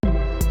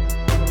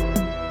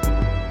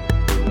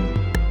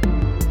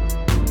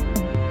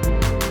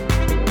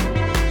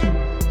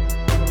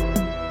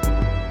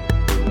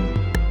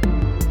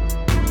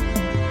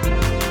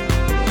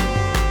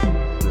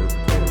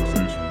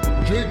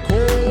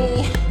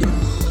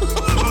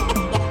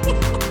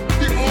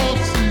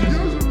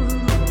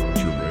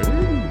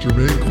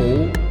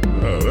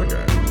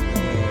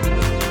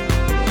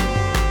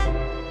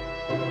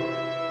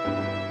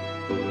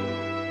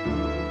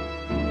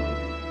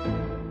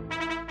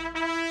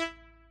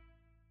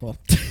Well,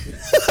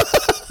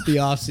 the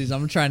off season.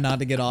 I'm trying not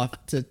to get off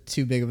to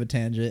too big of a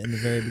tangent in the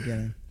very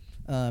beginning,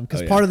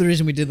 because part of the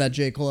reason we did that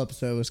J. Cole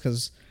episode was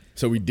because.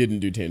 So we didn't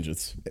do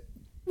tangents.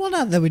 Well,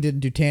 not that we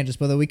didn't do tangents,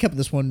 but that we kept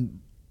this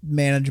one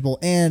manageable.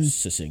 And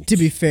Succinct. to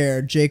be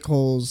fair, J.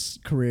 Cole's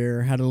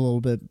career had a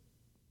little bit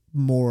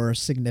more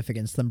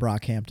significance than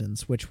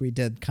Brockhampton's, which we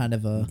did kind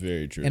of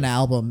an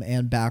album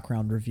and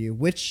background review,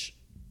 which,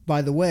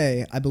 by the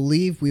way, I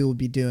believe we will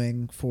be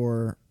doing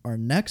for our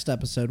next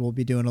episode. We'll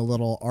be doing a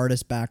little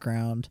artist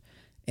background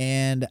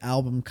and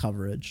album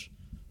coverage.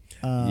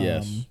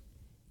 Yes.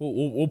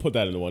 We'll put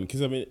that into one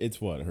because, I mean, it's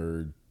what?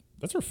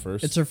 That's her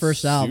first It's her first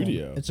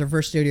studio. album. It's her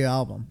first studio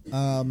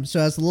album. So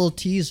as a little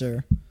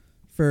teaser,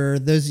 for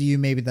those of you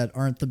maybe that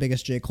aren't the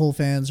biggest J. Cole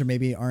fans or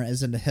maybe aren't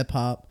as into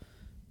hip-hop,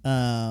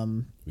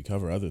 we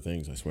cover other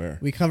things, I swear.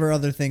 we cover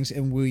other things,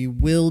 and we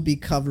will be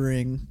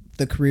covering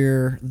the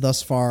career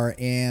thus far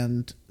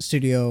and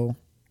studio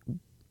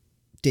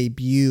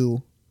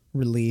debut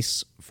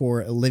release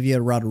for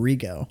Olivia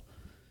Rodrigo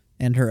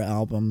and her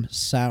album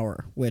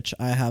Sour, which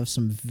I have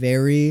some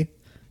very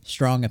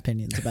strong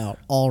opinions about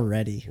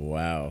already.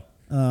 Wow.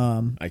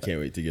 I can't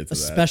wait to get to that.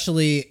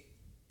 Especially,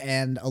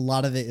 and a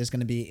lot of it is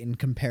going to be in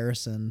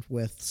comparison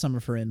with some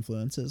of her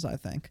influences, I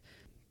think.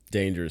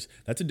 Dangerous.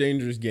 That's a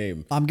dangerous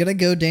game. I'm going to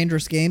go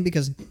dangerous game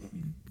because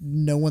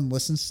no one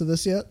listens to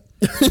this yet.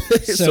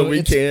 So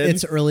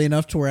it's early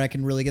enough to where I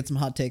can really get some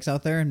hot takes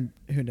out there, and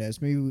who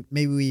knows,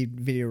 maybe we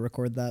video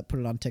record that, put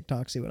it on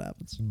TikTok, see what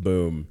happens.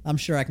 Boom. I'm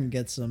sure I can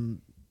get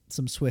some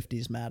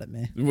Swifties mad at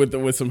me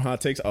with some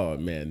hot takes. Oh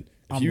man,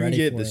 if you can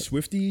get the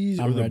Swifties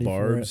or the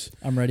Barbs,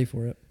 I'm ready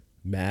for it.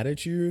 Mad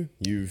at you,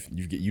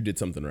 you did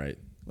something right.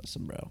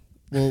 Listen, bro,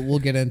 we'll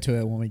get into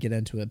it when we get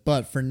into it,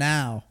 but for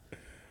now,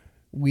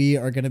 we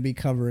are going to be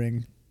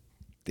covering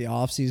the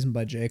off season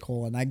by J.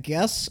 Cole, and I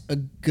guess a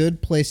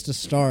good place to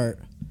start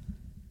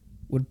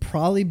would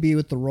probably be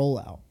with the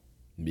rollout.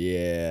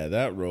 Yeah,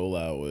 that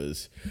rollout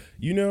was,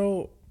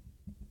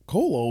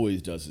 Cole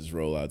always does his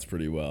rollouts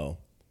pretty well.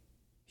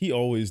 He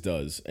always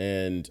does.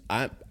 And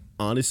I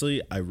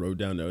wrote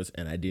down notes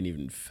and I didn't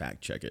even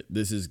fact check it.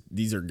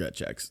 These are gut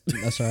checks.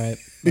 That's all right.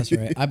 That's all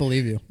right. I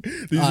believe you.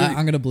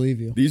 I'm going to believe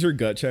you. These are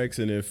gut checks.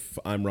 And if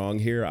I'm wrong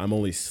here, I'm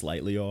only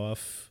slightly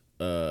off.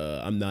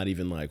 I'm not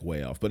even like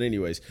way off. But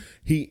anyways,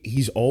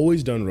 he's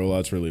always done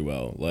rollouts really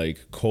well.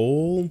 Like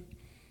Cole,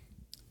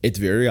 it's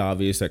very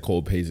obvious that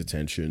Cole pays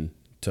attention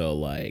to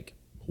like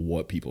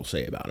what people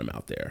say about him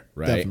out there.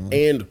 Right.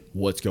 Definitely. And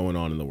what's going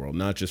on in the world,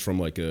 not just from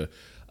like a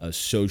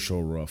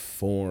social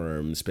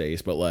reform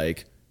space, but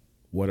like,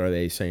 what are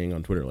they saying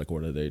on Twitter? Like,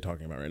 what are they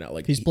talking about right now?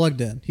 Like, he's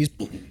plugged in.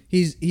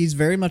 He's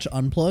very much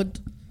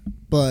unplugged,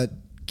 but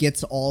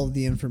gets all of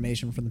the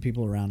information from the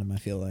people around him, I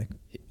feel like.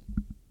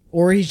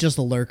 Or he's just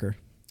a lurker.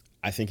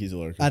 I think he's a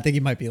lurker. I think he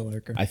might be a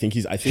lurker. I think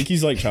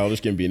he's like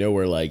Childish Gambino,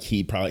 where like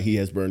he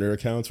has burner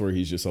accounts where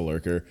he's just a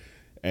lurker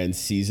and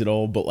sees it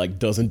all, but like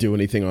doesn't do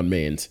anything on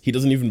mains. He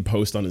doesn't even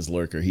post on his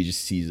lurker. He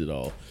just sees it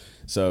all.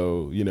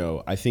 So,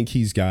 I think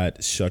he's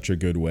got such a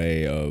good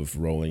way of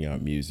rolling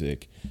out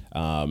music.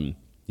 I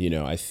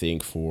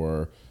think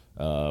for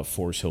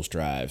Forest Hills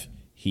Drive,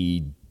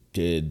 he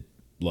did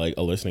like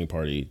a listening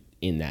party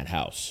in that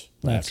house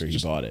after he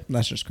bought it.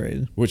 That's just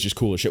crazy. Which is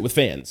cool as shit with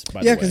fans,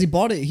 by the way. Yeah, because he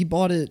bought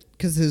it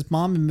because his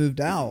mom had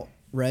moved out,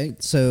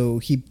 right? So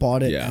he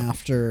bought it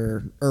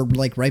after, or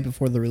like right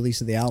before the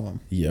release of the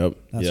album. Yep.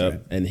 That's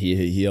right. And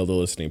he held a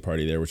listening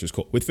party there, which is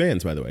cool. With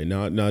fans, by the way,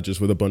 not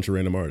just with a bunch of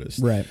random artists.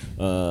 Right.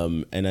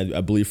 And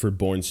I believe for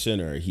Born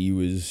Sinner, he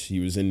was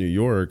in New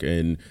York,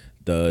 and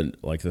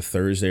the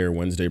Thursday or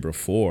Wednesday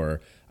before,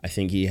 I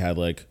think he had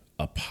like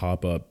a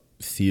pop-up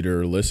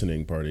theater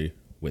listening party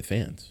with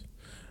fans.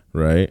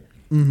 Right.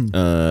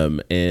 Mm-hmm.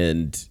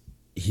 And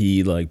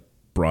he like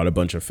brought a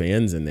bunch of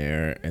fans in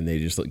there, and they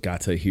just got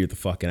to hear the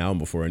fucking album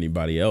before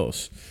anybody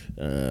else.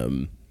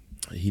 Did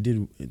he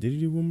do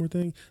one more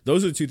thing?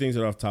 Those are the two things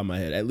that are off the top of my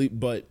head, at least.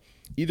 But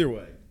either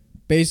way,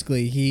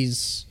 basically,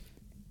 if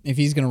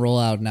he's gonna roll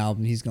out an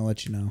album, he's gonna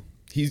let you know.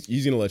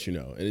 He's gonna let you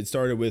know. And it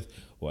started with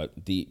what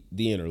the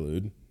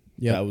interlude.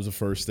 Yeah, that was the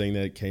first thing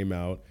that came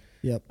out.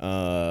 Yep.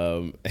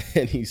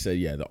 And he said,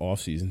 "Yeah, the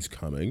off season's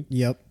coming."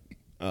 Yep.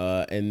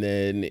 And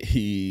then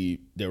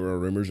there were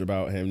rumors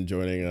about him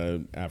joining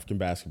an African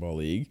basketball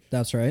league.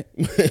 That's right.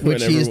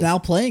 Which he is now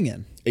playing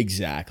in.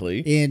 Exactly.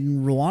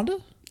 In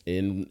Rwanda?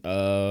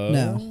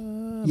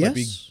 No. Yes. Might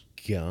be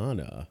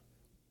Ghana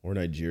or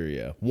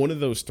Nigeria. One of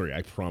those three.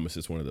 I promise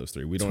it's one of those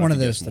three. We don't one have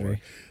of to those guess three.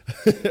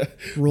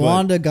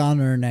 Rwanda,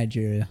 Ghana, or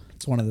Nigeria.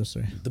 It's one of those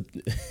three.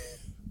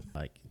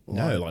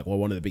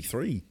 One of the big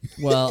three.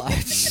 Well,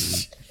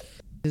 his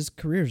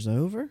career's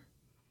over.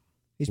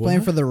 He's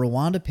playing for the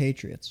Rwanda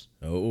Patriots.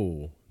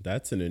 Oh,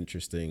 that's an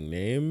interesting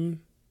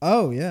name.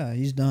 Oh yeah,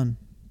 he's done.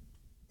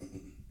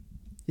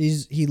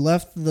 He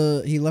left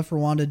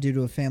Rwanda due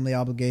to a family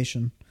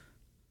obligation,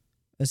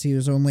 as he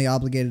was only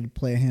obligated to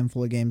play a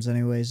handful of games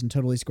anyways. And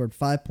totally scored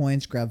 5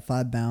 points, grabbed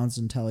 5 bounds,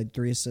 and tallied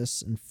 3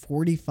 assists in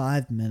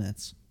 45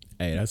 minutes.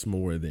 Hey, that's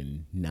more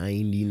than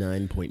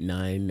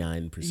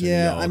 99.99%.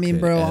 Yeah, I mean,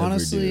 bro,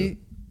 honestly,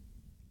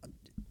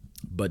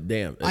 But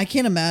damn, I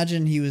can't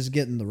imagine he was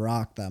getting the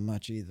rock that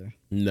much either.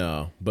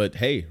 No, but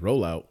hey,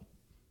 rollout.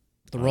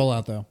 The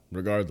rollout though.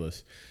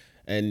 Regardless.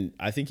 And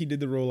I think he did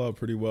the rollout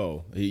pretty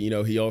well.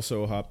 He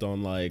also hopped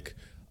on like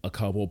a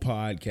couple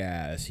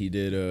podcasts. He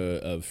did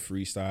a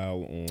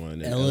freestyle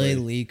on LA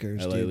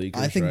Leakers. LA dude. Leakers.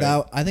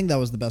 I think that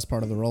was the best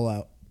part of the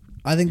rollout.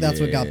 I think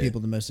that's what got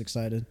people the most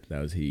excited. That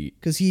was heat.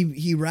 Because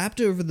he rapped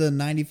over the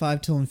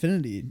 95 Till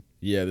Infinity.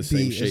 Yeah, the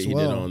same shit he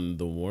did on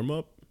the warm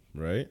up,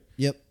 right?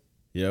 Yep.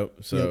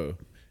 So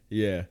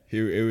yeah,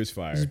 it was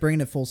fire. He's bringing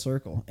it full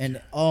circle.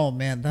 And oh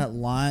man, that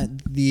line,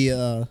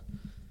 the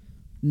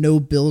no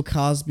Bill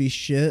Cosby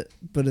shit,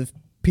 but if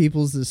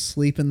people's is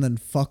sleeping, then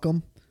fuck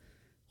them.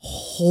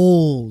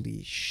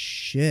 Holy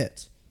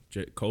shit.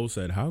 J. Cole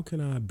said, "How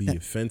can I be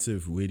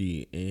offensive,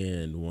 witty,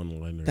 and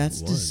one-liner?"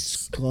 That's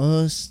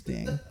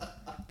disgusting.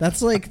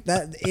 That's like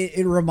that.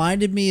 It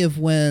reminded me of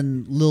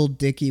when Lil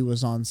Dicky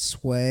was on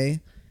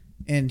Sway,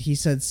 and he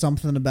said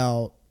something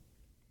about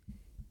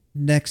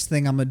next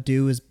thing I'm gonna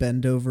do is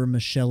bend over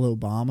Michelle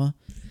Obama,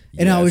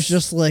 and I was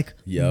just like,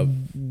 "Yep,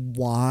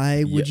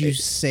 why would you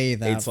say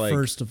that?" Like,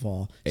 first of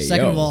all, hey,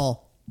 second of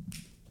all.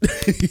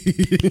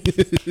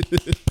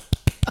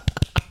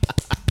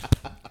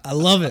 I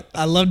love it.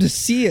 I love to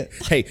see it.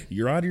 Hey,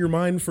 you're out of your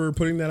mind for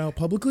putting that out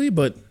publicly,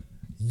 but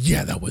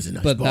yeah, that was a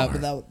nice bar.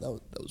 That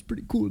was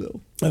pretty cool,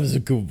 though. That was a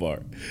cool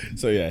bar.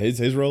 So yeah, his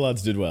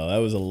rollouts did well. That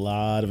was a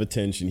lot of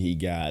attention he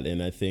got,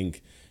 and I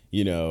think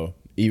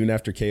even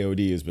after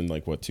KOD has been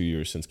like 2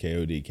 years since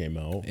KOD came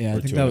out, yeah, or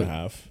I think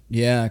 2.5.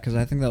 Yeah, because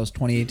I think that was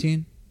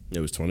 2018.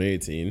 It was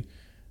 2018,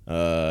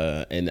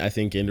 and I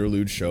think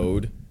Interlude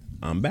showed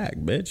I'm back,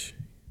 bitch.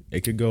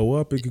 It could go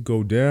up, it could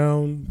go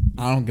down.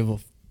 I don't give a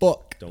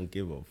fuck. Don't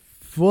give a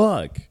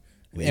fuck.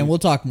 And we'll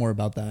talk more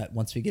about that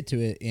once we get to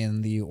it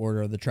in the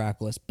order of the track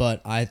list. But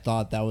I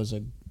thought that was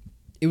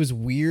it was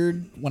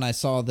weird when I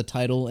saw the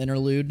title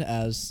Interlude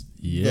as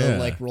the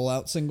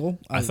rollout single.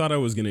 I thought I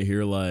was gonna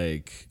hear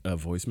like a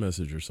voice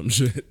message or some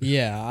shit.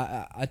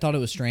 Yeah, I thought it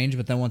was strange,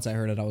 but then once I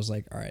heard it, I was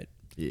like, all right.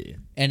 Yeah.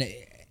 And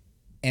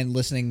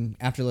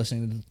after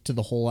listening to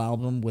the whole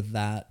album with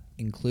that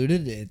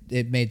included,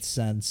 it made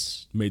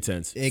sense. Made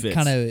sense.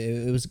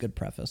 It was a good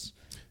preface.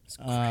 It's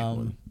a great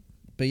one.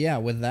 But yeah,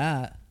 with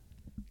that,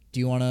 do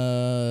you want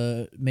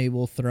to, maybe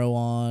we'll throw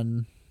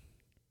on,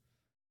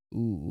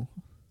 you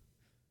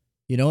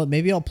know what,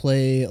 maybe I'll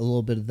play a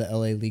little bit of the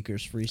LA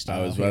Leakers freestyle.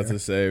 I was about to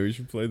say, we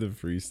should play the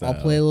freestyle. I'll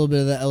play a little bit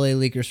of the LA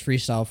Leakers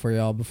freestyle for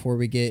y'all before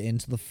we get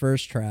into the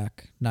first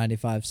track,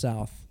 95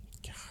 South.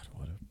 God,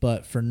 what a...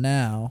 But for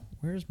now,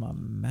 where's my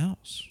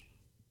mouse?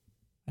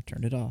 I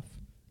turned it off.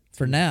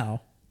 For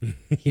now,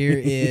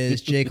 here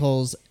is J.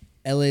 Cole's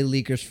LA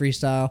Leakers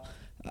freestyle.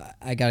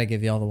 I got to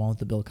give y'all the one with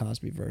the Bill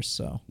Cosby verse,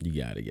 so.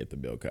 You got to get the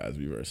Bill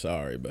Cosby verse.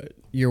 Sorry, but.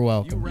 You're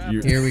welcome.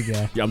 Here we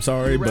go. Yeah, I'm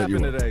sorry, but you're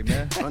rapping today,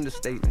 man.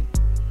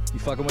 Understatement. You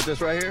fucking with this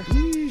right here?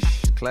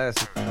 Yeesh.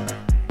 Classic.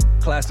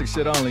 Classic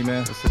shit only,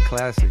 man. It's a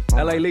classic.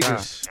 LA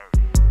Leakers.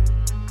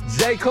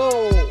 J.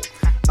 Cole.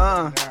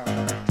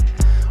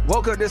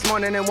 Woke up this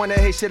morning and wonder,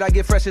 hey, shit, I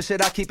get fresh as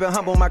shit. I keep it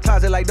humble. My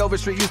closet like Dover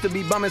Street used to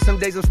be bumming. Some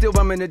days I'm still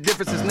bumming. The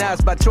difference is now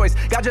it's by choice.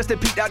 Got just to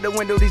peek out the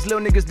window. These little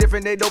niggas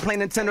different. They don't play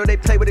Nintendo. They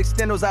play with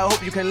extendos. I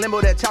hope you can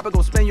limbo. That chopper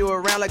gon' spin you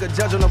around like a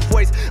judge on a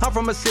voice. I'm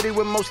from a city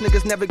where most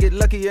niggas never get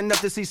lucky enough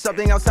to see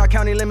something outside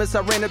county limits.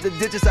 I ran up the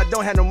ditches. I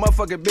don't have no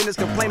motherfucking business.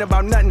 Complain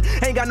about nothing.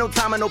 Ain't got no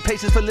time and no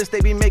patience for lists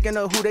they be making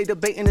or who they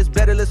debating is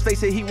better. Let's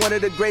face it, he one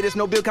of the greatest.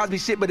 No Bill Cosby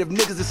shit, but if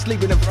niggas is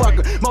sleeping, then fuck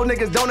her. Most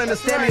niggas don't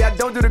understand me. I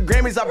don't do the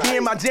Grammys. I be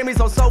in my jammies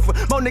on sofa.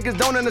 Most niggas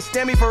don't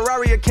understand me.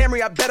 Ferrari or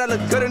Camry, I bet I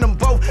look good in them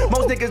both.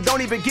 Most niggas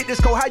don't even get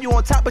this cold. How you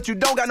on top, but you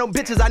don't got no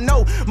bitches, I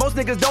know. Most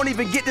niggas don't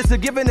even get this. To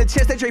giving a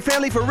chance, they trade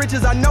family for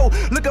riches, I know.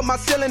 Look at my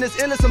ceiling, it's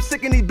illness. I'm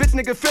sick of these bitch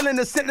niggas feeling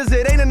the sentence.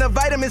 It ain't enough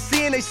vitamin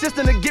C in they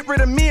system to get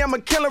rid of me. I'm a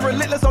killer,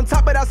 relentless. On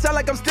top of that, I sound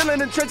like I'm still in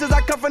the trenches.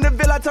 I come from the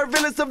villa, I turn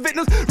villains to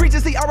victims.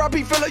 Reaches the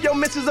RIP filler, yo,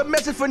 missions a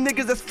message for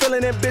niggas that's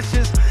feeling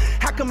ambitious.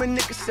 How come a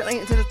nigga still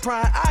ain't into this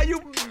pride? You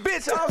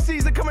bitch, all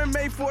season coming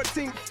May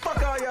 14th.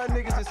 Fuck all y'all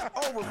niggas, it's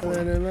over for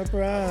in my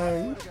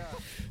prime.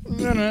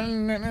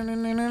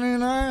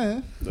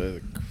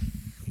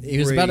 He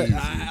was about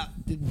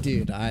to,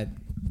 dude.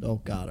 Oh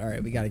god! All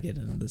right, we got to get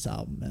into this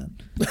album, man.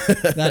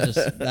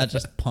 that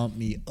just pumped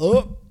me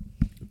up.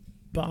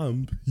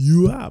 Pump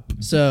you up.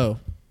 So,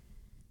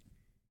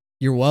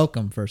 you're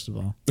welcome. First of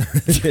all,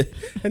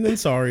 and then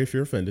sorry if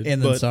you're offended.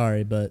 And then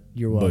sorry, but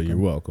you're welcome. But you're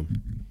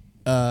welcome.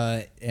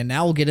 And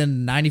now we'll get into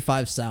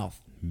 95 South,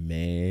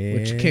 man,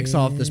 which kicks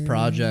off this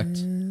project.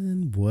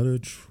 What a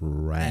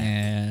track!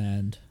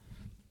 And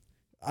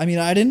I mean,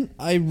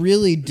 I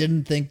really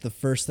didn't think the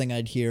first thing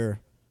I'd hear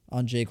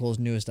on J. Cole's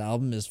newest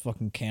album is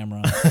fucking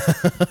Cam'ron.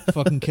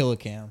 Fucking Killa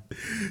Cam.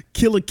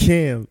 Killa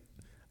Cam.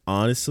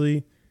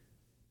 Honestly,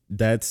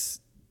 that's,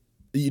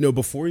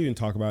 before you even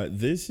talk about it,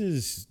 this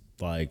is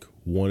like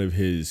one of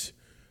his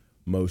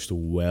most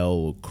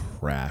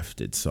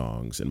well-crafted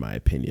songs, in my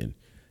opinion.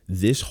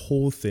 This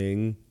whole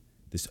thing,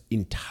 this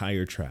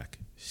entire track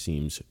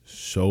seems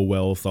so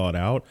well thought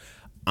out.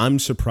 I'm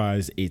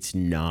surprised it's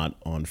not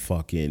on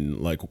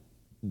fucking like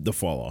the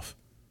fall off.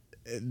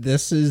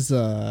 This is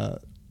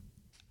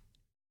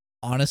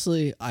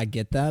honestly, I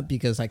get that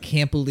because I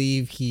can't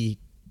believe he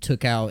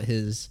took out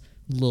his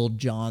Lil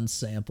Jon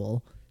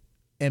sample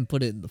and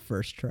put it in the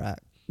first track.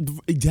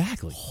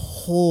 Exactly.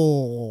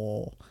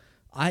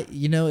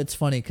 It's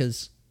funny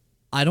because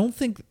I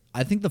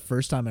think the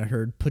first time I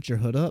heard Put Your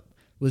Hood Up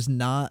was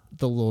not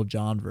the Lil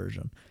Jon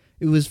version.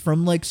 It was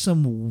from like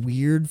some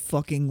weird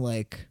fucking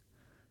like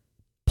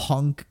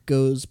punk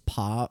goes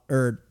pop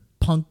or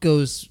punk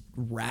goes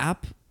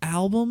rap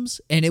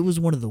albums, and it was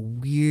one of the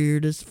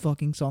weirdest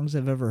fucking songs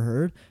I've ever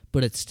heard,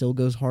 but it still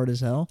goes hard as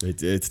hell.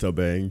 It still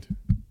banged.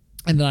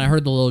 And then I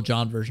heard the Lil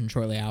Jon version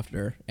shortly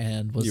after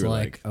and was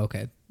like,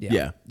 okay,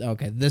 yeah,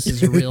 okay, this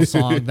is a real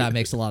song. That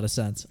makes a lot of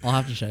sense. I'll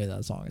have to show you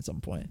that song at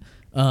some point.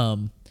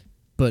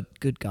 But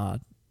good God.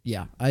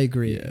 Yeah, I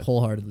agree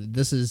wholeheartedly.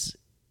 This is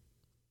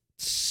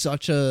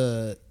such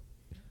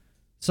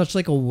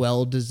like a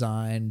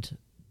well-designed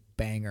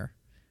banger.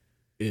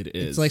 It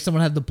is. It's like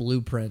someone had the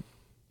blueprint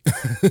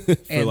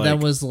and then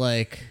was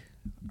like,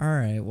 all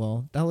right,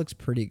 well, that looks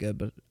pretty good,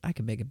 but I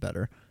can make it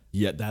better.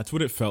 Yeah, that's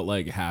what it felt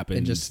like happened.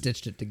 And just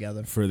stitched it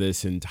together. For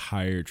this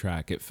entire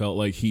track. It felt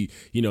like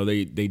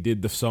they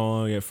did the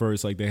song at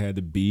first, like they had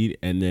the beat,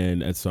 and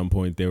then at some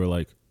point they were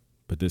like,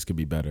 but this could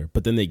be better.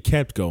 But then they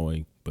kept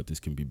going, but this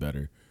can be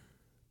better.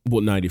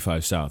 Well,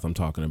 95 South, I'm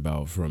talking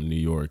about from New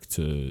York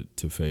to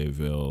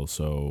Fayetteville.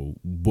 So,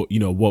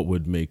 what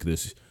would make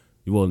this?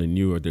 Well, in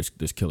New York,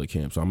 there's Killer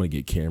Camp, so I'm gonna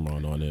get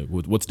Cameron on it.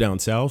 What's down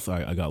south?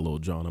 I got Lil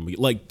Jon. I'm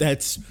like,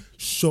 that's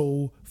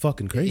so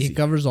fucking crazy. He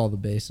covers all the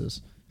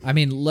bases. I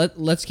mean,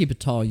 let's keep it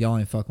tall. Y'all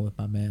ain't fucking with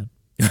my man.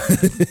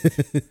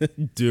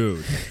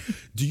 Dude,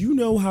 do you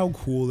know how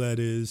cool that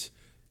is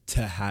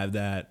to have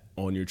that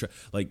on your track?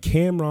 Like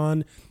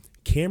Cameron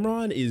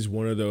is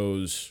one of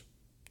those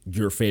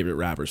your favorite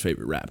rapper's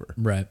favorite rapper.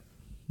 Right.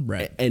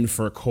 And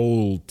for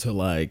Cole to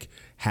like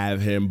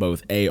have him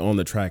both on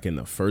the track in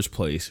the first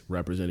place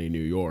representing New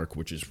York,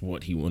 which is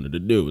what he wanted to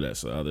do.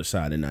 That's the other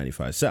side of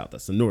 95 South.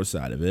 That's the north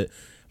side of it.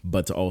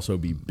 But to also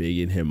be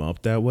bigging him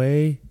up that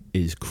way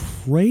is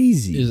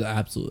crazy. It is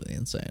absolutely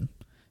insane.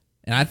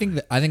 And I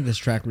think this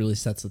track really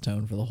sets the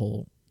tone for the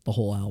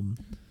whole album,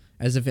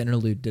 as if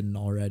Interlude didn't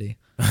already.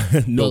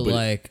 No, but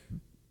like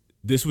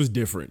this was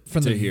different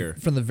from hear.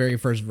 From the very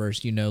first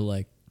verse,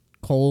 like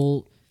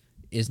Cole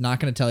is not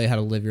going to tell you how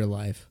to live your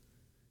life.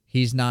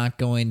 He's not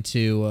going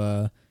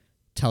to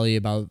tell you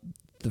about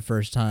the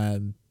first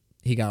time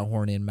he got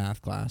horny in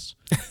math class.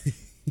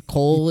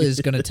 Cole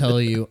is going to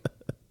tell you,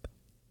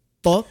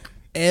 fuck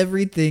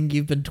everything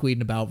you've been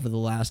tweeting about for the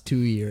last 2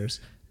 years.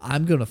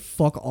 I'm going to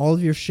fuck all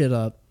of your shit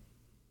up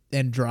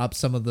and drop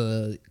some of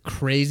the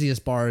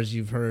craziest bars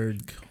you've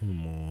heard.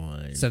 Come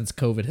on. Since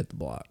COVID hit the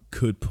block.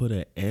 Could put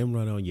an M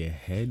right on your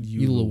head.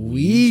 You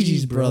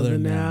Luigi's brother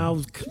now.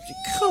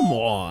 Come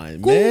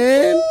on,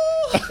 man.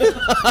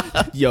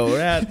 Yo,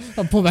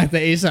 I'll pull back the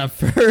ASAP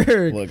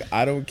Ferg. Look,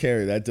 I don't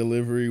care. That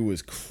delivery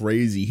was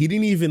crazy. He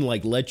didn't even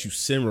like let you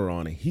simmer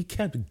on it. He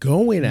kept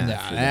going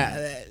after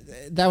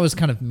that was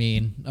kind of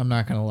mean. I'm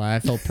not gonna lie. I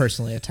felt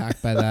personally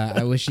attacked by that.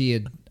 I wish he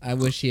had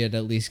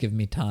at least given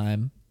me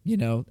time.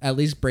 At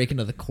least break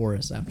into the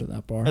chorus after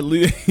that bar. At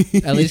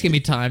least give me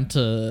time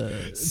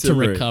to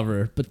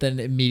recover. But then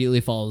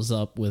immediately follows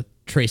up with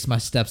 "Trace my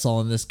steps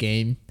all in this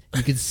game."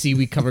 You can see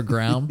we cover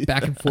ground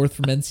back and forth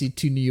from NC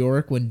to New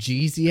York when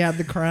Jeezy had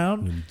the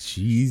crown. When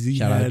Jeezy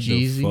had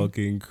the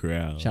fucking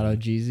crown. Shout out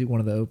Jeezy, one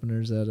of the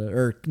openers at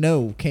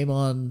came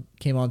on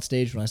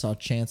stage when I saw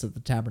Chance at the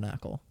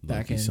Tabernacle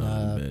back in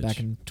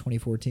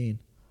 2014.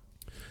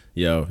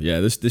 Yo,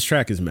 yeah, this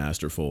track is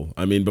masterful.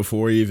 I mean,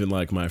 before even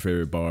like my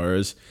favorite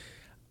bars,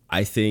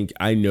 I think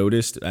I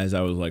noticed as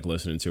I was like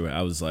listening to it,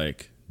 I was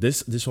like,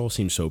 this all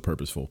seems so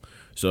purposeful.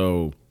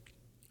 So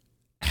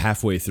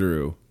halfway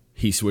through,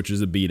 he switches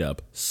the beat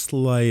up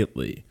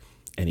slightly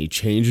and he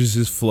changes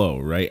his flow,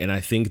 right? And I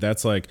think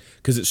that's like,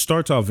 because it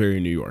starts off very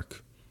New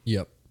York.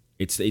 Yep.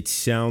 It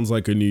sounds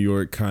like a New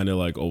York, kind of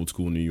like old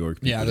school New York.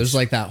 Yeah, there's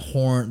like that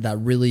horn, that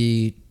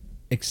really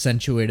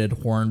accentuated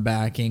horn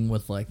backing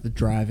with like the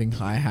driving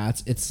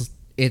hi-hats.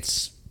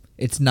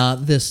 It's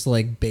not this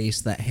like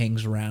bass that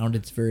hangs around.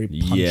 It's very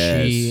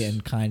punchy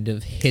and kind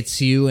of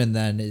hits you and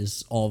then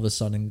is all of a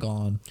sudden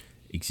gone.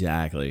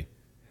 Exactly.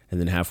 And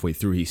then halfway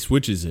through he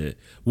switches it.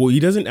 Well, he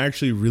doesn't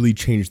actually really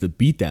change the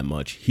beat that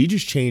much. He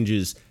just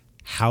changes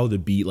how the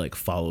beat like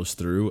follows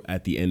through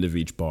at the end of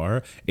each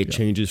bar. It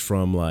changes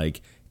from like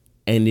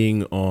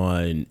ending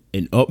on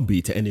an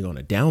upbeat to ending on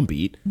a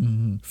downbeat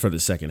for the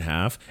second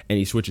half, and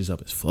he switches up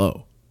his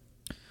flow.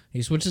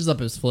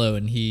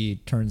 And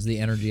he turns the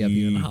energy up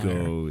even higher.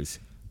 He goes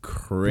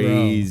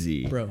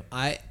crazy. Bro,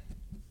 I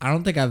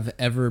don't think I've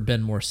ever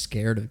been more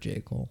scared of J.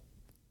 Cole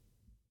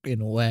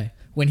in a way.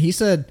 When he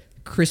said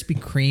Krispy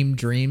Kreme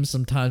dreams,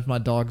 sometimes my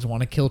dogs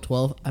want to kill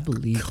 12, I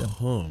believed him.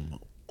 Come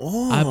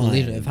on. I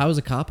believed it. If I was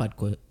a cop, I'd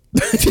quit.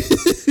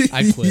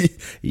 I'd quit.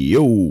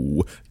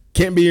 Yo,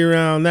 can't be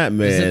around that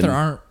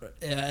man.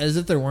 As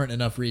if there weren't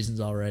enough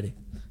reasons already.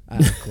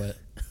 I'd quit.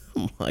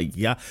 Like,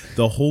 yeah,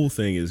 the whole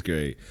thing is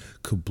great.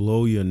 Could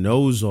blow your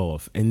nose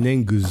off, and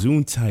then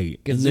Gesundheit,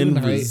 and then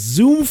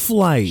resume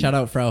flight. Shout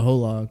out Frau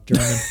Holag,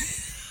 German,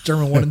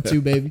 German 1 and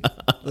 2, baby.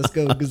 Let's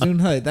go,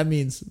 Gesundheit. That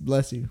means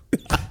bless you.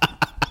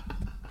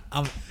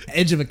 I'm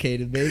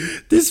educated, baby.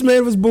 This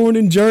man was born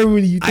in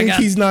Germany. You think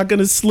he's not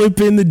gonna slip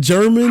in the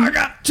German? I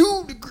got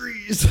 2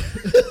 degrees.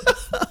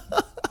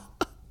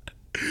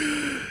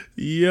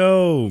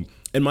 Yo,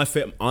 and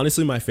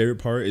honestly, my favorite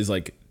part is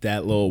like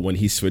that little when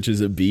he switches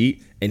a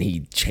beat and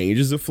he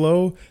changes the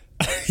flow.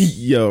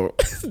 Yo,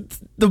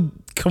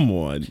 come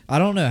on. I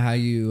don't know how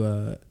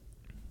you.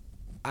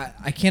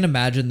 I can't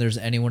imagine there's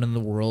anyone in the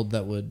world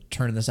that would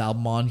turn this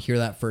album on, hear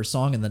that first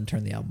song, and then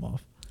turn the album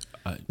off.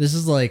 This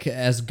is like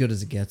as good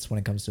as it gets when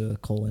it comes to a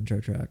Cole intro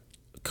track.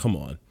 Come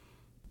on.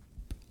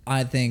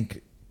 I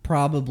think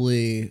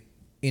probably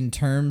in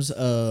terms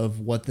of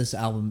what this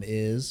album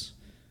is,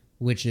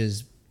 which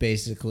is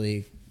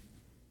basically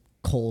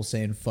Cole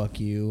saying "fuck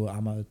you,"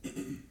 I'm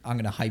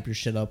gonna hype your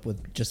shit up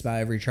with just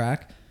about every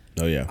track.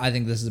 Oh yeah. I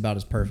think this is about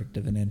as perfect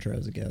of an intro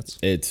as it gets.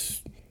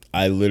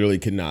 I literally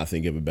could not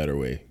think of a better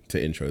way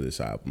to intro this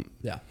album.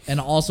 Yeah,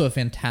 and also a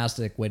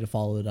fantastic way to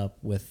follow it up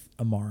with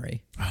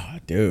Amari. Oh,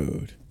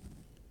 dude.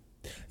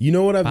 You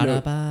know what I've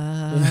noticed?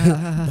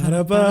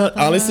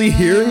 Honestly,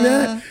 hearing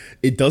that,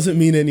 it doesn't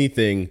mean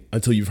anything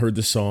until you've heard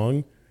the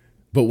song.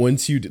 But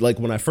once you, like,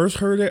 when I first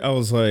heard it, I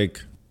was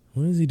like,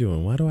 what is he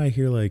doing? Why do I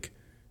hear, like,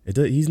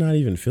 he's not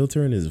even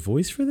filtering his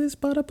voice for this?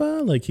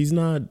 Like, he's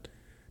not.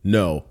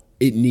 No,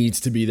 it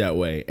needs to be that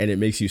way. And it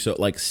makes you so,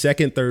 like,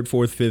 second, third,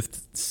 fourth,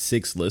 fifth,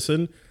 sixth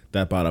listen,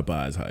 that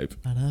ba-da-ba is hype.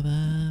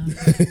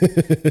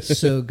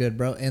 So good,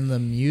 bro. And the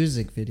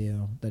music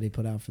video that he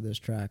put out for this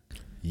track.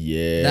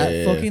 Yeah.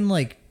 That fucking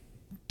like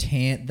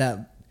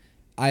tan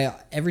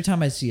every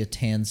time I see a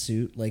tan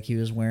suit like he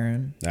was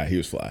wearing. Nah, he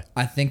was fly.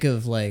 I think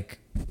of like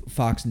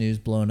Fox News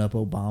blowing up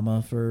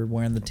Obama for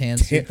wearing the tan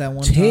suit that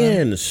one time.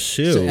 Tan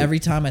suit. So every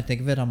time I think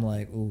of it, I'm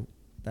like, ooh,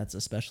 that's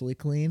especially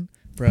clean.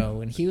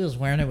 Bro, and he was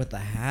wearing it with the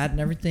hat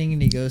and everything,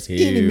 and he goes,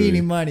 "Eeny,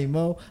 meeny, miny,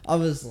 mo." I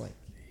was like,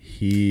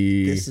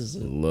 this is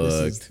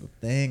the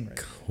thing, right?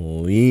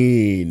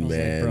 Clean,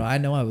 man. Like, bro, I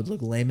know I would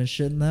look lame as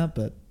shit in that,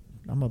 but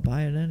I'm gonna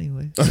buy it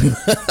anyway.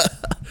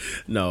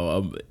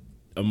 No,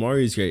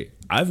 Amari's great.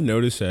 I've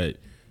noticed that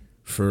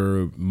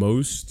for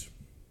most,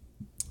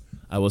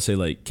 I will say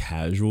like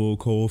casual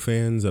Cole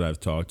fans that I've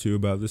talked to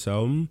about this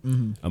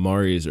album,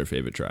 Amari is their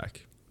favorite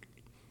track.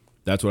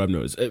 That's what I've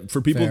noticed. For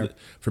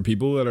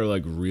people that are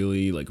like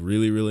really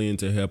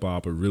into hip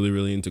hop or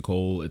really into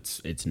Cole,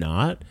 it's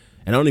not.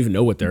 And I don't even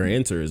know what their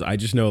answer is. I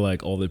just know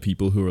like all the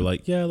people who are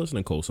like, yeah, I listen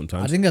to Cole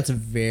sometimes. I think that's a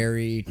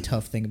very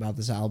tough thing about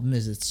this album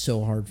is it's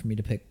so hard for me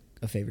to pick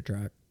a favorite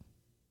track.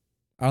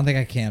 I don't think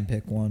I can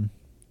pick one.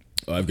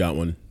 Oh, I've got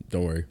one.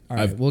 Don't worry. All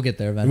right, we'll get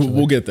there eventually.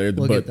 We'll get there.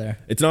 We'll get there.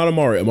 It's not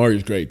Amari.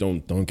 Amari's great.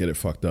 Don't get it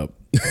fucked up.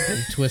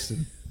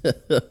 Twisted.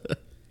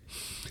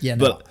 Yeah,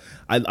 no. But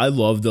I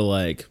love the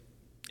like.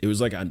 It was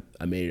like I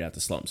made it out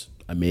the slums.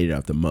 I made it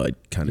out the mud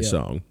kind of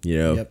song. You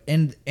know. Yep.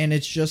 And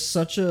it's just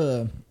such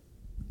a.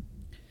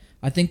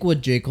 I think what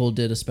J. Cole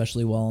did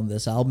especially well on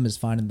this album is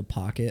finding the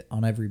pocket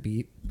on every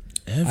beat.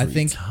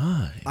 Every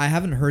time. I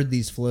haven't heard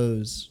these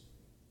flows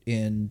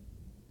in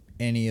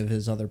any of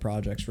his other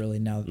projects really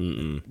now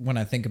when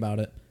I think about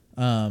it.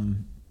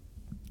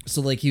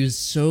 So like he was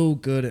so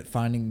good at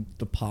finding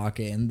the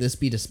pocket, and this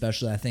beat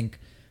especially I think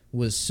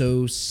was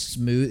so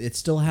smooth. It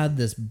still had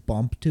this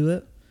bump to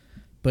it,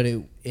 but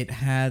it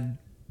had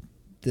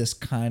this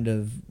kind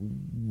of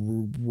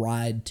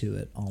ride to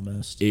it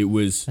almost. It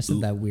was. I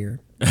said that weird.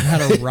 It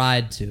had a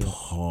ride to it.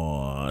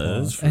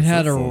 Pause. It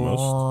had a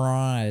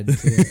ride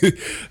to it.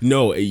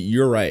 No,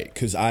 you're right.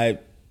 Because I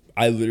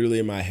literally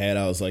in my head,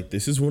 I was like,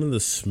 this is one of the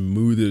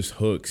smoothest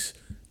hooks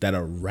that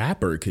a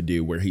rapper could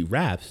do where he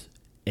raps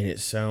and it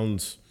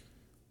sounds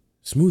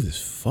smooth as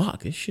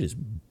fuck. This shit is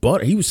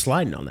butter. He was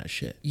sliding on that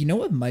shit. You know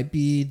what might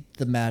be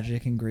the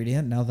magic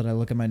ingredient now that I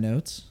look at my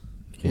notes?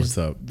 What's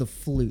up? The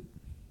flute.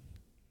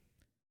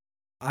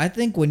 I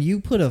think when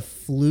you put a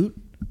flute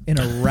in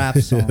a rap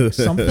song,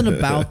 something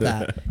about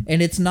that,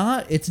 and it's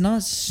not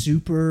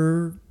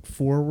super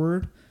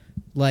forward.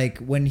 Like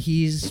when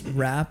he's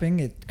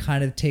rapping, it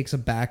kind of takes a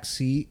back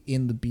seat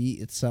in the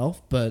beat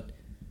itself, but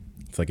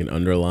it's like an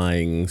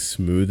underlying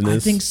smoothness. I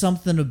think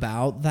something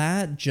about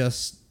that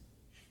just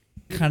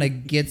kind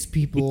of gets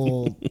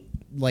people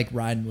like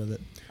riding with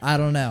it. I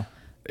don't know.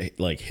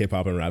 Like hip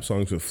hop and rap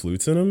songs with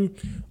flutes in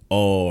them.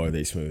 Oh, are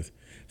they smooth?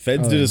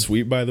 Feds did a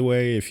sweep, by the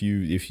way. If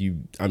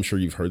you, I'm sure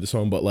you've heard the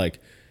song, but like,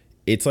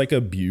 it's like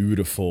a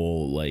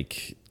beautiful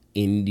like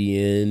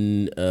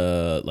Indian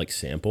like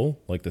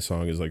sample. Like the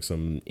song is like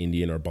some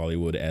Indian or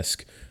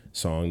Bollywood-esque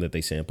song that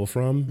they sample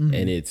from,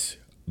 and it's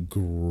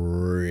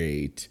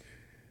great.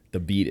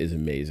 The beat is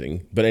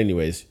amazing. But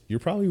anyways, you're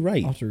probably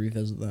right. I'll have to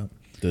revisit that.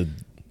 The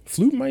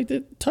flute might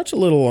touch a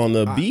little on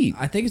the beat.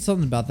 I think it's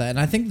something about that, and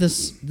I think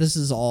this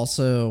is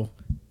also.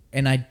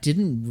 And I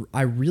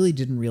really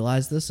didn't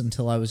realize this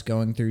until I was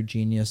going through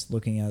Genius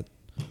looking at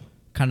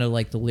kind of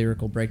like the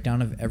lyrical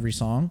breakdown of every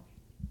song.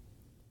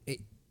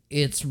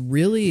 it's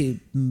really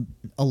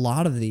a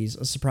lot of these,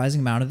 a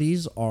surprising amount of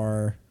these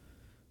are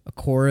a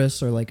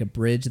chorus or like a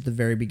bridge at the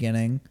very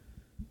beginning,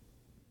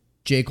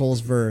 J.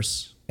 Cole's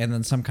verse, and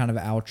then some kind of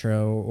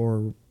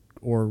outro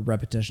or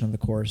repetition of the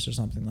chorus or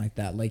something like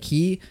that. Like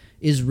he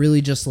is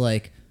really just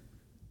like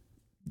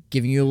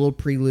giving you a little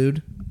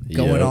prelude,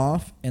 going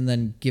off, and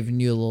then giving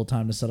you a little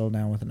time to settle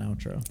down with an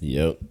outro.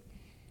 Yep.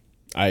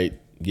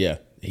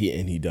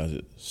 He does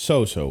it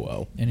so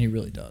well. And he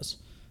really does.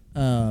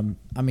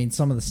 I mean,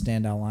 some of the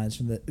standout lines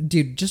from the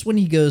dude, just when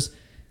he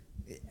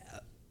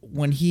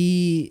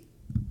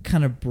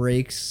kind of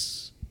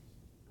breaks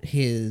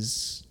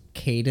his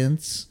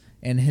cadence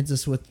and hits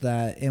us with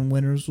that, and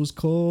winters was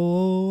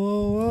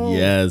cold.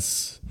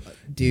 Yes.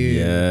 Dude,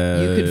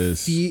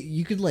 yes.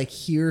 you could like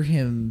hear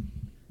him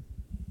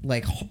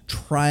like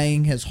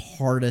trying his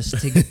hardest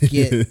to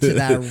get to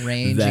that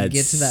range and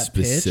get to that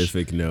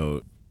specific pitch.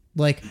 Note.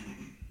 Like,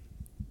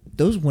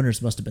 those winters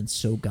must have been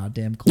so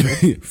goddamn cold.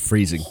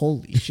 Freezing.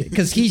 Holy shit.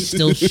 Because he's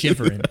still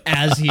shivering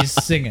as he's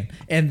singing.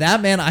 And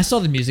that man, I saw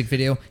the music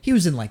video. He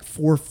was in like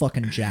 4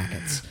 fucking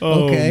jackets.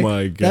 Okay? Oh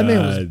my God. That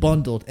man was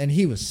bundled and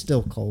he was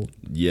still cold.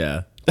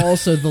 Yeah.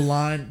 Also, the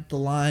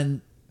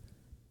line,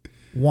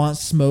 want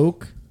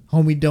smoke,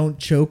 homie don't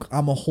choke,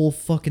 I'm a whole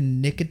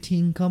fucking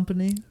nicotine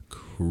company.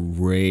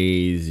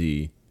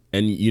 Crazy.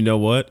 And you know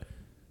what?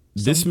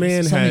 This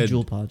man had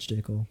Jewel Pods,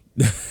 J. Cole.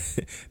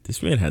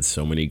 This man had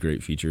so many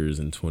great features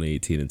in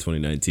 2018 and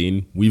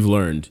 2019. We've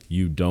learned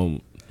you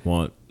don't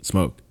want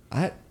smoke.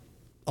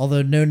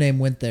 Although No Name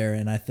went there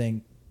and I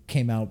think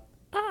came out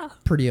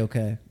pretty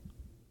okay.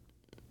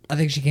 I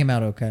think she came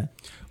out okay.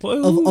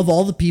 Well, of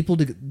all the people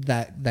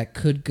that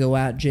could go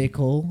at J.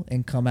 Cole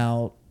and come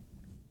out,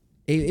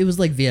 it was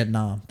like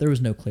Vietnam. There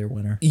was no clear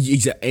winner.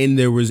 Exactly, and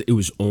it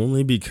was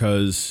only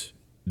because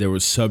there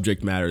was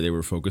subject matter they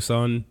were focused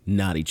on,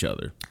 not each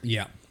other.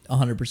 Yeah.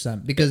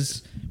 100%,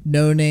 because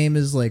No Name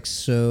is like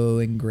so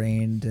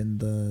ingrained in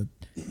the,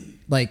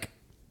 like,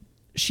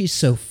 she's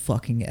so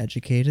fucking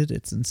educated,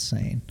 it's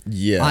insane.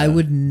 Yeah, I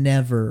would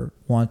never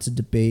want to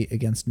debate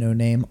against No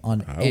Name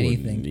on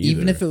anything,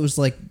 even if it was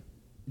like,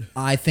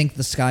 I think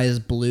the sky is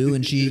blue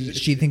and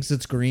she thinks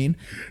it's green.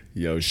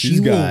 Yo,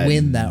 she will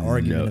win that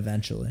argument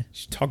eventually.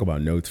 Talk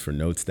about notes for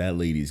notes. That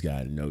lady's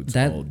got notes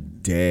all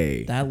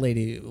day. That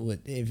lady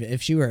would,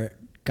 if she were,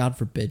 God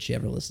forbid she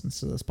ever listens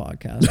to this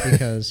podcast,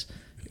 because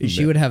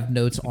she would have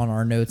notes on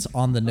our notes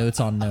on the notes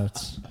on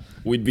notes.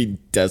 We'd be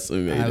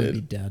decimated. I would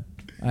be dead.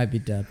 I'd be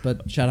dead.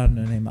 But shout out to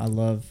No Name. I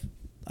love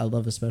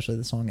especially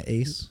the song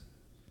Ace.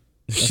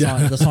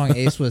 The song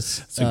Ace was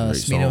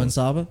Smino and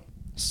Saba.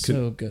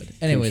 So good.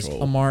 Anyways,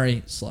 Control.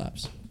 Amari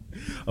slaps.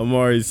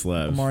 Amari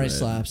slaps. Amari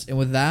slaps. And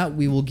with that,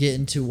 we will get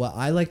into what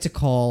I like to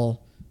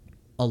call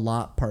A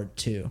Lot Part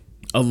 2.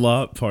 A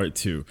Lot Part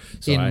 2.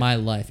 So in my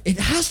life. It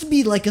has to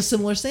be like a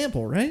similar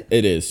sample, right?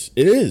 It is.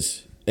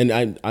 And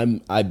I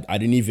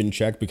didn't even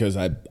check because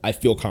I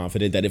feel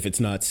confident that if it's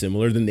not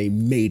similar, then they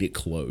made it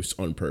close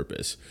on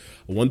purpose.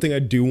 One thing I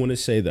do want to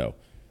say though,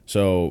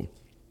 so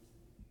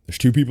there's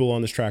 2 people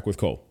on this track with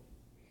Cole.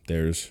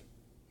 There's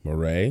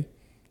Morray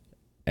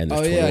and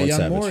there's 21 Young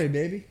Savage. Maury,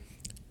 baby.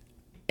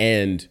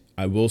 And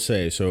I will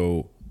say,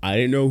 so I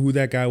didn't know who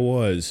that guy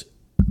was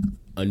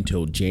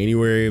until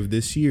January of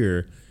this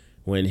year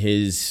when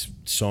his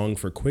song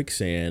for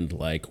Quicksand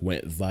like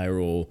went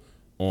viral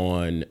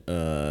on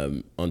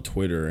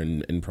Twitter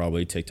and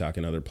probably TikTok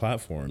and other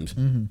platforms,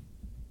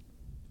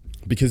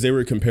 because they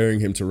were comparing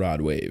him to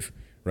Rod Wave,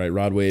 right?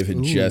 Rod Wave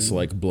had just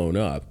like blown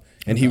up,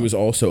 and he was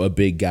also a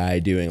big guy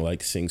doing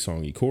like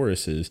sing-songy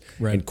choruses.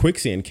 Right. And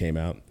Quicksand came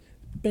out,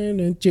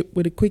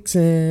 with a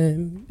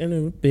quicksand and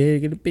a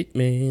big and a big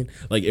man.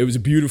 Like, it was a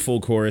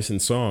beautiful chorus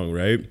and song,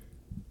 right?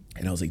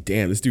 And I was like,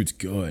 damn, this dude's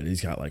good.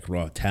 He's got like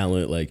raw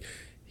talent. Like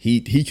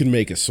he can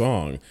make a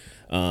song.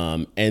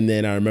 And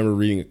then I remember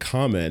reading a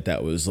comment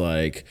that was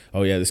like,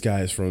 oh yeah, this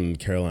guy is from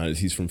Carolinas.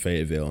 He's from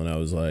Fayetteville. And I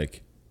was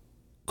like,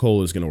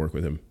 Cole is going to work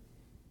with him.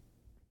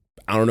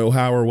 I don't know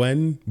how or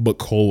when, but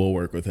Cole will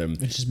work with him.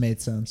 It just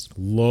made sense.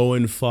 Lo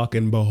and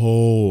fucking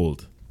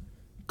behold,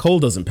 Cole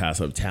doesn't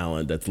pass up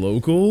talent that's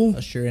local.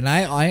 Sure. And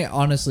I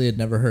honestly had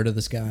never heard of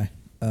this guy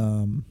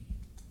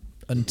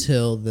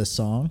until this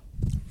song.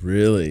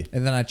 Really?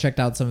 And then I checked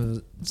out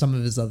some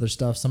of his other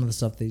stuff, some of the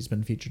stuff that he's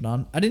been featured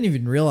on. I didn't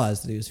even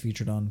realize that he was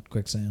featured on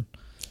Quicksand.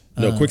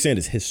 No, Quicksand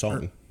is his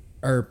song.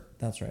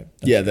 That's right.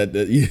 Yeah. I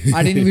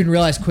didn't even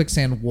realize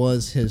Quicksand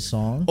was his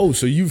song. Oh,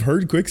 so you've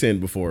heard Quicksand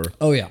before?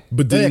 Oh yeah,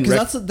 but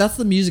because that's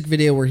the music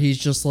video where he's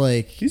just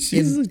like he's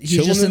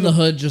just in the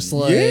hood, just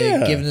like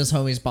giving his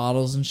homies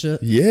bottles and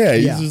shit. Yeah,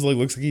 he's just like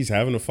looks like he's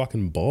having a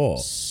fucking ball.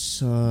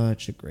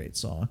 Such a great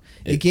song.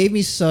 It gave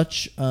me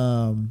such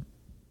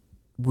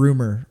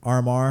Rumor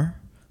RMR,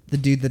 the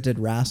dude that did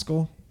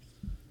Rascal.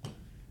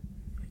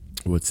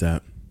 What's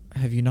that?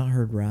 Have you not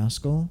heard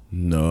Rascal?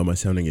 No, am I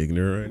sounding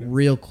ignorant right now?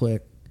 Real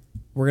quick,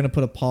 we're gonna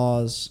put a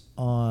pause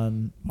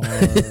on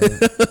our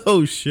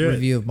oh shit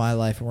review of My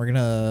Life, and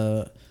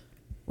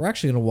we're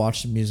actually gonna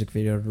watch the music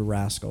video to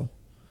Rascal.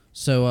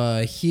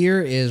 So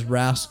here is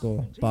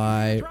Rascal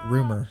by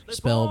Rumor,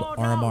 spelled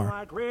RMR.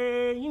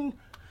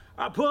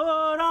 I put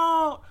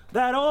on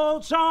that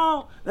old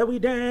song that we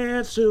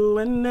danced to,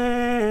 and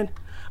then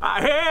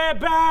I head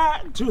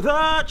back to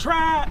the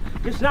track.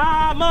 It's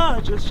not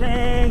much has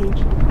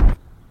changed.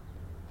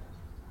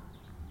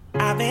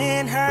 I've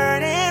been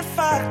hurt and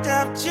fucked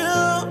up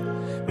too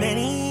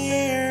many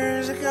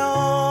years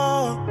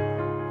ago,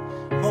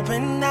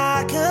 hoping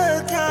I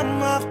could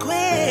come up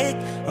quick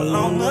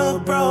along the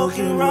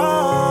broken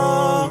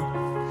road.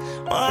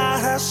 Well, I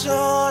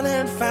hustled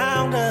and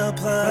found a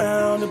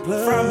plug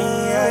from me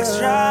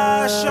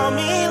extra, show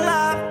me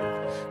love.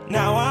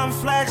 Now I'm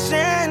flexing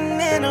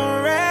in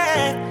a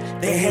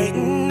wreck, they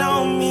hating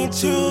on me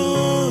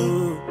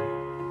too.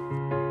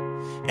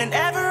 And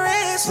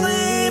every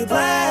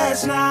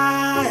sleepless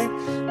night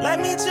led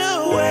me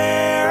to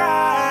where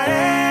I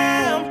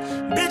am.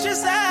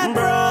 Bitches that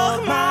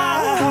broke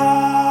my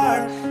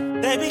heart,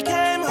 they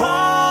became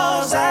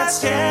hoes that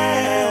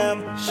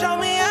scam. Show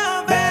me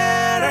a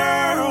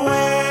better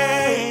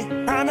way,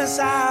 promise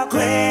I'll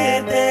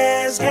quit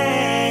this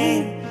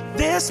game.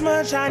 This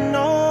much I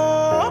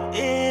know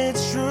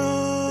it's true.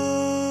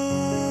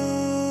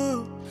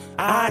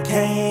 I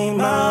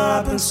came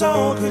up and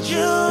so could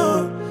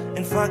you.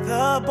 And fuck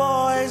the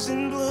boys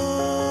in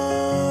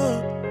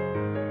blue.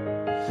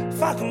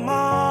 Fuck them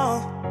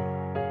all.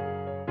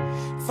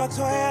 Fuck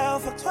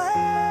 12, fuck 12.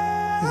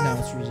 Now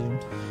it's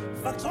resumed.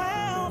 Fuck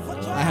 12,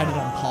 fuck 12. I had it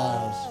on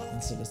pause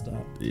instead of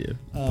stop. Yeah.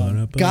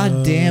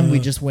 God damn, we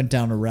just went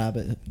down a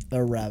rabbit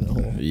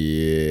hole.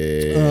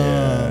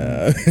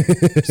 Yeah.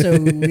 So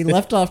we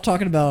left off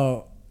talking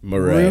about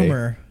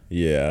Rumor.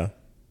 Yeah.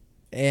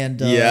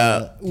 And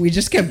Yeah. we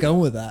just kept going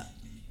with that.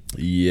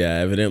 Yeah,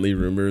 evidently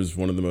Rumor is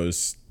one of the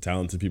most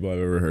talented people I've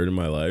ever heard in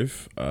my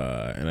life,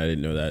 and I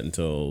didn't know that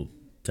until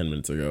 10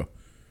 minutes ago.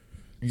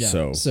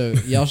 Yeah. So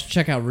y'all should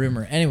check out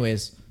Rumor.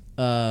 Anyways,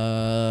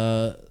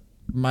 My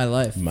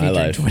Life. My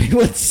Life.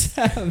 21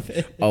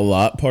 Savage. A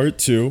Lot Part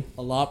 2.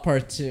 A Lot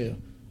Part 2.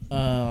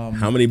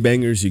 How many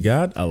bangers you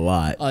got? A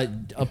lot.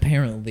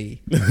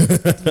 Apparently.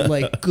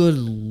 Like, good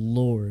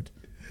Lord.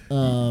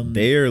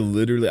 They are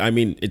literally, I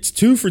mean, it's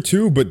 2 for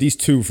 2, but these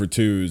 2 for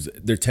 2s,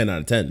 they're 10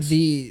 out of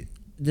 10s.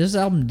 This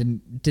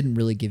album didn't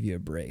really give you a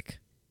break.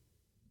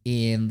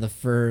 In the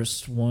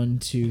first 1,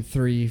 2,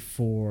 3,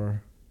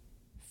 4,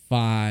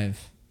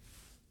 5.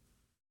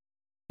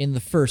 In the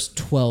first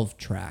 12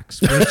 tracks,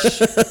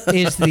 which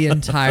is the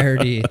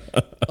entirety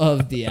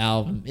of the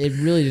album. It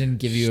really didn't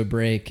give you a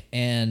break.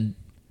 And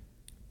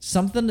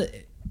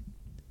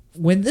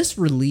when this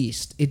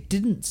released, it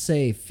didn't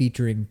say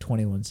featuring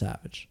 21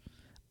 Savage.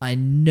 I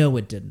know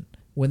it didn't.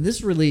 When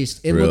this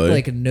released, it looked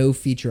like a no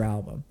feature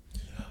album.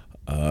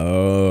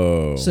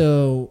 Oh.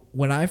 So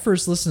when I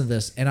first listened to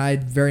this, and I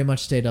very much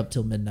stayed up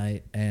till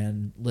midnight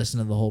and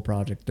listened to the whole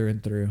project through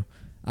and through,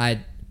 I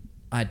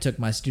took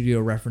my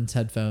studio reference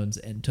headphones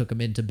and took them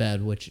into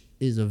bed, which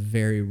is a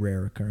very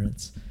rare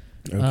occurrence.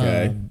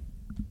 Okay.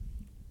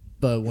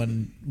 But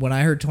when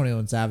I heard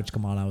 21 Savage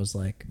come on, I was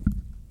like,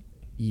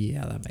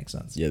 yeah, that makes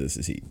sense. Yeah, this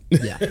is heat.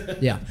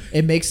 Yeah.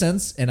 It makes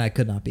sense, and I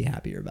could not be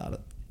happier about it.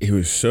 It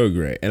was so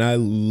great. And I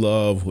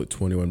love what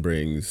 21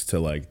 brings to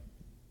like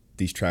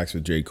these tracks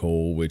with J.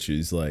 Cole, which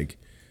is like,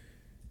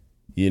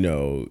 you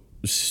know,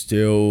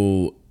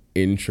 still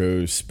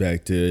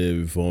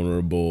introspective,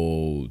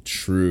 vulnerable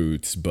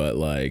truths, but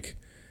like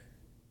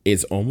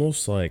it's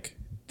almost like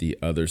the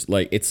others,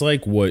 like it's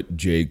like what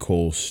J.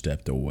 Cole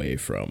stepped away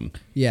from.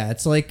 Yeah,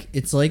 it's like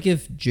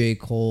if J.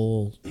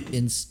 Cole,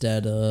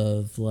 instead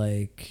of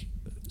like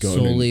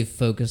solely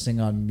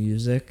focusing on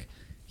music,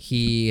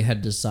 he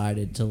had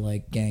decided to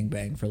like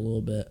gangbang for a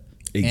little bit.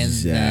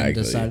 Exactly. And then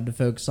decided to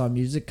focus on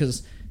music,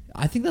 because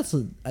I think that's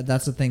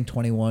the thing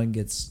 21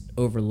 gets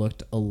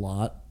overlooked a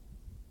lot.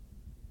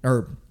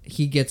 Or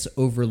he gets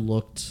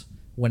overlooked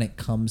when it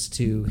comes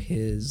to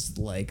his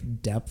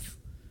like depth.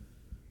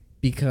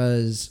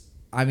 Because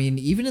I mean,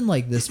 even in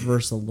like this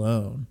verse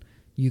alone,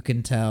 you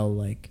can tell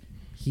like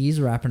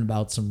he's rapping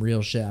about some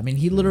real shit. I mean,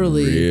 he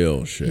literally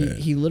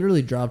He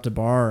literally dropped a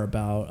bar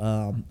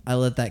about I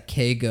let that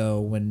K go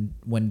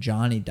when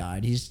Johnny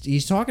died.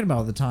 He's talking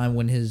about the time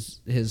when his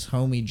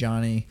homie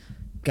Johnny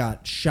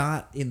got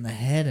shot in the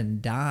head and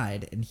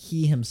died, and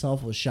he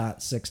himself was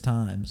shot 6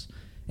 times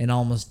and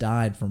almost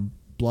died from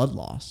blood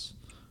loss.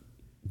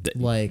 That's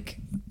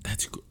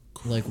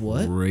like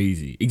what?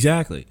 Crazy.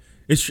 Exactly.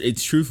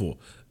 It's truthful,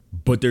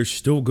 but there's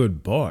still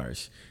good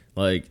bars.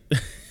 Like,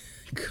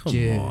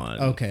 come on.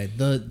 Okay,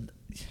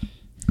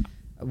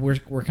 we're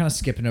kind of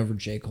skipping over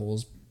J.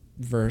 Cole's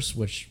verse,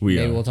 which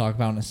we'll talk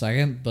about in a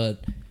second,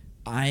 but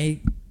I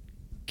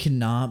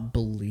cannot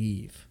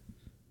believe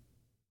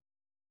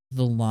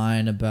the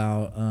line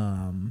about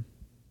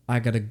I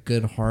got a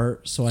good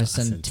heart, so I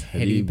send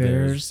teddy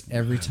bears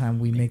every time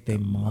we make they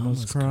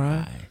mamas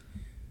cry.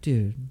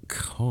 Dude,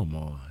 come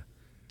on.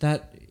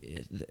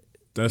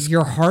 That's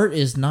your heart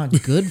is not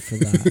good for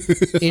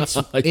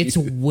that. It's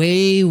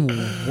way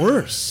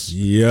worse.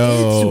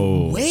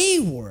 Yo. It's way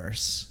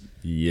worse.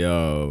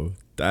 Yo.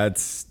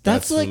 That's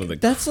like one of the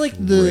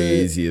the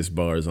craziest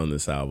bars on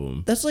this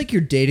album. That's like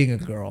you're dating a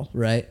girl,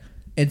 right?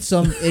 And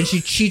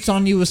she cheats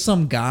on you with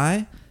some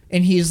guy,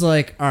 and he's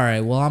like, "All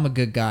right, well, I'm a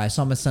good guy,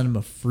 so I'm gonna send him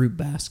a fruit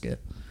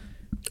basket."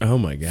 Oh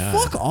my god!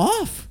 Fuck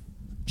off!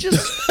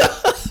 Just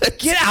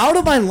get out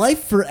of my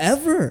life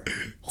forever.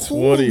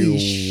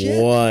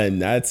 21.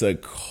 That's a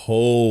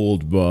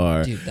cold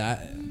bar, dude.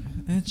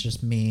 That's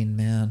just mean,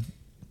 man.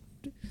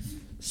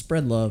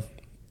 Spread love.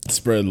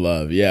 Spread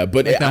love, yeah.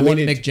 But like that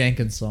Mick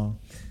Jenkins song.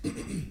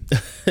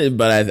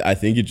 But I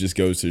think it just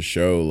goes to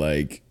show,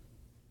 like,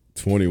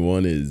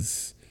 21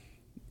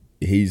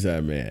 he's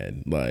that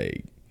man.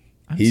 Like,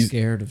 he's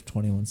scared of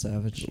 21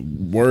 Savage.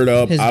 Word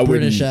up, his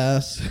British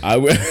ass.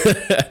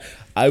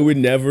 I would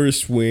never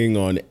swing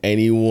on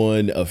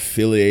anyone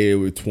affiliated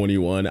with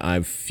 21.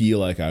 I feel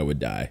like I would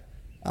die.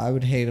 I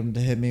would hate him to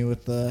hit me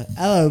with the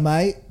 "hello,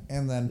 mate,"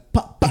 and then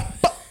pop, pop,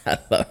 pop.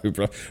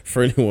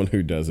 For anyone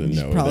who doesn't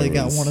know, probably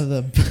got one of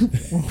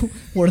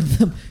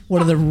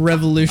the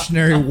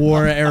Revolutionary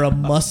War era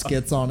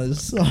muskets on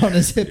his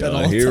hip at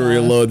all times. Here,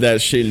 reload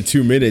that shit in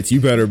 2 minutes.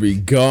 You better be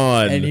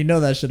gone. And you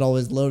know that shit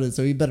always loaded,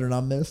 so you better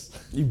not miss.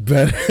 You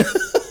better.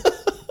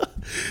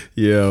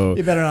 Yo.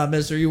 You better not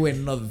miss, or you wait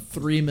another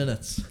 3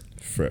 minutes.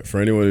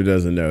 For anyone who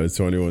doesn't know,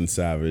 21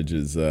 Savage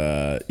is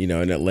an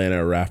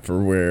Atlanta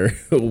rapper where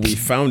we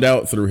found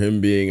out through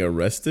him being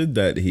arrested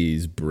that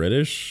he's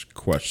British ?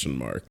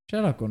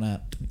 Shout out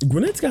Gwinnett.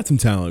 Gwinnett's got some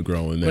talent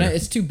growing there. Gwinnett,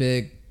 it's too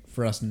big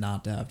for us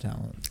not to have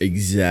talent.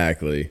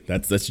 Exactly.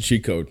 That's a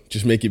cheat code.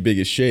 Just make it big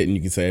as shit and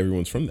you can say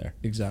everyone's from there.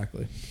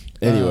 Exactly.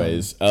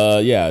 Anyways,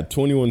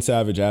 21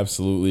 Savage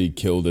absolutely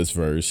killed this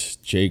verse.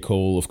 J.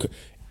 Cole,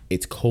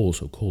 it's Cole,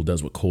 so Cole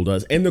does what Cole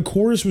does. And the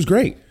chorus was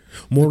great.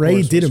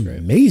 Moray did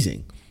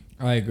amazing.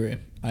 I agree.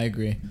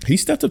 He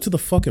stepped up to the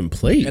fucking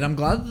plate. And I'm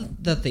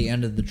glad that they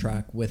ended the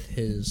track with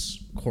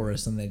his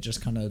chorus and they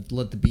just kind of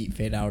let the beat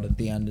fade out at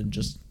the end and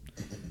just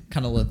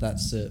kind of let that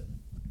sit.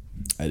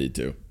 I did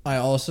too. I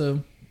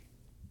also,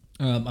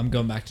 I'm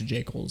going back to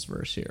J. Cole's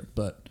verse here,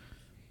 but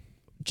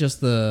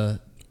just the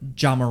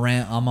Ja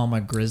Morant, I'm on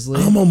my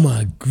Grizzly. I'm on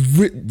my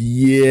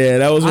yeah,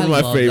 that was one of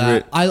my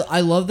favorite.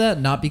 I love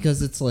that, not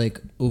because it's like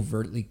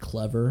overtly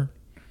clever.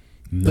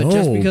 But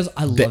just because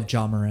I love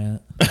Ja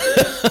Morant.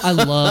 I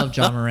love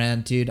Ja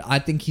Morant, dude. I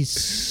think he's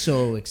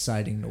so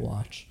exciting to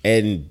watch.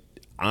 And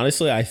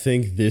honestly, I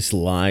think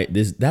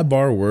that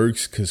bar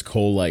works because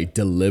Cole like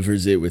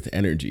delivers it with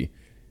energy.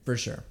 For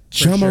sure.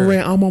 Ja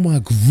Morant, I'm on my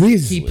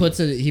Grizzly.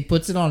 He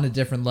puts it on a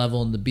different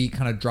level, and the beat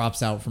kind of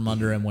drops out from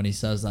under him when he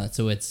says that.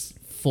 So it's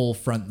full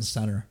front and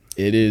center.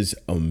 It is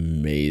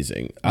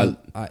amazing.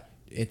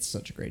 It's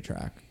such a great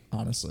track,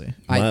 honestly.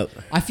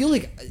 I feel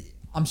like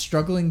I'm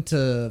struggling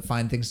to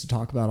find things to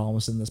talk about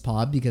almost in this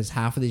pod because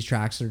half of these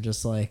tracks are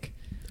just like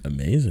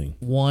amazing.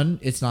 One,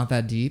 it's not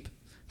that deep,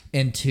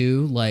 and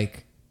two,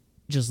 like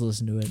just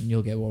listen to it and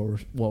you'll get what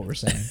we're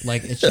saying.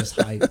 Like it's just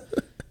hype,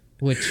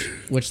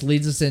 which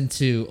leads us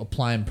into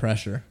Applying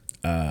Pressure.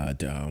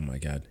 Oh my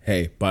god!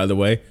 Hey, by the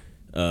way,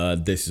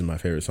 this is my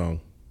favorite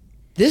song.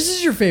 This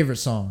is your favorite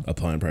song?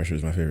 Applying Pressure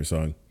is my favorite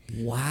song.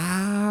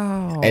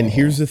 Wow. And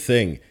here's the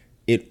thing.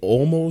 It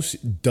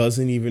almost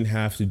doesn't even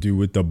have to do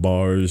with the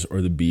bars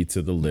or the beats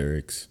of the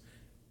lyrics.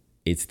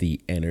 It's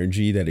the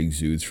energy that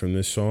exudes from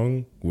this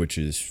song, which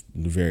is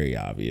very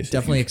obvious.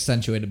 Definitely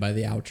accentuated by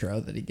the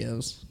outro that he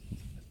gives.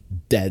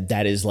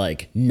 That is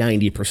like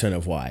 90%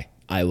 of why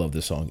I love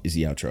this song is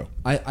the outro.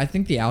 I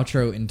think the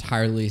outro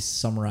entirely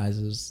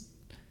summarizes,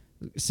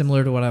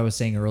 similar to what I was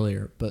saying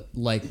earlier, but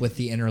like with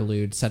the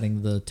interlude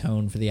setting the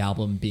tone for the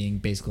album being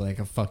basically like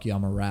a fuck you,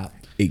 I'm a rap.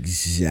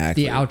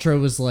 Exactly. The outro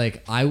was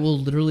like, I will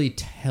literally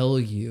tell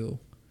you.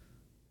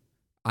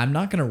 I'm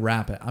not going to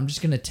rap it. I'm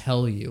just going to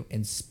tell you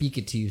and speak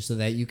it to you so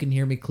that you can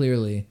hear me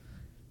clearly.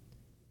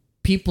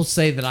 People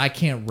say that I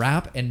can't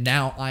rap, and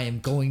now I am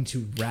going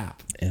to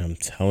rap. And I'm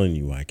telling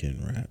you I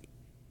can rap.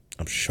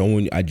 I'm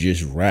showing you. I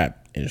just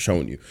rap and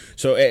showing you.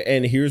 So,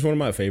 and here's one of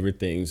my favorite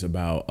things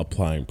about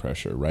Applying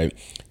Pressure, right?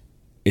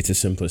 It's a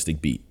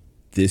simplistic beat.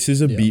 This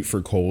is a beat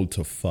for Cole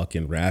to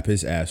fucking rap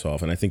his ass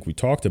off. And I think we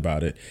talked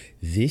about it.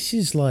 This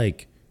is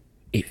like,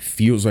 it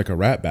feels like a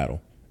rap battle.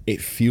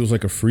 It feels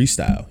like a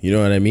freestyle. You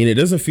know what I mean? It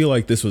doesn't feel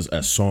like this was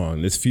a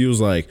song. This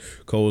feels like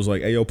Cole was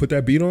like, hey, yo, put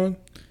that beat on.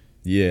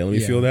 Yeah, let me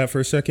feel that for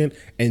a second.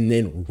 And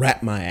then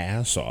rap my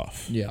ass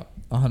off. Yeah,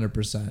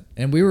 100%.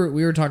 And we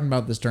were talking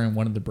about this during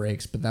one of the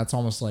breaks, but that's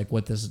almost like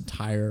what this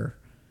entire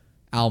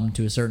album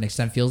to a certain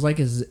extent feels like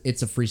is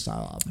it's a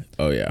freestyle album.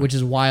 Oh, yeah. Which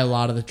is why a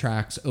lot of the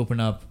tracks open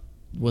up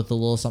with a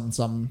little something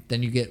something,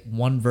 then you get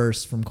one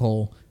verse from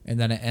Cole, and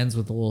then it ends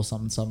with a little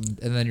something something,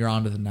 and then you're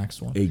on to the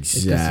next one.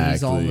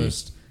 Exactly.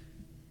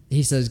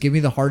 He says, give me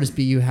the hardest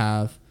beat you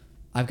have.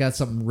 I've got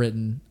something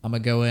written. I'm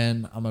gonna go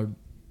in, I'm gonna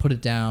put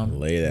it down.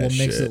 We'll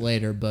mix it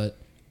later, but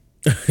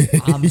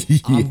I'm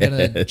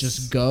gonna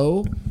just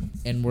go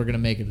and we're gonna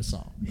make it a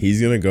song.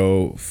 He's gonna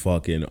go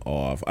fucking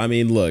off. I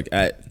mean, look,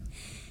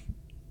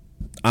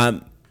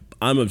 I'm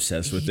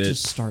obsessed with it. He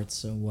just starts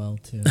so well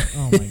too.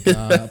 Oh my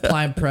god!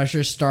 Applying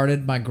Pressure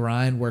started my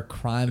grind where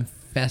crime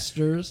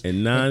festers.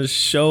 And not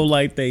show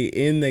like they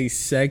in their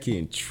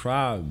second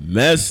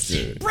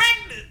trimester.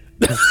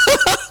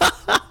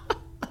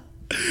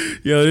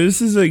 Yo,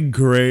 this is a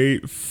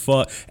great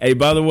Hey,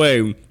 by the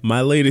way,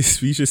 my latest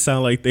speeches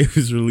sound like they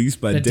was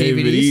released by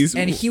David East.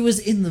 And he was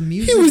in the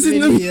music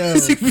video.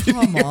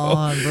 Come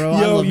on, bro.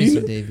 I love me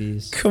some Dave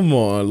East. Come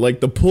on. Like,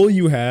 the pull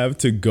you have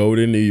to go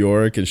to New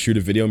York and shoot a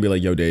video and be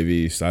like, yo, Dave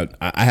East, I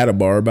had a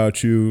bar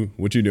about you.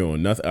 What you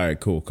doing? Nothing. All right,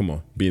 cool. Come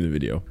on. Be in the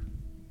video.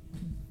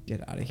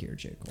 Get out of here,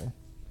 J. Cole.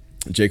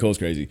 J. Cole's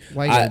crazy.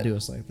 Why you gotta do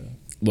us like that?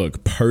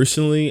 Look,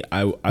 personally,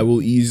 I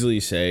will easily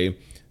say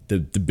the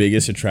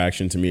biggest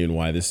attraction to me and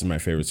why this is my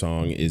favorite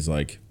song is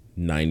like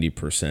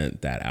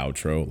 90% that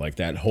outro, like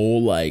that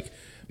whole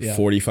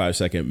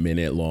 45-second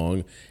minute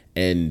long.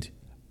 And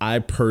I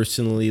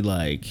personally,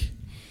 like,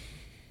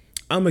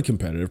 I'm a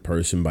competitive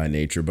person by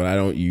nature, but I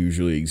don't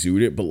usually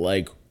exude it. But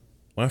like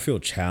when I feel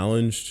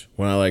challenged,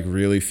 when I like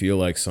really feel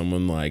like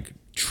someone like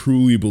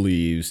truly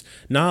believes,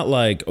 not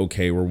like,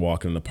 okay, we're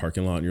walking in the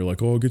parking lot and you're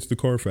like, oh, I'll get to the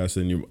car fast,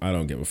 and I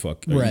don't give a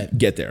fuck. Right.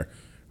 Get there.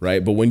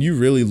 Right. But when you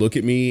really look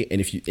at me, and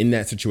if you in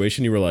that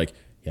situation, you were like,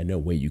 yeah, no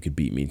way you could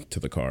beat me to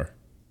the car.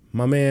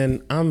 My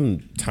man,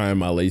 I'm tying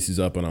my laces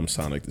up and I'm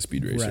Sonic the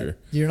Speed Racer. Right.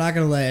 You're not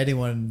going to let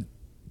anyone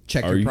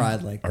check your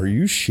pride like that. Are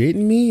you shitting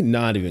me?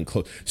 Not even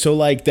close. So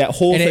like that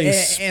whole thing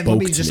spoke to me. And let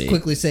me just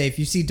quickly say, if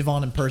you see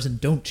Devon in person,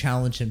 don't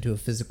challenge him to a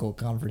physical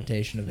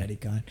confrontation of any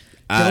kind.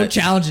 Don't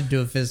challenge him to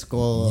a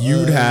physical.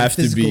 You'd have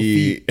to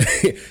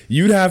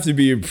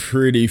be a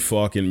pretty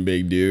fucking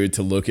big dude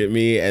to look at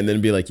me and then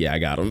be like, yeah, I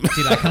got him.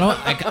 Dude, I kind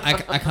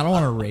of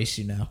want to race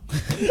you now.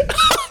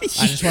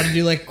 I just want to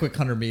do like a quick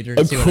 100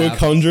 meters. A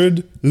quick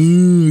 100?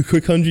 Ooh,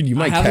 quick 100. You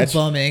might catch. I have a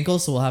bum ankle,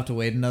 so we'll have to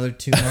wait another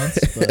 2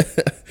 months,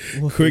 but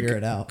we'll figure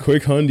it out.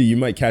 Quick 100, you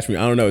might catch me.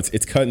 I don't know.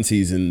 It's cutting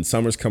season.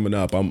 Summer's coming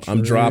up.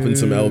 I'm dropping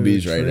some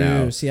LBs right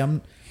now. See,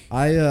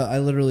 I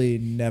literally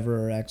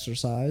never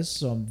exercise,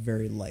 so I'm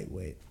very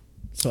lightweight.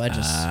 So I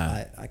just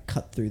I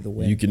cut through the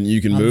wind. You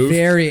can move. I'm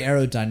very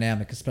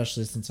aerodynamic,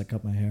 especially since I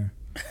cut my hair.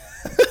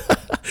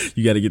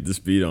 You got to get the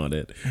speed on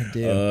it. I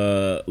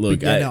do.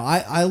 Look,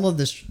 I love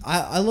this.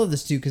 I love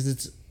this too because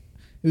it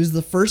was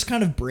the first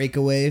kind of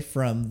breakaway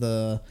from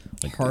the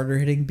harder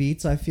hitting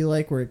beats. I feel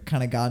like where it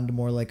kind of got into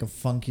more like a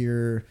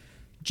funkier.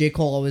 J.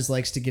 Cole always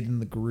likes to get in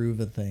the groove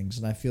of things,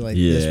 and I feel like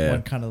this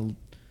one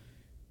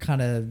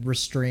kind of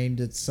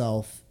restrained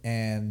itself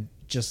and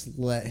just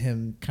let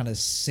him kind of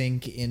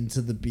sink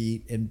into the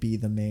beat and be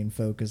the main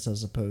focus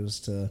as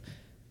opposed to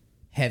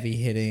heavy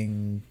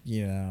hitting,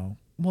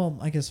 Well,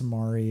 I guess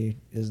Amari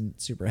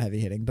isn't super heavy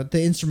hitting, but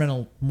the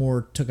instrumental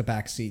more took a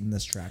back seat in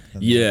this track.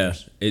 Than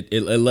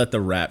it let the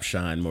rap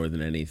shine more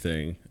than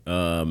anything.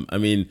 I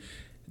mean,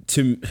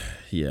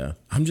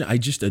 I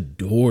just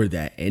adore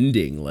that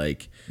ending.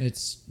 Like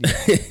it's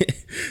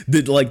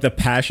the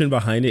passion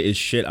behind it is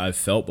shit I've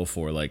felt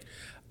before. Like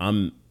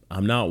I'm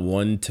not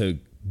one to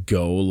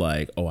go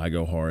like, oh, I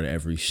go hard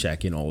every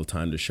second all the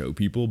time to show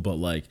people, but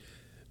like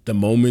the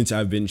moments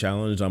I've been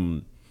challenged,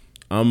 I'm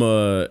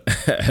a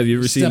have you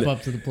ever seen step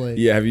up to the plate?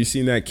 Yeah, have you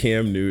seen that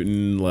Cam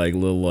Newton like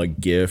little like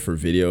gif or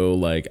video?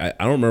 Like I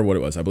don't remember what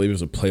it was. I believe it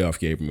was a playoff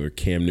game where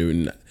Cam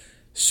Newton,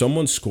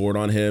 someone scored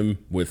on him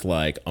with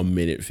like a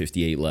minute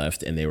 58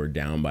 left and they were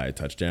down by a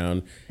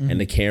touchdown, and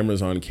the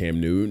camera's on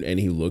Cam Newton and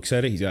he looks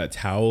at it, he's got a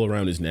towel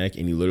around his neck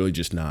and he literally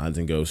just nods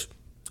and goes,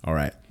 all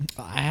right.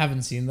 I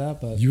haven't seen that,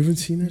 but you haven't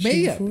seen that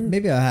shit before?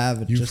 Maybe I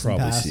have. You've just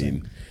probably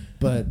seen.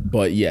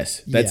 But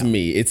yes, that's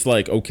me. It's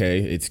like, okay,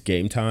 it's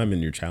game time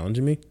and you're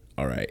challenging me.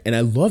 All right, and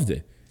I loved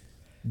it.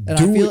 And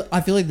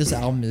I feel like this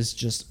album is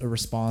just a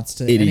response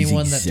to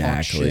anyone that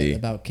talks shit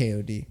about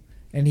KOD.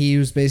 And he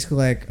was basically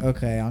like,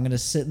 okay, I'm gonna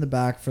sit in the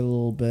back for a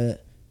little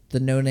bit.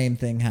 The No Name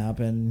thing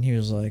happened. And he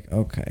was like,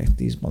 okay,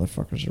 these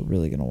motherfuckers are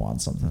really gonna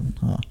want something,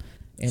 huh?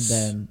 And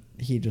then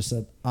he just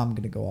said, I'm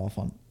gonna go off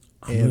on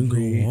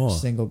every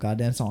single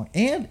goddamn song,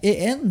 and it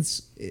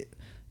ends.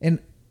 And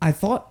I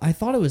thought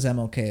it was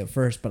MLK at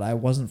first, but I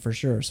wasn't for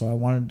sure, so I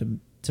wanted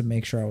to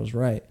make sure I was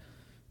right.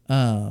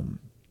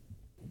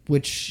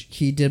 Which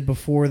he did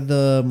before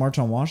the March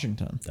on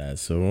Washington.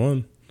 That's the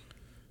one.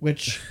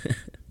 Which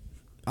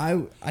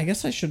I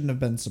guess I shouldn't have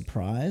been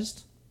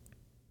surprised.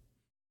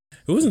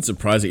 It wasn't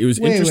surprising. It was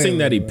interesting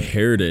that he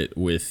paired it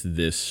with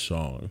this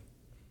song.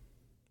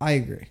 I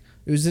agree.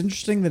 It was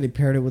interesting that he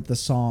paired it with the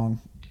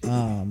song.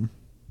 But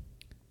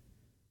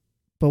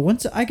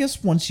once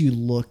you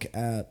look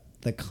at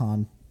the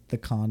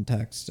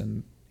context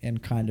and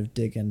kind of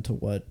dig into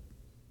what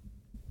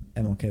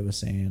MLK was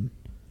saying,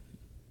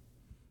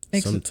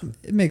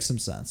 it makes some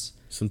sense.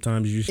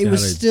 Sometimes you just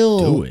gotta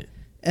do it.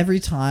 Every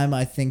time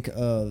I think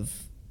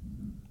of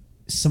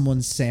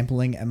someone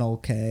sampling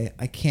MLK,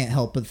 I can't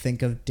help but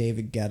think of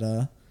David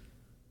Guetta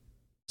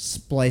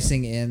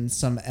splicing in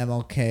some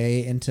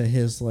MLK into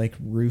his like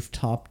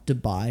rooftop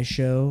Dubai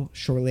show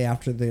shortly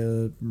after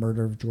the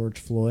murder of George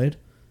Floyd.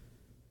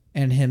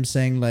 And him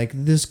saying like,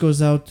 this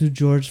goes out to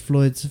George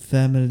Floyd's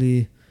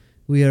family.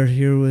 We are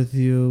here with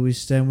you. We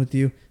stand with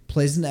you.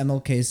 Plays an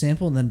MLK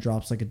sample and then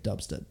drops like a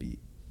dubstep beat.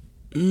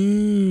 Have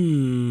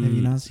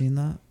you not seen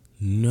that?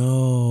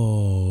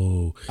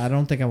 No. I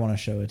don't think I want to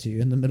show it to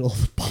you in the middle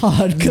of the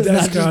pod.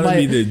 That's got to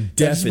be the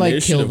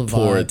definition of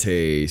poor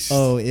taste.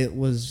 Oh, it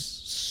was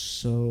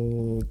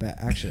so bad.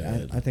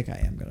 Actually, I think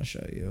I am going to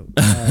show you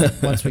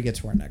once we get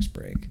to our next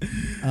break.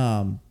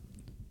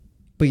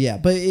 But yeah,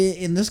 but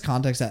in this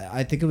context,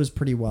 I think it was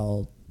pretty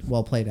well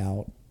played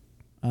out.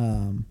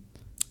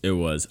 It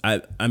was.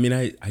 I mean,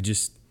 I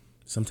just,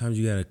 sometimes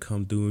you got to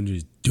come through and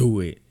just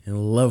do it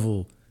and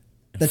level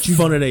that you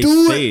front of their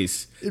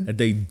face that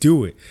they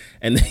do it,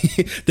 and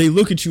they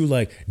look at you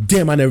like,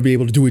 damn, I never be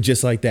able to do it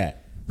just like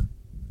that.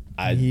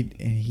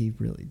 He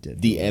really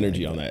did. The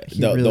energy on that.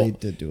 He really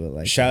did do it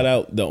like shout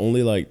out. The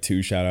only like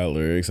 2 shout out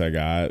lyrics I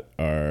got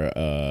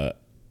are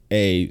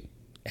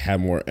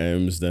had more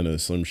M's than a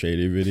Slim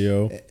Shady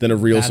video, than a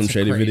real Slim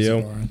Shady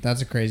video.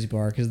 That's a crazy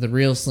bar because the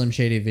real Slim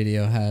Shady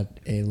video had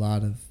a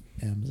lot of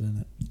M's in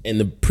it. In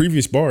the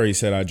previous bar, he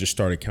said, I just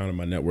started counting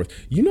my net worth.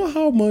 You know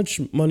how much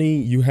money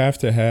you have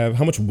to have,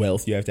 how much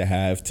wealth you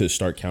have to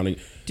start counting?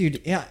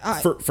 Dude, yeah.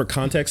 For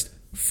context,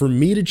 for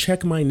me to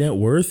check my net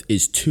worth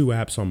is 2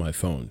 apps on my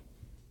phone.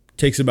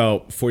 Takes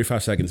about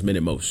 45 seconds,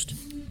 minute most.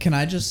 Can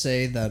I just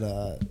say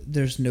that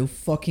there's no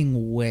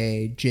fucking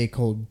way J.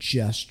 Cole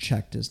just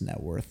checked his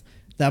net worth.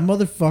 That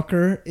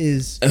motherfucker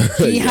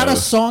he had a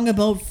song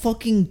about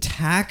fucking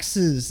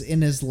taxes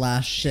in his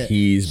last shit.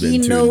 He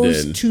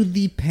knows to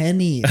the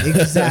penny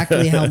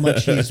exactly how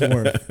much he's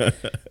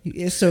worth.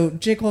 So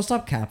J. Cole,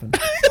 stop capping.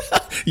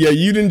 Yeah,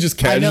 you didn't just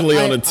casually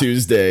on a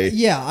Tuesday.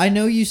 Yeah, I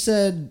know you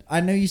said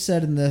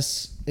in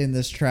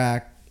this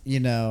track, you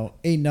know,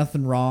 ain't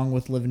nothing wrong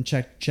with living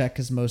check to check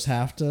because most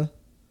have to.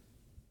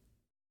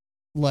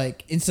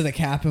 Like, instead of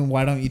capping,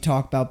 why don't you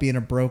talk about being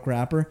a broke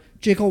rapper?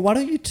 J. Cole, why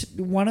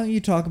don't you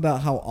talk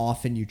about how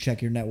often you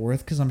check your net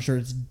worth? Because I'm sure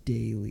it's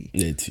daily.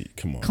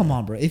 Come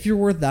on, bro. If you're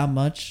worth that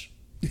much,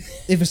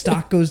 if a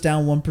stock goes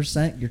down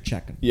 1%, you're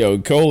checking. Yo,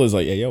 Cole is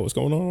like, hey, what's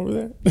going on over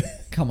there?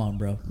 Come on,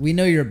 bro. We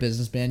know you're a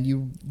businessman.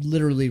 You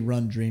literally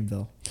run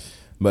Dreamville.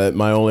 But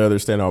my only other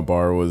standout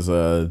bar was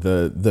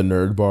the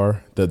nerd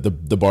bar, the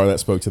bar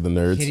that spoke to the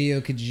nerds.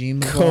 Hideo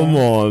Kojima. Come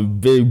on,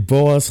 big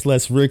boss.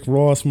 Let's Rick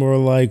Ross more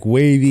like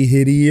wavy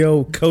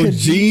Hideo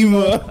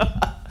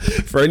Kojima.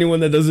 For anyone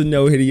that doesn't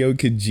know, Hideo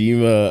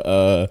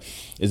Kojima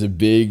is a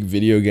big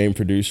video game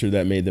producer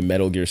that made the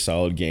Metal Gear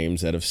Solid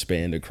games that have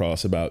spanned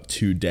across about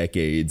 2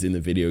 decades in the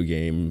video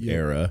game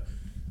era,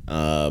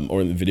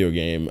 or in the video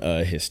game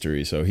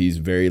history. So he's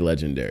very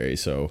legendary.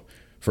 So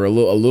for a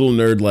little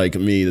nerd like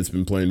me that's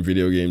been playing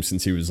video games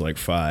since he was like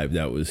 5,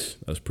 that was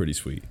pretty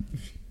sweet.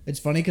 It's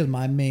funny because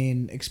my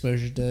main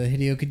exposure to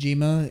Hideo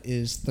Kojima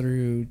is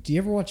through. Do you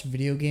ever watch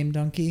Video Game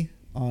Donkey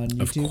on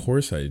YouTube? Of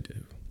course I do.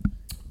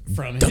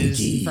 From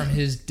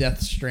his Death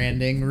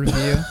Stranding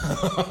review,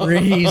 where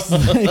he's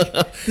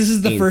like, "This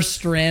is the first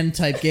Strand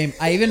type game."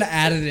 I even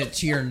added it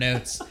to your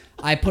notes.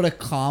 I put a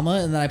comma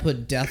and then I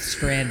put Death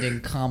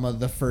Stranding, comma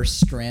the first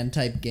Strand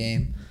type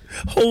game.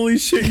 Holy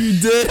shit, you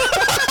did!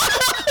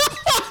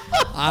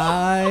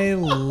 I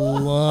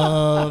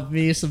love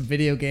me some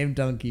Video Game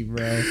Donkey,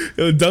 bro.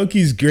 Yo,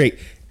 Donkey's great.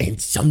 And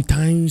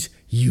sometimes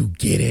you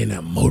get in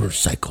a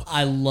motorcycle.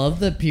 I love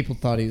that people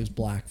thought he was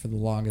black for the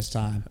longest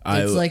time.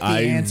 It's like the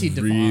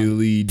anti-Devon. I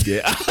really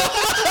did.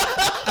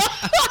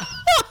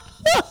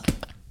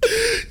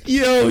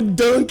 Yo,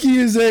 Donkey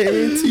is an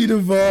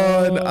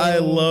anti-Devon. I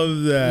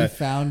love that. You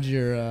found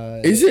your...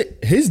 Is it...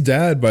 His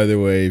dad, by the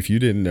way, if you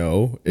didn't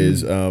know,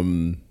 is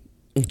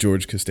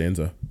George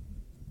Costanza.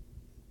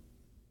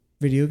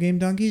 Video Game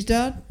Donkey's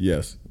dad?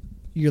 Yes.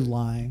 You're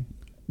lying.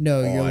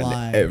 No, you're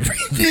lying.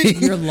 Everything.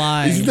 You're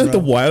lying. Isn't that bro. the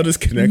wildest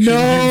connection you've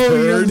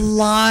heard? You're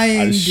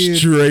lying, dude.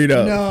 Straight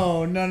up.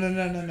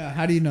 No.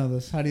 How do you know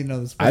this? I've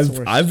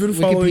been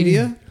following.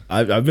 Wikipedia?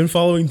 I've been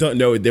following.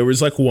 No, there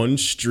was like one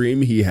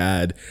stream he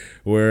had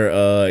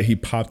where he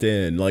popped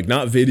in, like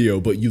not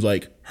video, but you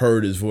like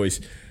heard his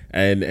voice,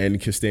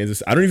 and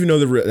Costanza. I don't even know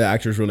the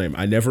actor's real name.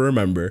 I never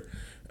remember.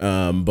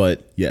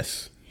 But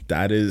yes,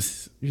 that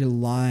is. You're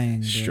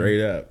lying.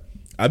 Straight up.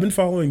 I've been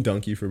following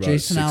Donkey for about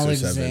Jason 6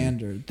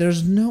 Alexander. or 7.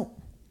 There's no.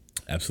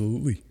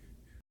 Absolutely.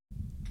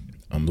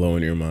 I'm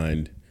blowing your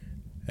mind.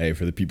 Hey,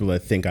 for the people that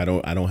think I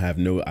don't have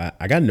no,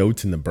 I got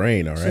notes in the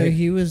brain. All right. So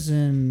he was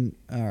in.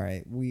 All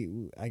right,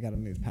 I got to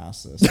move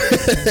past this.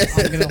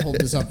 I'm gonna hold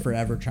this up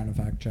forever trying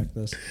to fact check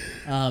this.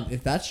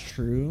 If that's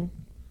true.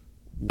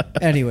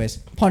 Anyways,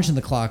 Punching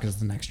the Clock is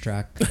the next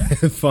track.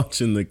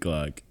 Punching the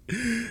Clock.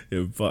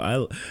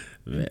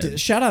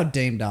 Shout out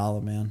Dame Dollar,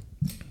 man.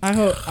 I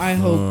hope.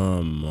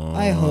 Come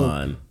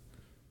on.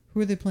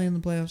 Who are they playing in the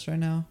playoffs right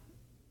now?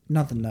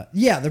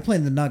 Yeah, they're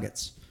playing the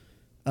Nuggets.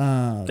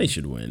 They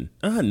should win.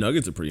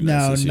 Nuggets are pretty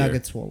nice. No,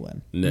 Nuggets will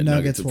win.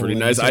 Nuggets are pretty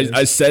nice.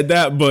 I said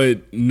that,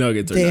 but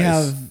Nuggets are nice. They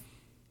have,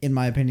 in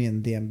my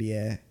opinion, the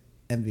NBA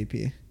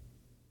MVP.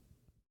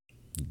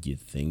 You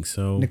think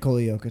so?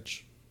 Nikola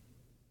Jokic.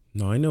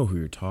 No, I know who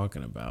you're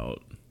talking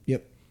about.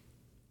 Yep.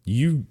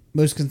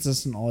 Most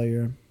consistent all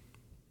year.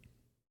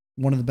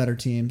 One of the better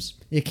teams.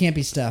 It can't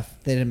be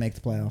Steph. They didn't make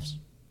the playoffs.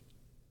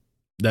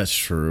 That's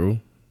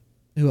true.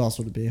 Who else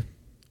would it be?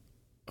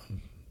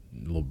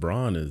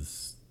 LeBron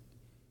is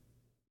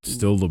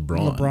still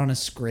LeBron. LeBron is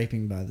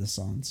scraping by the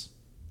Suns.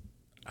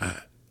 I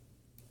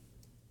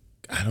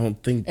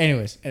don't think.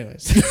 Anyways.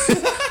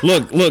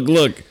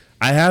 Look.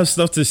 I have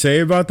stuff to say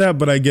about that,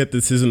 but I get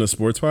this isn't a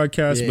sports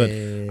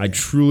podcast. I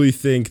truly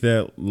think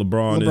that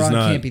LeBron is not.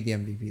 LeBron can't be the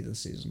MVP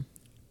this season.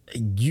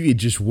 You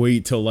just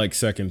wait till like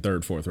second,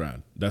 third, fourth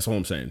round. That's all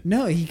I'm saying.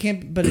 No, he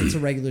can't. But it's a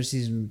regular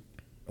season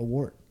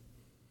award.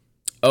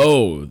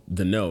 Oh,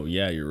 the no.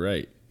 Yeah, you're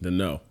right. The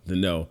no.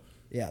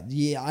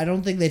 Yeah. I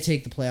don't think they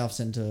take the playoffs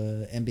into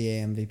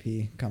NBA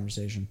MVP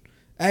conversation.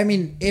 I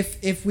mean,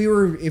 if we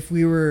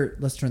were,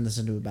 let's turn this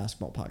into a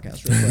basketball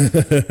podcast real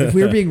quick. If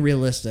we were being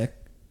realistic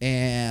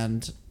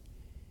and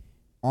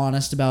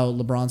honest about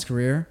LeBron's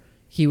career,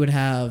 he would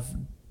have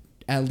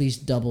at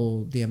least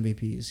double the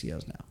MVPs he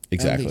has now.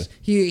 Exactly.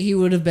 He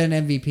would have been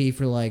MVP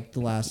for like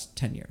the last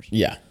 10 years.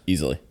 Yeah,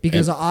 easily.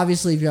 Because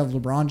obviously, if you have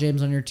LeBron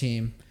James on your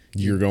team,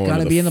 you're going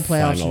to be in the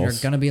playoffs. Finals. And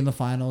you're going to be in the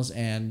finals,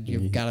 and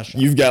you've got a shot.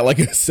 You've got like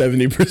a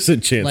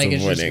 70% chance like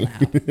of winning.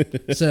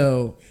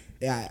 So,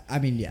 yeah, I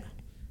mean, yeah,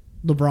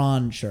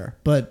 LeBron, sure,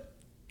 but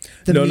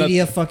the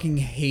media fucking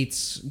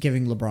hates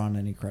giving LeBron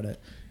any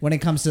credit when it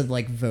comes to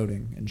like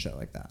voting and shit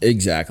like that.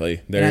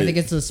 Exactly. And I think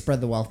it's a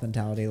spread the wealth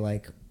mentality.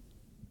 Like,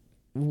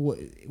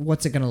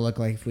 what's it going to look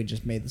like if we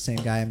just made the same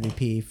guy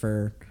MVP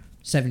for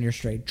 7 years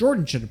straight?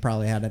 Jordan should have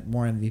probably had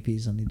more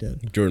MVPs than he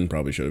did. Jordan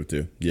probably should have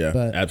too. Yeah,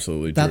 but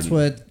absolutely. That's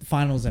what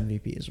finals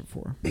MVPs are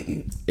for.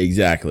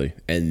 Exactly.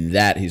 And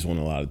that he's won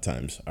a lot of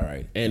times. All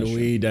right. And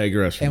we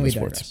digress from the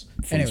sports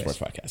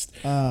podcast.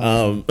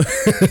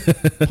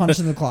 Punch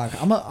in the clock.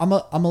 I'm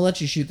gonna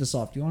let you shoot this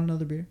off. Do you want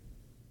another beer?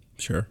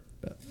 Sure.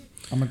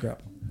 I'm gonna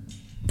grab.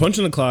 Punch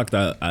in the clock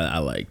that I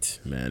liked,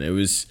 man. It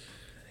was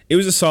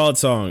a solid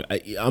song.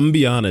 I'm gonna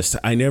be honest.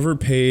 I never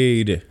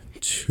paid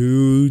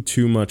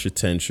too much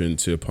attention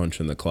to Punch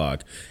in the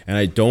Clock, and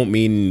I don't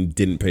mean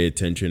didn't pay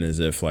attention as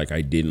if like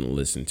I didn't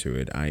listen to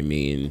it. I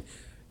mean,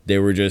 they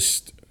were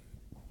just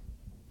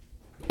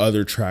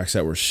other tracks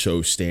that were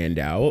so stand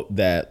out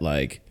that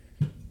like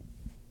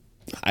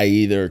I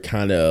either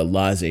kind of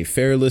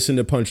laissez-faire listened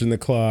to Punch in the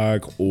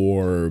Clock,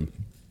 or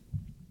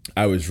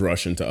I was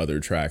rushing to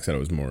other tracks that I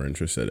was more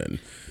interested in.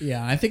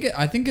 Yeah, I think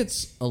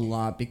it's a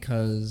lot,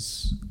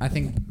 because I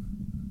think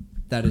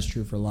that is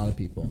true for a lot of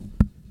people.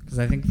 Because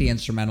I think the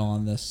instrumental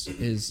on this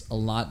is a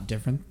lot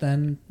different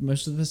than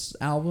most of this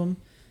album.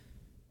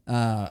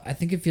 I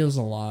think it feels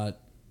a lot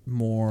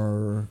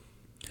more.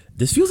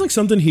 This feels like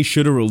something he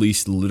should have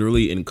released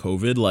literally in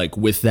COVID, like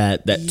with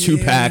that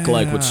 2-pack,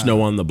 like with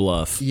Snow on the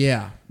Bluff.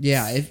 Yeah.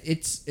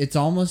 It's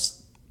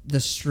almost, the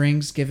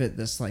strings give it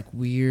this like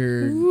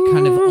weird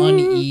kind of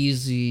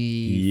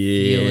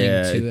uneasy feeling to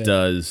it. It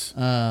does.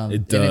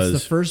 It does. And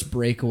it's the first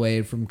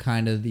breakaway from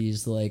kind of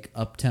these like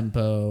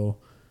up-tempo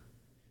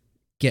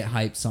get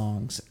hype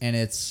songs, and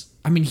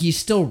he's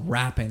still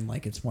rapping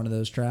like it's one of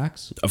those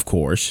tracks, of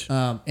course.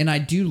 And I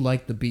do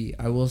like the beat.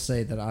 I will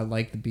say that I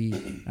like the beat.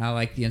 I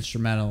like the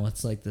instrumental.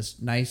 It's like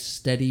this nice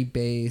steady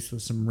bass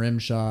with some rim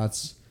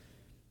shots.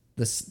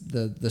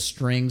 The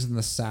strings and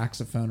the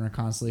saxophone are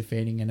constantly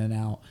fading in and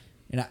out,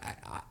 and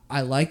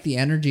I like the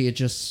energy. It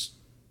just,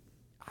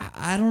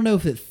 I don't know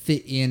if it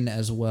fit in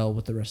as well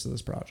with the rest of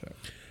this project.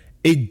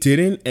 It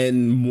didn't,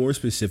 and more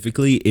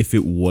specifically, if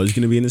it was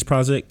going to be in this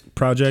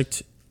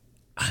project,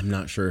 I'm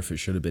not sure if it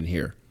should have been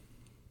here.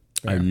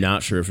 Yeah. I'm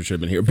not sure if it should have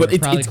been here, but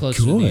it's close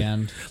good. To the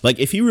end. Like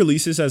if he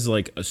releases as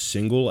like a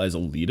single as a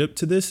lead up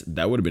to this,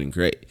 that would have been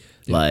great.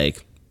 Yeah.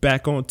 Like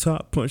back on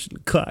top, punching the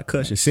clock,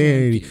 clutching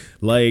sanity.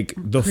 Like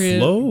the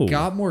flow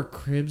got more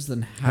cribs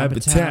than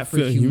Habitat for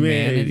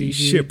Humanity.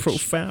 Shit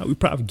profound. We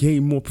probably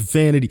gained more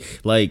profanity.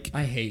 Like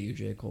I hate you,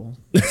 J. Cole.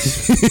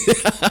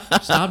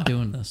 Stop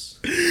doing this.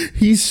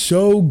 He's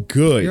so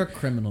good. You're a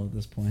criminal at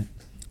this point.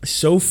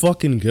 So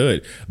fucking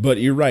good. But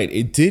you're right.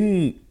 It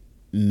didn't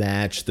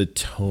match the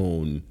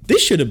tone.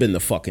 This should have been the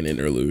fucking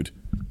interlude.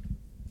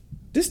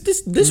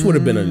 This would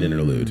have been an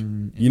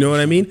interlude. You know what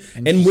I mean?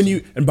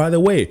 And by the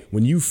way,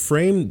 when you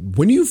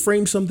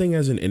frame something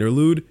as an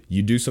interlude,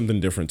 you do something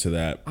different to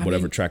that,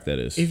 whatever track that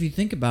is. If you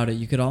think about it,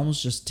 you could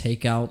almost just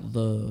take out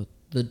the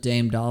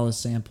Dame Dolla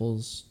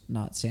samples,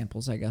 not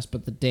samples, I guess,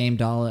 but the Dame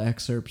Dolla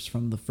excerpts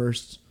from the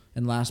first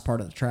and last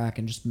part of the track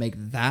and just make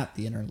that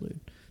the interlude.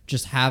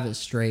 Just have it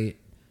straight.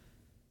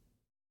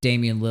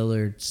 Damian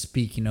Lillard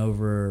speaking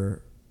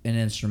over an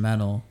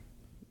instrumental.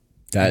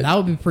 That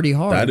would be pretty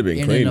hard. That'd have been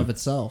in clean. And of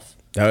itself.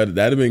 That'd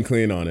have been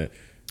clean on it.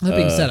 That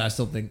being said, I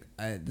still think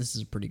this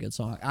is a pretty good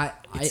song.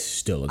 It's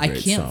still a great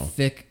song.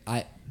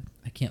 I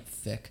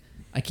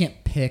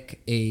can't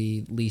pick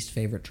a least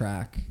favorite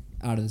track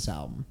out of this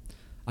album.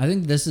 I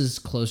think this is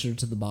closer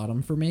to the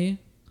bottom for me.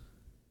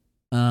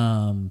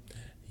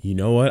 You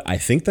know what? I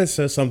think that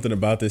says something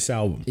about this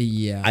album.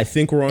 Yeah. I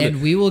think we're on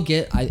and we will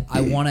get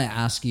I want to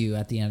ask you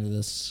at the end of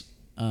this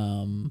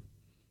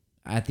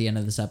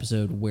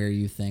episode where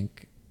you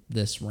think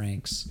this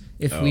ranks.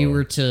 If we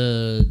were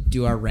to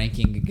do our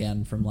ranking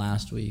again from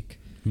last week,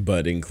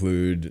 But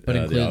include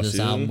this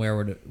album, where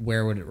would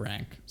it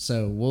rank?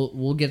 So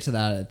we'll get to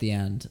that at the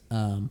end.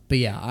 But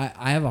yeah,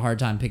 I have a hard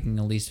time picking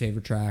a least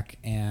favorite track,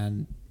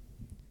 and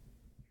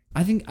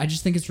I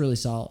just think it's really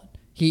solid.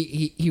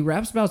 He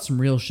raps about some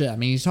real shit. I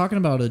mean, he's talking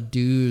about a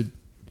dude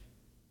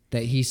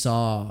that he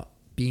saw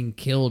being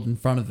killed in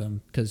front of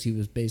him because he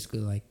was basically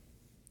like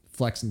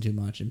flexing too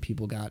much, and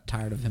people got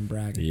tired of him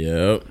bragging.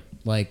 Yep.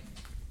 Like,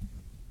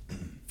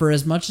 for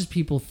as much as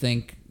people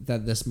think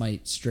that this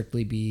might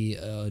strictly be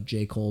a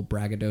J. Cole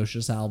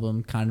braggadocious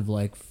album, kind of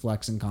like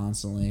flexing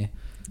constantly,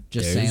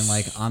 saying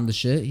like I'm the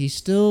shit, he's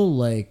still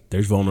like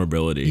there's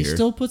vulnerability here. He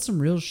still put some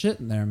real shit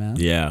in there, man.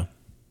 Yeah.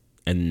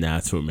 And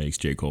that's what makes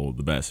J. Cole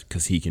the best,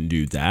 because he can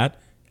do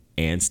that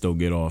and still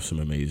get off some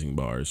amazing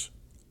bars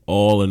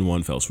all in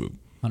one fell swoop.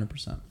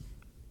 100%.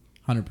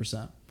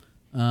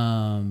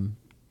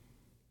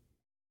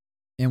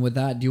 And with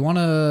that, do you want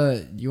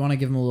to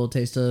give him a little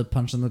taste of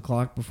Punch in the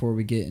Clock before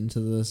we get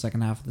into the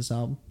second half of this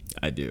album?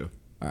 I do.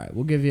 All right,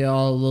 we'll give you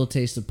all a little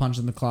taste of Punch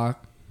in the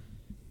Clock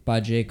by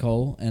J.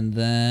 Cole, and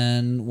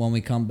then when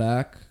we come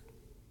back,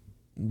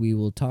 we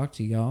will talk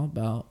to y'all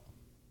about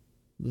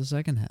the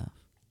second half.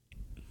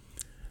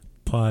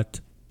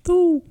 Part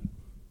 2.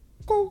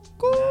 Go,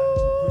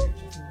 go.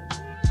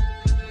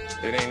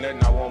 It ain't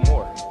nothing I want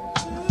more.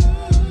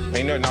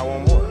 Ain't nothing I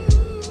want more.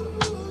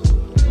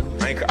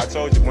 I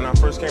told you when I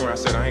first came here, I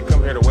said I ain't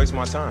come here to waste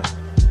my time.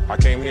 I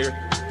came here,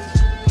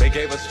 they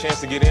gave us a chance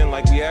to get in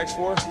like we asked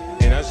for,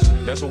 and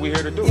that's what we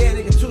here to do. Yeah,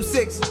 nigga,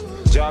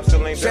 2-6. Job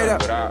still ain't Straight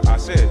done, up. but I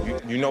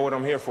said, you know what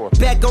I'm here for.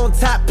 Back on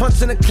top,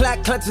 punching the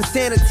clock, clutching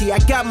sanity. I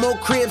got more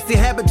cribs than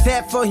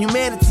Habitat for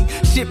Humanity.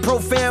 Shit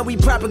profound, we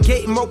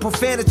propagating more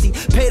profanity.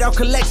 Paid out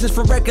collections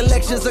for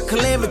recollections of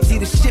calamity.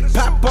 The shit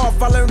pop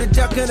off, I learned to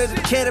duck under the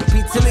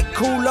canopy. Till it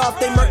cool off,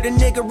 they murked the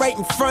nigga right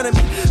in front of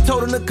me.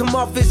 Told him to come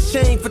off his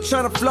chain for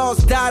trying to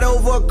floss. Died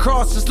over a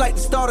cross, just like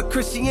the start of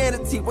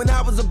Christianity. When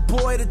I was a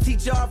boy, the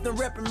teacher often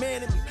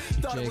reprimanded me.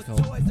 Thought it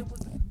was toys, it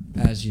was...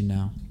 As you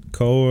know.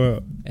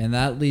 Cole. And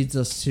that leads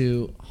us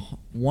to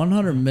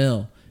 100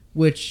 Mil,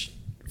 which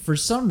for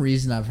some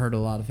reason I've heard a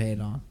lot of hate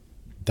on.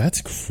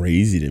 That's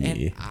crazy to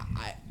me.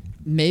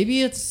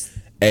 Maybe it's...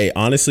 Hey,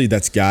 honestly,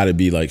 that's got to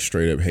be like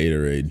straight up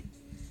haterade.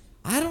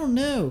 I don't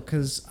know,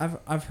 because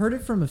I've heard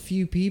it from a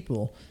few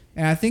people,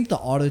 and I think the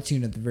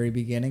auto-tune at the very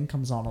beginning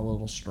comes on a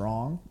little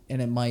strong,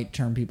 and it might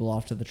turn people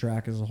off to the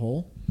track as a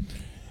whole.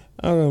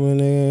 I'm a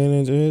nigga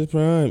into his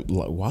prime.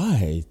 Like,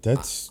 why?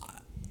 That's...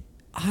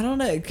 I don't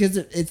know, because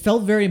it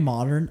felt very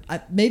modern.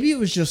 Maybe it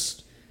was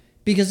just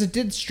because it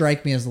did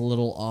strike me as a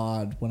little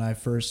odd when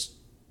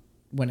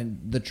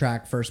the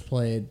track first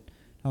played.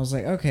 I was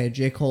like, okay,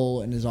 J.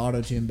 Cole and his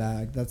auto-tune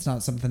bag. That's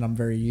not something I'm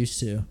very used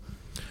to.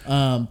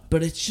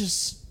 But it's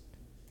just,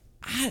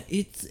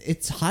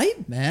 it's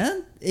hype,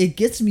 man. It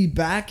gets me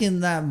back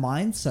in that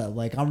mindset.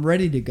 Like, I'm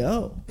ready to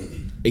go.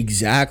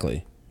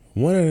 Exactly.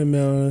 100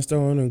 mil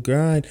still on the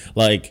grind.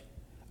 Like,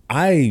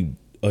 I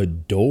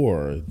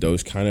adore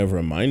those kind of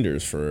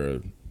reminders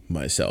for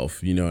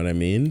myself. You know what I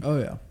mean? Oh,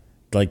 yeah.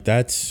 Like,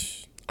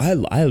 that's...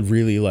 I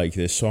really like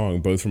this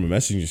song, both from a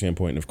messaging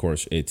standpoint, and of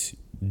course, it's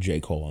J.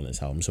 Cole on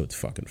this album, so it's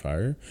fucking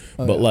fire.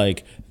 Oh, but yeah.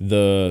 like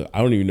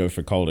I don't even know if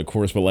I call it a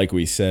chorus, but like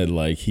we said,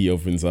 like he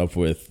opens up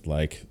with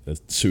like a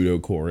pseudo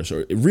chorus,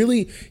 or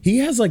he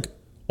has like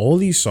all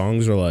these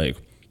songs are like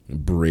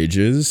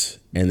bridges,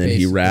 and then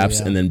he raps,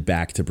 and then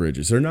back to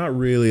bridges. They're not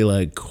really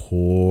like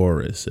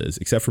choruses,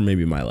 except for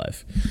maybe My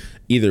Life.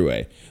 Either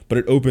way, but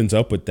it opens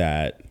up with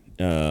that,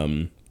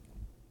 and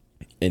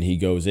he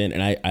goes in,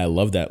 and I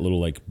love that little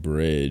like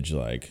bridge,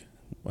 like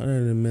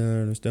 100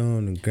 million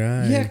stone and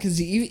grind. Yeah,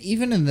 because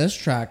even in this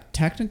track,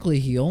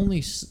 technically he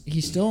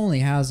still only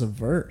has a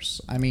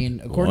verse. I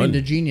mean, according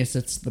to Genius,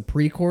 it's the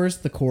pre-chorus,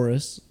 the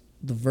chorus,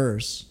 the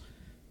verse,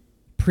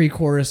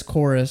 pre-chorus,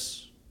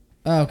 chorus.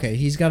 Oh, okay,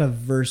 he's got a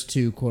verse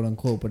 2, quote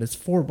unquote, but it's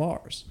 4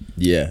 bars.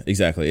 Yeah,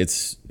 exactly.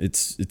 It's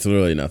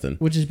literally nothing.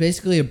 Which is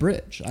basically a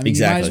bridge. I mean,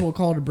 you might as well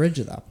call it a bridge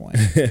at that point.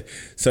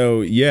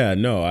 So yeah,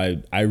 no,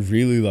 I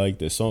really like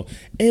this song.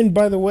 And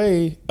by the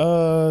way,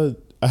 a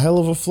hell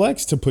of a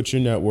flex to put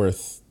your net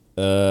worth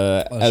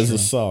as true. a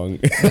song.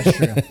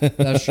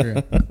 That's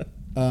true.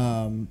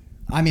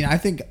 I mean, I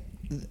think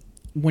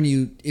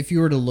if you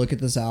were to look at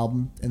this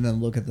album and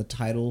then look at the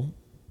title,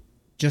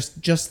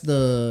 just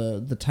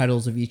the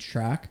titles of each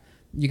track,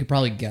 you could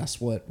probably guess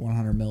what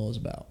 100 Mil is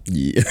about.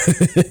 Yeah.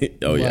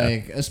 Oh, yeah.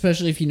 Like,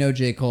 especially if you know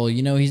J. Cole,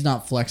 you know he's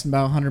not flexing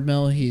about 100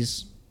 mil.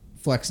 He's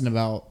flexing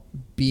about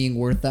being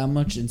worth that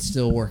much and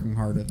still working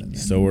harder than you.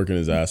 Still working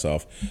his ass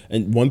off.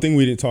 And one thing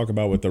we didn't talk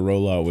about with the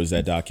rollout was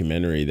that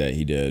documentary that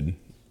he did.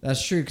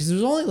 That's true, because it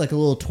was only like a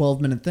little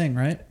 12-minute thing,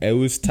 right? It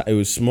was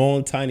small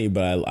and tiny,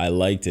 but I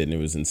liked it, and it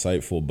was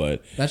insightful.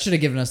 But that should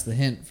have given us the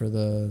hint for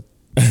the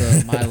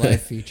My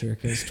Life feature,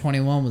 because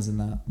 21 was in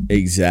that.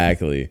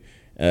 Exactly.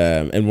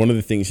 And one of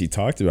the things he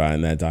talked about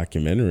in that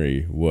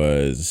documentary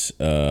was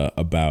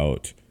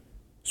about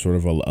sort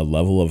of a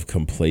level of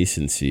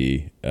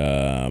complacency.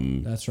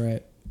 That's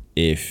right.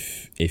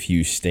 If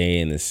you stay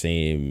in the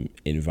same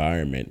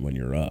environment when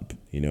you're up,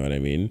 you know what I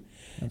mean?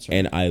 That's right.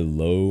 And I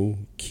low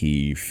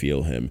key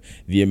feel him.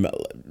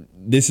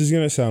 This is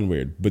gonna sound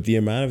weird, but the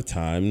amount of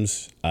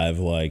times I've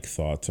like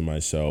thought to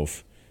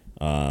myself,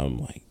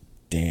 like,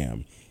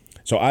 damn.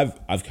 So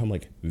I've come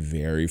like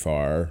very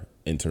far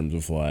in terms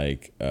of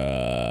like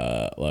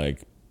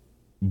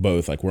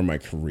both like where my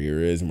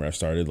career is and where I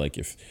started. Like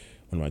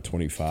when I'm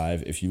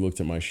 25, if you looked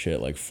at my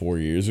shit like 4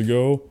 years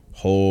ago,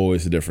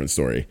 it's a different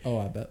story. Oh,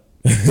 I bet.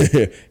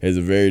 It's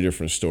a very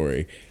different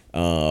story.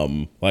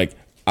 Like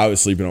I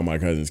was sleeping on my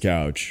cousin's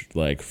couch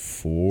like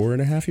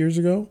 4.5 years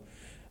ago.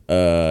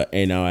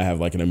 And now I have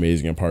like an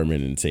amazing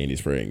apartment in Sandy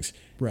Springs.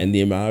 Right. And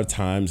the amount of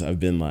times I've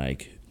been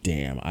like,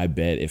 damn, I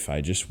bet if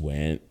I just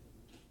went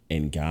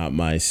and got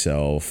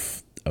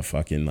myself a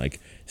fucking like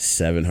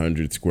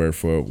 700 square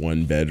foot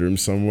 1 bedroom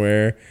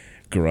somewhere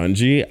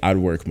grungy, I'd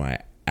work my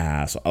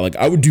ass. Like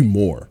I would do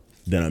more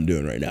than I'm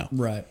doing right now.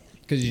 Right.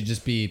 Because you'd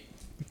just be,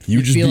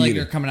 you just feel like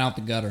you're coming out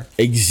the gutter.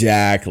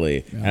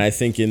 Exactly. Yeah. And I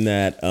think in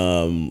that,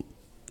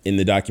 in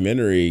the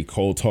documentary,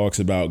 Cole talks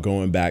about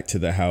going back to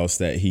the house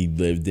that he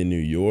lived in New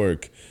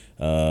York,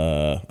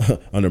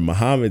 under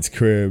Muhammad's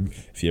crib.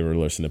 If you ever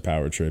listen to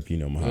Power Trip, you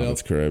know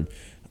Muhammad's crib.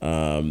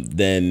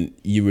 Then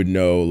you would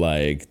know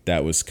like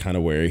that was kind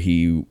of where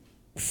he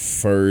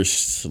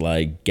first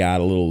like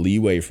got a little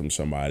leeway from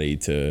somebody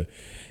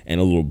and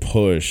a little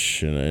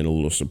push and a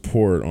little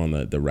support on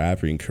the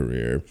rapping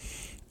career.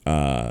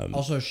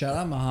 Also, shout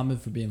out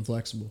Muhammad for being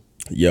flexible.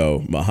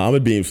 Yo,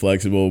 Muhammad being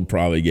flexible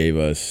probably gave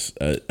us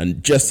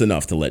just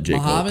enough to let J.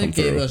 Cole come through. Muhammad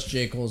gave us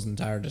J. Cole's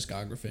entire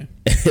discography.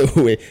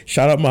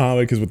 Shout out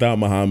Muhammad, because without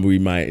Muhammad, we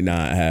might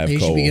not have Cole.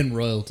 He should be getting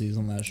royalties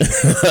on that shit.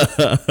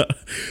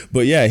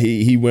 But yeah,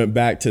 he went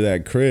back to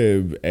that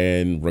crib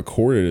and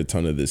recorded a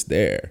ton of this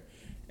there.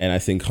 And I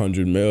think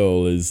 100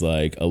 Mil is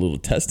like a little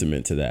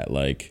testament to that.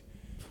 Like,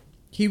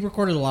 he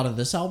recorded a lot of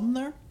this album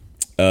there?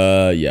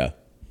 Yeah.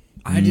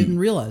 I didn't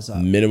realize that.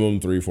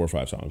 Minimum 3, 4,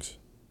 5 songs.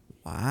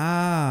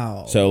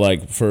 Wow. So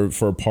like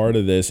for part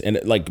of this, and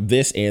like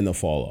this and the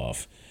Fall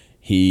Off,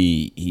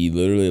 he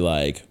literally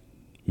like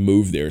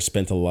moved there,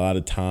 spent a lot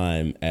of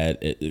time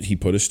he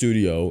put a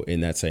studio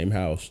in that same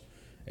house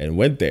and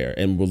went there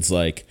and was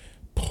like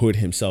put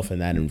himself in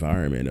that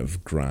environment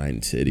of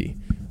grind city,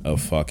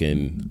 of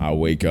fucking I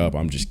wake up,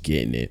 I'm just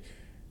getting it.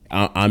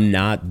 I'm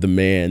not the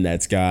man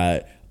that's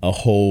got a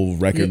whole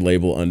record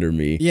label under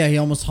me. Yeah, he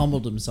almost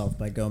humbled himself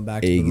by going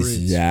back to the roots.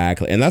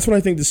 Exactly. And that's what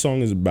I think this song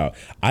is about.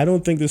 I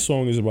don't think this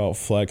song is about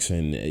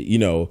flexing, you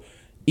know,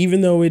 even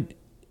though it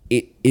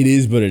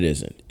is, but it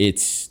isn't.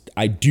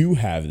 I do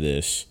have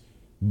this,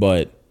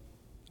 but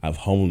I've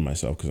humbled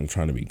myself because I'm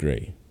trying to be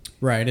great.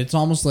 Right. It's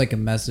almost like a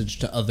message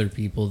to other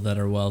people that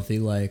are wealthy,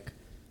 like,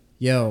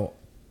 yo,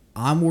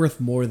 I'm worth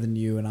more than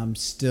you and I'm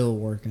still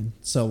working.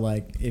 So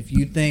like, if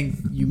you think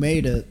you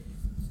made it,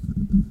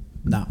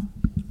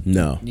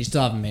 no, you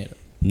still haven't made it.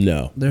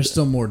 No, there's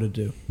still more to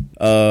do.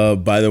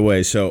 By the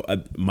way, so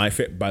by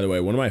the way,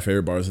 one of my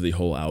favorite bars of the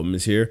whole album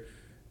is here.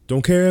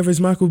 Don't care if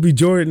it's Michael B.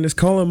 Jordan that's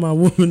calling my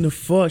woman the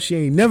fuck. She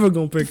ain't never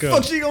gonna pick up.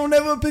 Fuck, she gonna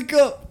never pick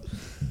up.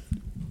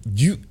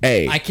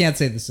 I can't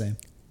say the same.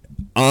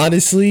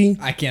 Honestly,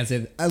 I can't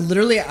say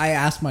that. I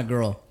asked my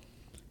girl.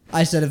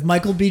 I said, if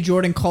Michael B.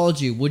 Jordan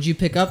called you, would you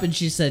pick up? And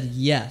she said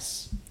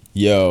yes.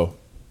 Yo,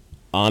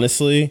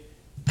 honestly,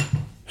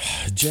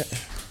 I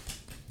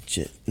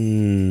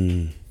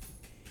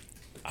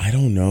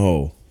don't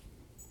know.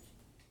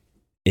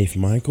 If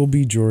Michael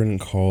B. Jordan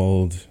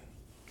called,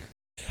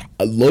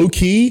 low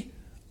key,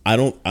 I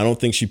don't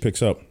think she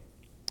picks up.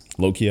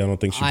 Low key, I don't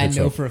think she picks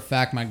up. I know for a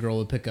fact my girl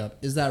would pick up.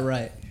 Is that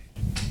right?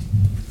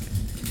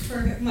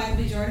 For Michael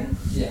B. Jordan?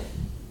 Yeah.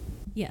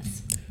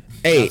 Yes.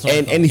 Hey,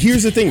 and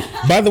here's the thing.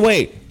 By the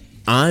way,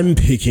 I'm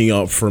picking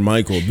up for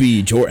Michael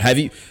B. Jordan. Have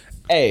you?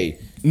 Hey,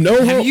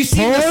 no. Have you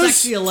seen the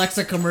sexy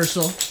Alexa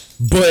commercial?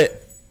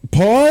 But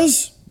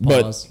pause.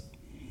 But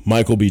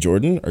Michael B.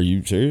 Jordan, are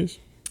you serious?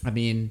 I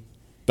mean,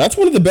 that's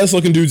one of the best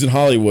looking dudes in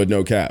Hollywood.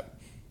 No cap.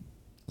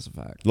 That's a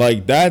fact.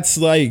 Like that's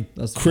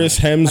Chris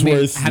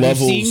Hemsworth have levels.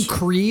 Have you seen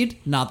Creed?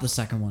 Not the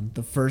second one.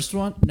 The first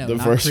one? No, the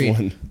not first Creed.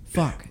 one.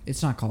 Fuck,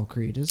 it's not called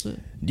Creed, is it?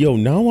 Yo,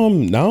 now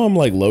I'm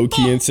like low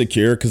key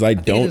insecure because I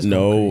don't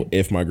know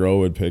if my girl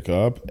would pick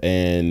up,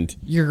 and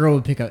your girl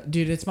would pick up,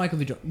 dude. It's Michael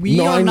B. Jordan. We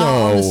are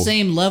not on the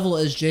same level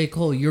as J.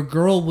 Cole. Your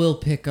girl will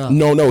pick up.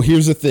 No.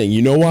 Here's the thing.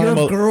 You know why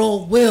your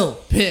girl will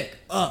pick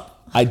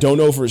up. I don't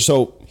know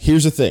so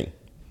here's the thing.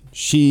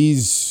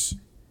 She's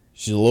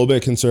a little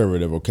bit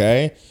conservative,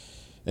 okay,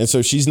 and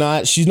so she's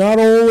not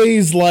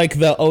always like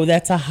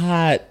that's a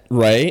hot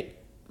right.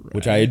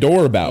 Which I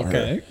adore about her.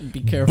 Okay, be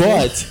careful.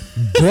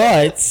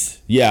 But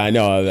yeah, I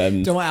know.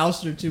 Don't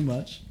oust her too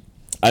much.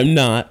 I'm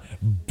not,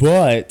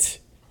 but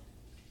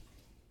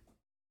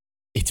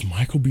it's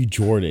Michael B.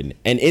 Jordan,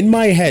 and in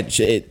my head,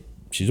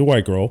 she's a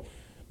white girl,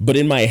 but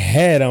in my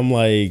head, I'm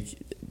like,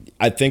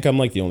 I think I'm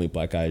like the only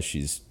black guy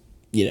she's,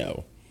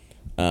 talk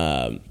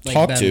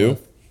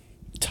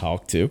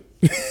to.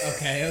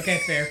 Okay,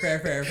 fair.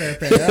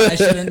 I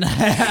shouldn't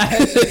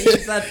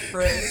use that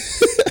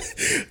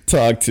phrase.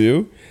 Talk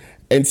to.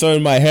 And so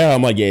in my head,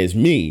 I'm like, yeah, it's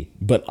me.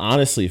 But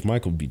honestly, if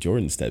Michael B.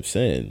 Jordan steps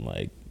in,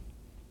 like,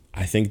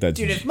 I think that's...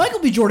 Dude, if Michael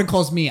B. Jordan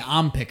calls me,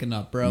 I'm picking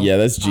up, bro. Yeah,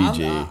 that's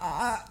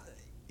GG.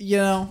 You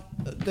know,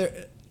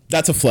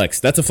 that's a flex.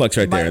 That's a flex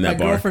right there in that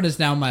bar. My girlfriend is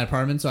now in my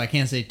apartment, so I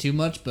can't say too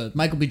much, but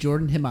Michael B.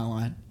 Jordan, hit my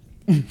line.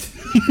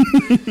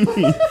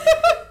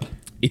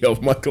 Yo,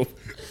 Michael...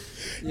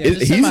 Yeah,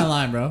 just hit my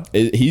line, bro.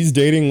 He's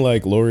dating,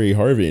 like, Lori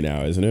Harvey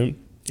now, isn't it?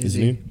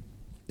 Isn't he?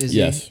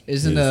 Yes.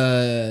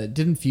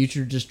 Didn't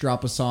Future just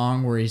drop a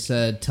song where he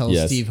said, tell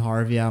Steve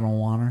Harvey I don't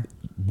want her?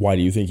 Why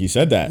do you think he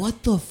said that?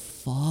 What the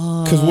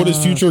fuck? Because what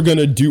is Future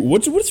gonna do?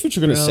 What's Future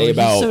gonna say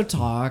about? He's so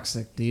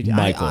toxic, dude.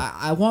 Michael.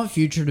 I want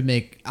Future to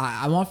make.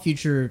 I want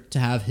Future to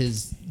have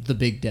the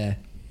big day.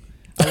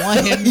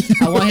 I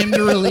want him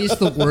to release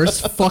the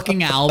worst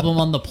fucking album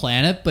on the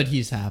planet, but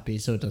he's happy,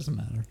 so it doesn't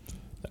matter.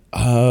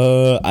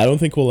 I don't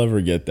think we'll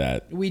ever get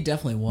that. We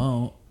definitely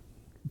won't.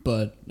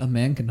 But a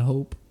man can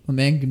hope. A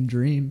man can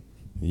dream.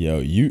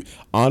 Yo,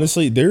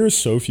 honestly, there are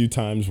so few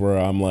times where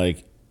I'm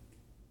like,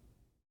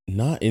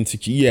 not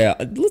insecure. Yeah,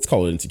 let's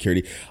call it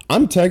insecurity.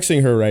 I'm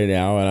texting her right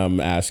now and I'm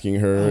asking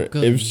her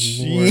if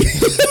she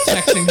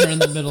texting her in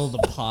the middle of the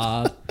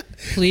pod.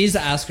 Please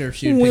ask her if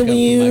she would pick up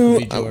Michael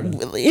B. Jordan.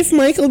 If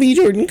Michael B.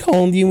 Jordan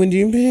called you, would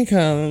you pick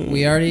up?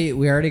 We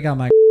already got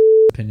my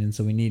opinion,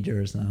 so we need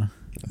yours now.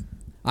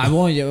 I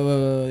want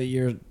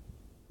your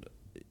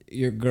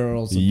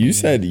girl's opinion. You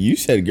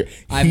said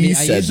I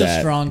used a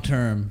strong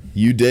term.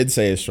 You did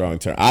say a strong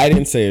term. I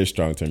didn't say a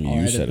strong term.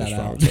 You said a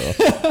strong term.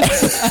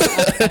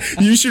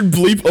 You should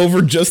bleep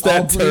over just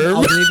that term.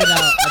 I'll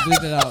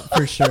bleep it out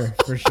for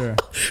sure.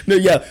 No,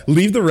 yeah,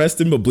 leave the rest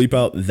in, but bleep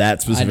out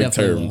that specific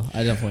term.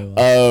 I definitely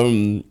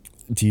will.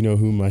 Do you know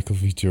who Michael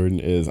B. Jordan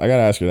is? I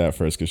gotta ask her that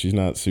first because she's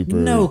not super.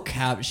 No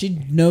cap. She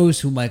knows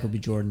who Michael B.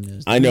 Jordan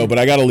is. I know, but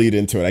I gotta lead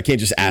into it. I can't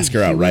just ask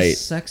her outright.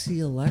 Sexy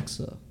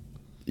Alexa.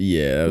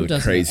 Yeah, that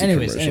was crazy.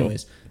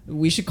 Anyways,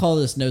 we should call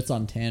this Notes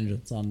on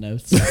Tangents on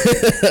Notes.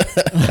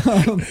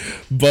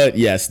 But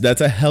yes,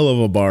 that's a hell of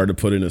a bar to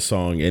put in a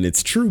song, and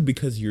it's true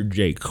because you're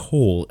J.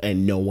 Cole,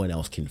 and no one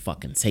else can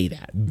fucking say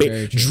that.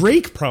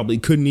 Drake probably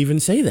couldn't even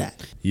say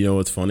that. You know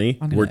what's funny?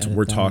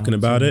 We're talking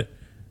about it.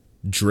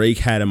 Drake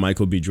had a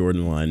Michael B.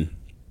 Jordan line.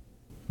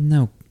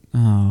 No.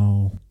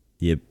 Oh.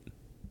 Yep.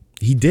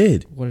 He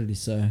did. What did he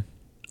say?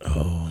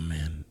 Oh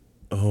man.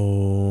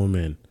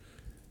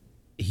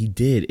 He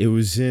did. It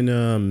was in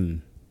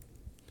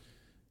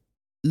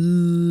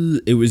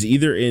it was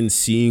either in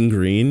Seeing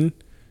Green.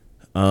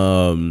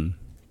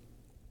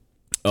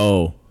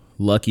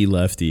 Lucky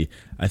Lefty.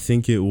 I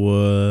think it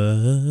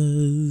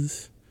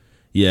was.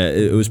 Yeah,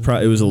 it was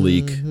a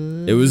leak.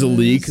 It was a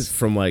leak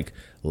from like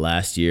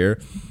last year.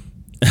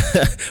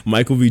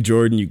 Michael B.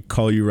 Jordan, you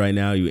call you right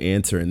now, you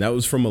answer, and that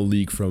was from a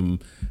leak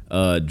from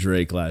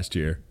Drake last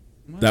year.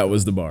 That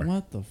was the bar.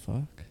 What the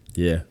fuck?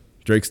 Yeah,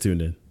 Drake's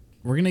tuned in.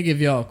 We're gonna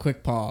give y'all a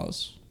quick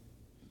pause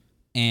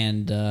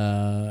and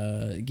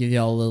give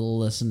y'all a little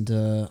listen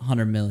to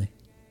 100 Milli.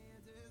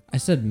 I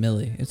said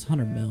Milli. It's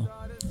 100 mil.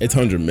 It's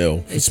 100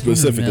 mil. It's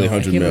specifically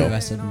 100 mil. I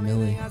said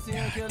Milli. God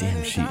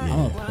damn sheet, man.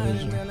 I'm a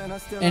pleasure.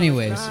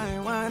 Anyways,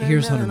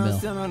 here's 100 mil.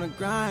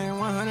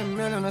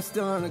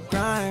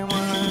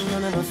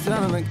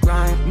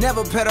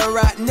 Never pedal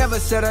right, never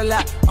said a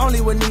lot.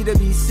 Only what need to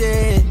be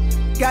said.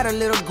 Got a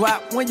little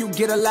guap when you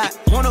get a lot.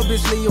 Want no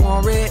bitch leave you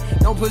on red.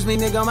 Don't push me,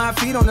 nigga, my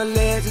feet on the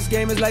ledge. This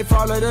game is like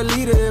follow the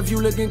leader. If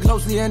you looking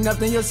closely enough,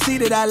 then you'll see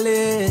that I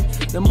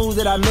live. The moves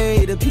that I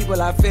made, the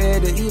people I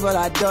fed, the evil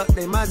I ducked.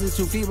 They minds is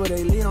too feeble,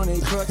 they lean on their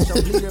crutch.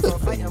 I'm bleeding for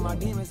fighting my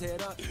demons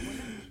head up.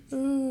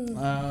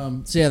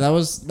 So yeah, that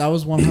was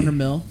 100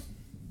 mil.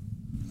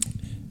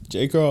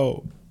 J.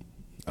 Cole.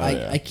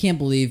 I can't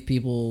believe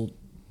people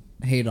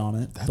hate on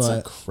it. That's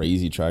a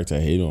crazy track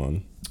to hate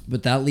on.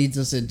 But that leads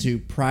us into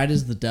Pride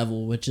is the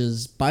Devil, which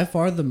is by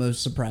far the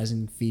most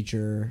surprising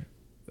feature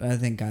I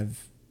think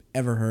I've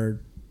ever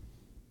heard.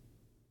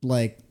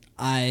 Like,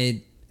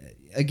 I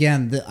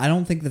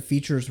don't think the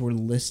features were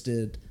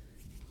listed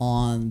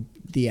on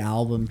the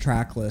album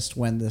track list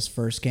when this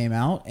first came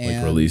out. And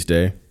like release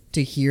day?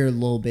 To hear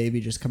Lil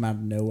Baby just come out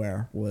of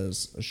nowhere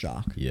was a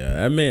shock. Yeah,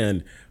 that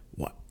man...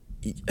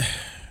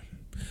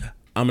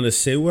 I'm going to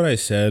say what I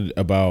said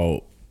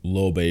about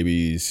Lil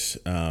Baby's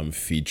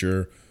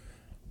feature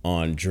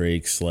on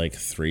Drake's like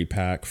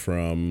 3-pack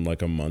from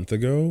like a month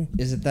ago.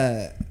 Is it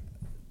that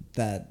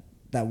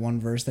one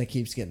verse that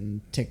keeps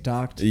getting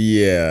TikToked?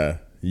 Yeah.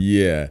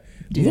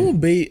 Lil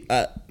Baby,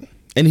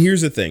 and here's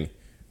the thing.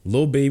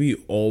 Lil Baby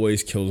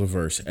always kills a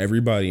verse.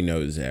 Everybody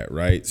knows that,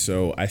 right?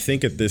 So I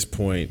think at this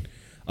point,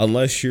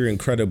 unless you're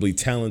incredibly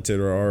talented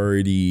or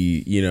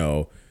already, you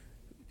know,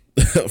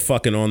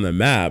 fucking on the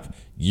map,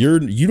 you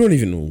don't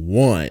even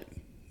want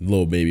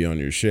Lil Baby on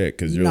your shit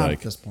because you're not like,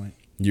 at this point.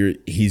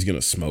 He's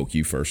gonna smoke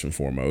you first and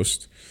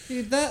foremost.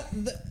 Dude,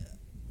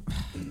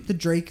 the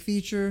Drake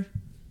feature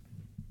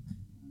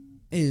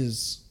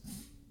is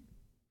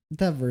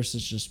that verse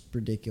is just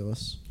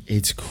ridiculous.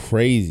 It's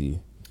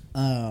crazy.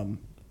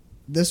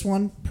 This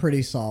one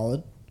pretty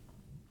solid.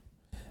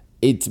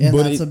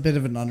 That's a bit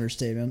of an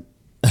understatement.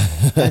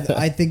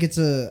 I think it's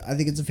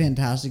a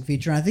fantastic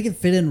feature. And I think it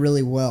fit in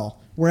really well.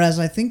 Whereas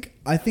I think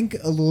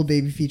a Lil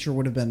Baby feature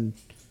would have been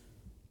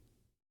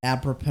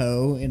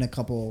apropos in a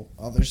couple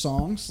other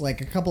songs,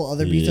 like a couple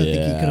other beats. I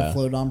think he could have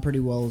flowed on pretty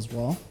well as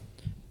well.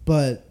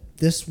 But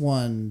this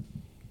one,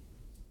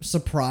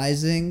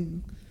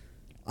 surprising.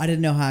 I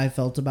didn't know how I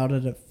felt about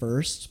it at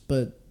first,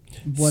 but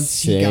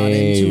once he got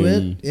into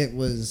it,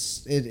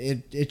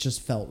 it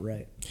just felt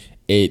right.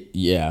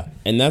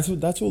 And that's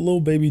what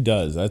Lil Baby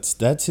does.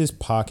 That's his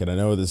pocket. I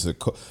know this is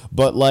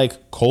but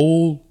like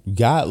Cole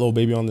got Lil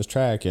Baby on this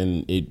track,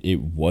 and it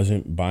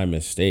wasn't by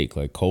mistake.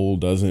 Like Cole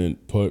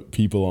doesn't put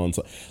people on.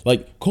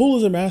 Like Cole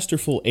is a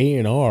masterful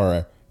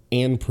A&R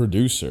and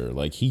producer.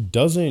 Like he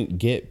doesn't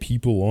get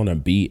people on a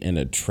beat and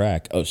a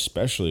track,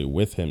 especially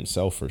with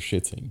himself, for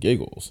shits and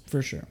giggles.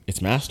 For sure,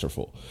 it's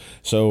masterful.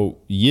 So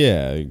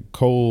yeah,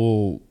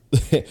 Cole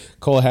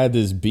had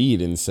this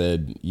beat and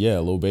said, yeah,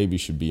 Lil Baby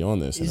should be on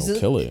this and he'll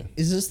kill it.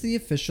 Is this the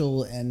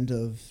official end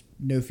of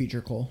No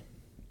Feature Cole?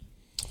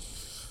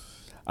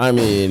 I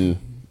mean,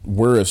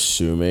 we're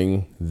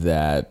assuming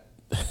that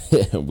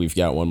we've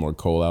got one more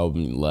Cole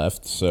album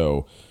left.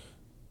 So,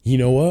 you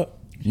know what?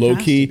 Low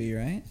key,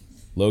 right?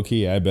 Low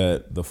key, I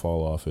bet the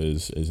fall off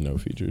is no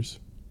features.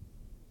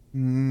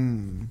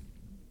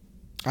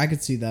 I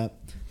could see that.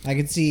 I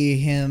could see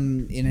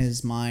him in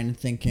his mind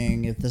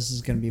thinking, if this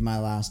is going to be my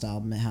last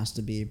album, it has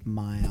to be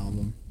my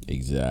album.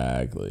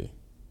 Exactly.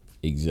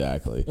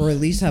 Or at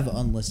least have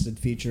unlisted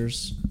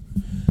features.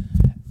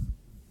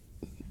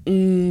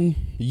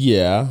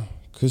 Yeah.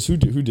 Because who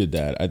did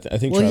that? I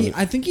think. Well,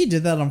 I think he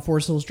did that on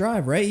Forest Hills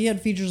Drive, right? He had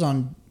features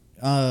on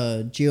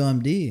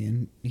GOMD,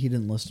 and he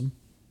didn't list them.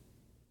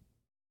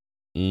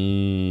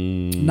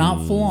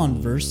 Not full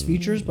on verse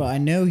features, but I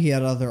know he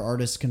had other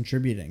artists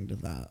contributing to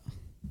that.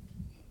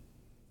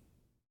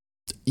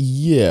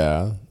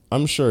 Yeah,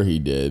 I'm sure he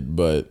did,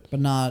 but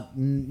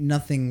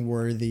nothing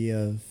worthy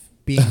of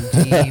being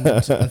deemed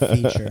a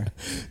feature.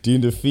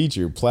 Deemed a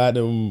feature,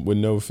 platinum with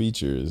no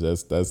features.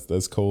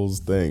 That's Cole's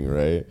thing,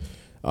 right?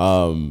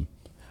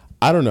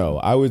 I don't know.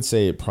 I would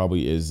say it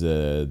probably is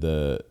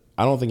the.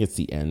 I don't think it's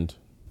the end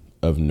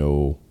of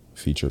no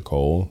feature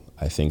Cole.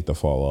 I think the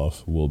fall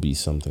off will be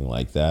something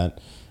like that,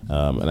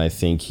 and I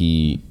think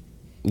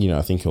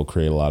I think he'll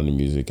create a lot of new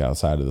music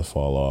outside of the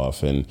fall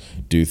off and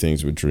do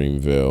things with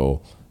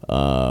Dreamville,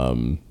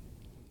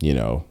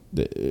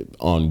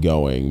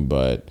 ongoing.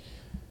 But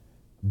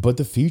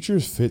the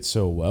features fit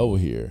so well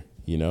here,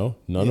 None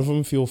of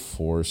them feel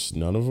forced.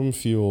 None of them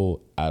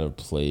feel out of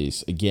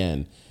place.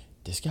 Again,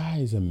 this guy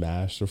is a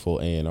masterful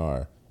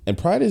A&R. And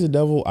Pride is a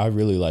Devil, I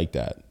really like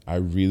that. I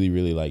really,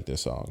 really like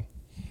this song.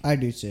 I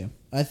do too.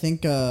 I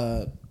think,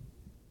 again,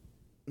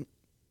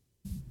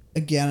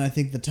 I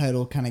think the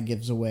title kind of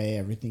gives away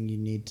everything you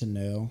need to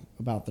know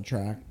about the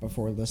track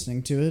before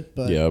listening to it.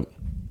 But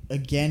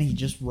again, he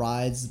just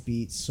rides the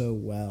beat so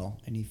well,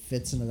 and he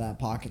fits into that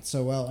pocket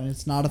so well. And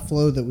it's not a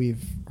flow that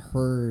we've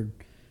heard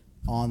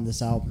on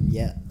this album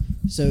yet.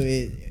 So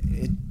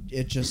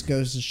it just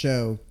goes to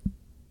show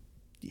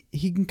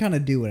he can kind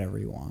of do whatever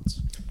he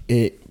wants.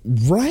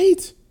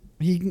 Right?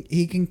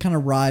 He can kind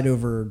of ride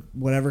over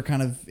whatever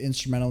kind of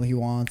instrumental he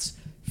wants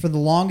for the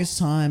longest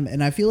time.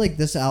 And I feel like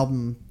this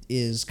album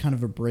is kind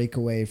of a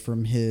breakaway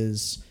from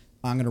his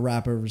I'm going to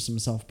rap over some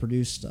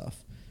self-produced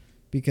stuff.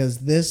 Because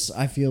this,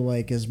 I feel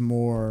like, is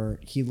more,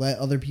 he let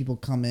other people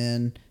come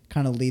in,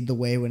 kind of lead the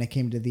way when it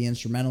came to the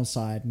instrumental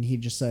side. And he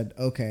just said,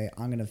 okay,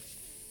 I'm going to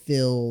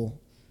fill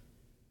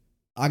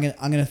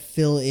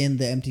in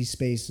the empty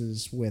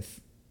spaces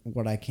with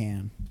what I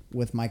can,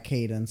 with my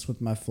cadence,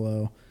 with my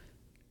flow.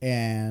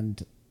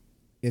 And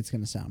it's going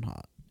to sound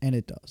hot. And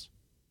it does.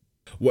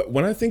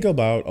 When I think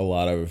about a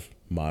lot of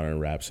modern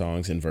rap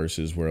songs and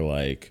verses where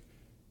like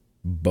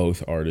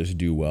both artists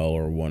do well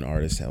or one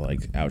artist that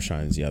like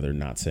outshines the other,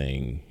 not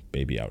saying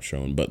Baby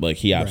outshone, but like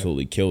he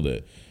absolutely killed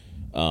it.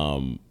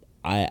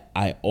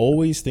 I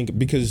always think,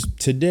 because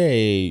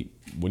today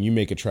when you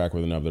make a track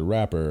with another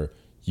rapper,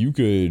 you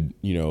could,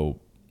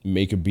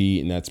 make a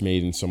beat and that's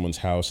made in someone's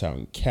house out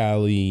in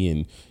Cali,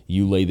 and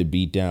you lay the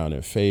beat down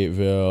in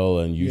Fayetteville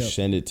and you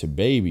send it to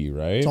Baby,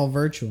 right? It's all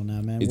virtual now,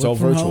 man. It's all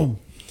virtual. Home.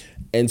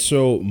 And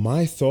so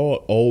my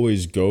thought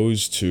always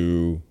goes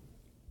to,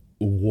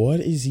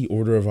 what is the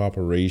order of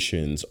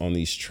operations on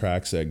these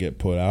tracks that get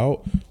put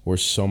out where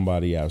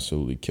somebody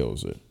absolutely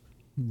kills it?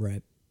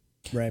 Right.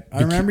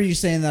 I remember you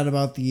saying that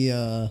about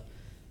the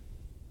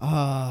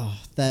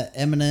that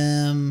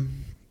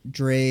Eminem,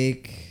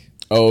 Drake.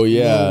 Oh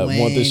yeah, Wayne,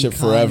 Want This Shit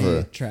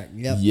Forever track.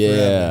 Yep.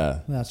 Yeah,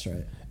 forever. That's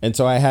right. And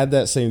so I had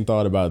that same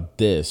thought about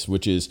this,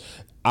 which is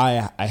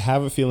I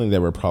have a feeling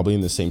that we're probably in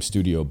the same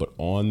studio, but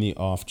on the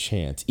off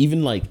chance,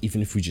 even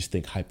if we just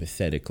think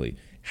hypothetically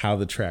how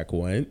the track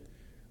went,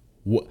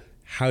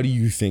 how do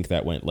you think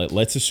that went?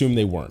 Let's assume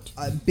they weren't.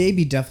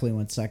 Baby definitely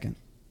went second,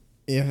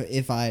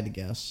 if I had to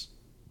guess,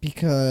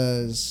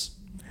 because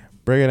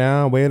break it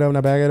down, wait up,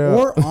 now back it up.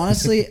 Or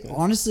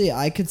honestly,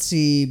 I could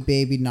see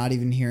Baby not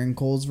even hearing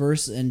Cole's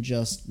verse and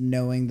just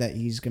knowing that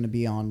he's going to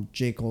be on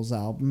J. Cole's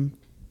album,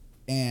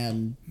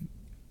 and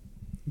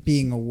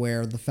being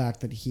aware of the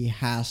fact that he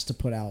has to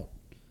put out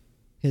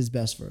his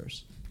best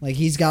verse. Like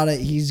he's got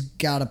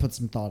to put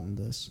some thought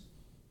into this.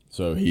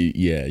 So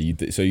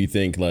so you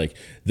think like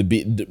the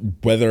beat,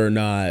 whether or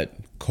not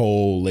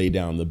Cole laid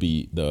down the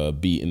beat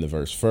in the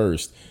verse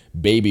first,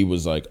 Baby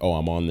was like, oh,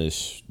 I'm on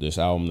this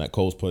album that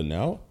Cole's putting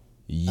out.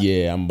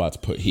 Yeah, I'm about to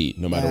put heat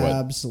no matter what.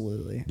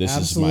 Absolutely. This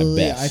is my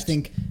best.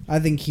 I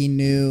think he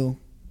knew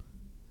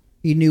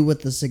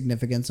what the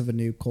significance of a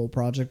new Cole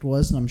project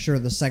was, and I'm sure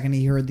the second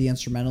he heard the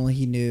instrumental,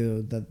 he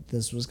knew that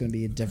this was going to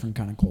be a different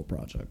kind of Cole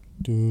project.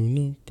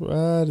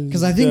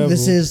 Because I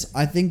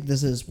think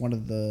this is one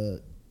of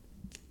the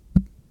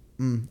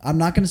I'm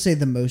not going to say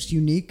the most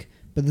unique,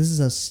 but this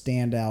is a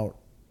standout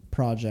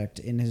project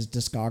in his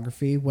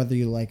discography, whether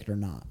you like it or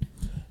not.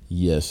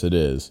 Yes, it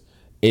is.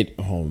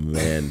 Oh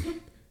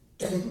man.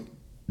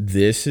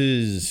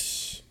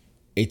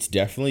 It's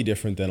definitely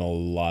different than a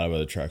lot of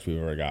other tracks we've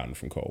ever gotten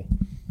from Cole.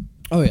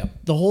 Oh yeah,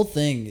 the whole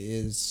thing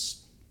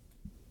is,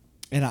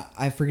 and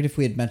I forget if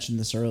we had mentioned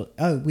this earlier.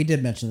 Oh, we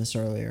did mention this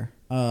earlier.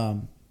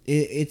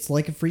 It's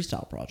like a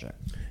freestyle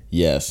project.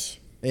 Yes,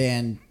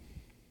 and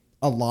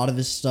a lot of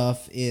his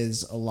stuff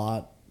is a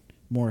lot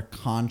more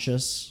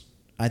conscious.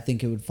 I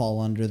think it would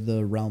fall under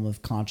the realm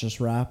of conscious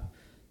rap,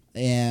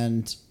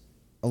 and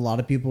a lot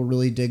of people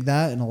really dig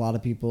that, and a lot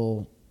of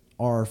people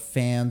are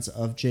fans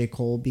of J.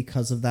 Cole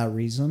because of that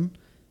reason.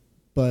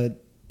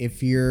 But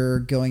if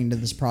you're going into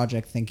this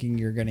project thinking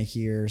you're going to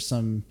hear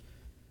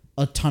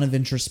a ton of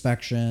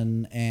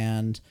introspection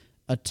and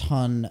a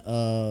ton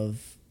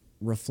of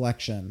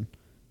reflection,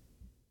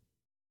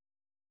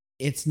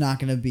 it's not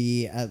going to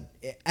be,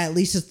 at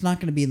least it's not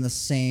going to be in the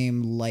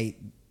same light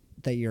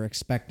that you're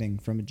expecting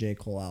from a J.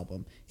 Cole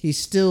album. He's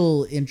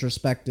still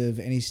introspective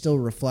and he's still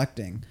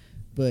reflecting,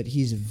 but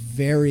he's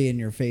very in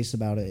your face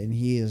about it, and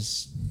he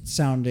is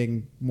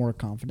sounding more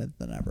confident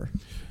than ever.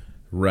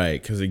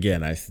 Right, because again,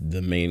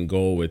 the main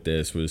goal with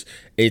this was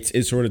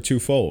it's sort of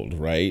twofold,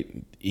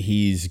 right?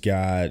 He's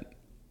got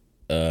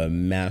a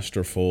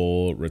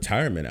masterful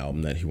retirement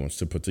album that he wants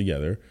to put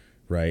together,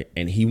 right?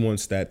 And he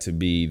wants that to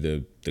be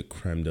the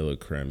creme de la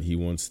creme. He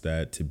wants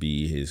that to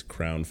be his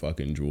crown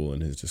fucking jewel in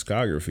his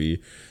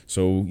discography.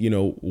 So,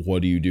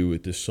 what do you do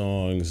with the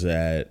songs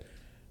that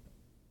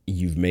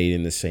you've made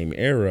in the same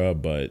era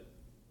but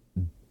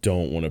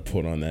don't want to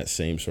put on that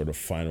same sort of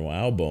final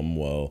album?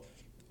 Well,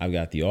 I've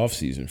got the off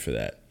season for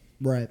that.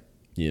 Right.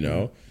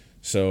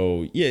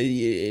 So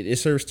it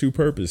serves two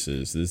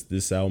purposes.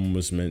 This album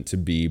was meant to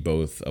be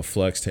both a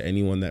flex to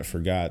anyone that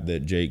forgot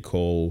that J.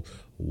 Cole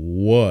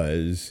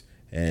was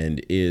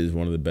and is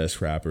one of the best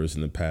rappers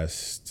in the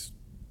past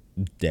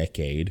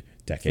decade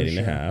and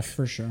a half.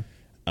 For sure.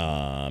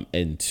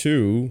 And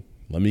two,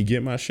 let me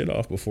get my shit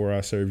off before I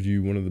served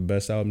you one of the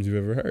best albums you've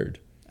ever heard.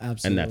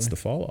 Absolutely. And that's The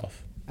Fall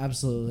Off.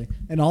 Absolutely.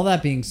 And all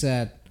that being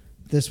said,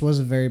 this was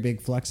a very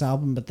big flex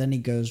album, but then he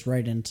goes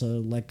right into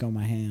Let Go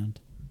My Hand.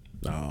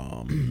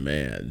 Oh,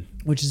 man.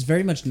 Which is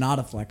very much not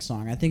a flex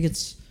song. I think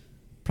it's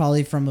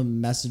probably from a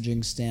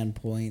messaging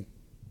standpoint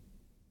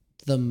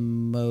the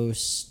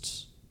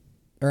most,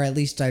 or at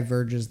least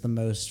diverges the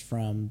most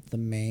from the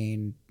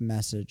main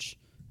message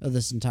of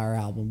this entire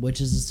album, which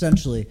is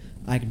essentially,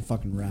 I can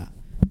fucking rap.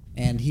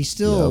 And he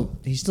still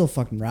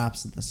fucking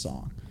raps at the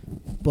song.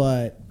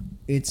 But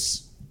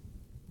it's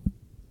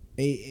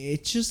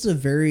just a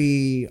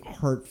very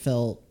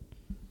heartfelt,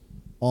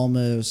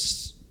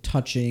 almost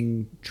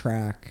touching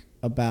track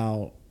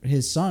about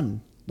his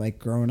son, like,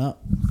 growing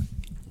up.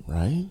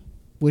 Right.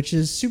 Which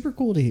is super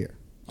cool to hear,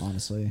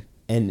 honestly.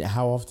 And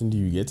how often do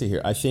you get to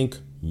hear? I think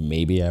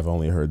maybe I've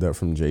only heard that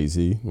from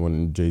Jay-Z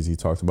when Jay-Z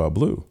talked about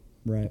Blue.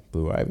 Right.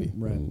 Blue Ivy.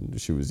 Right. When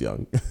she was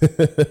young.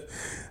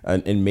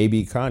 and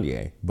maybe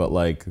Kanye. But,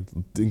 like,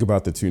 think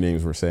about the two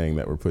names we're saying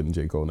that we're putting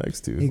J. Cole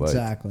next to.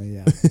 Exactly,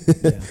 yeah.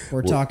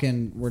 We're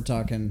talking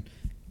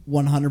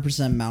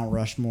 100% Mount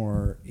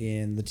Rushmore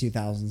in the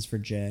 2000s for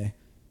Jay.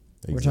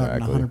 Exactly. We're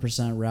talking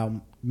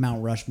 100%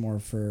 Mount Rushmore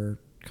for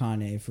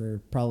Kanye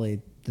for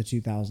probably the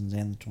 2000s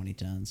and the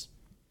 2010s.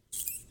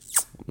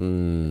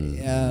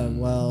 Yeah,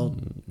 well,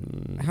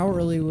 how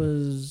early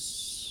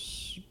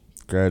was...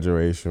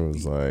 Graduation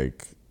was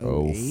like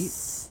 08?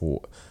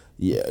 04.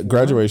 Yeah,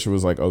 graduation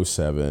was like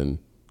 07.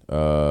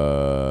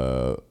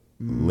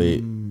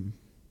 Late.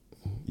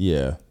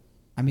 Yeah.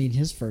 I mean,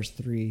 his first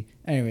three...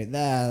 Anyway,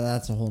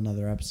 that's a whole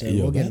nother episode.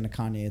 We'll get into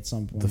Kanye at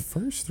some point. The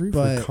first three for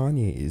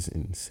Kanye is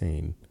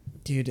insane.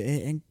 Dude,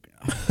 I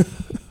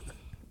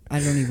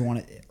don't even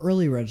want to...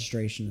 Early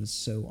registration is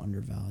so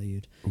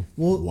undervalued.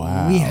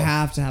 Wow. We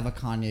have to have a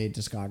Kanye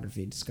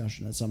discography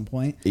discussion at some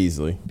point.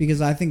 Easily. Because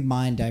I think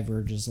mine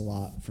diverges a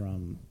lot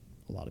from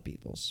a lot of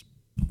people's.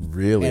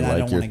 Really? And I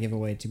don't want to give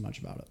away too much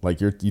about it. Like,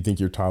 you think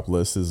your top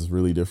list is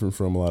really different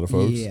from a lot of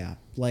folks? Yeah.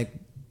 Like,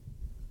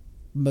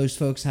 most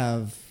folks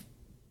have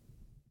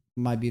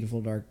My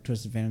Beautiful Dark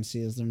Twisted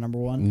Fantasy as their number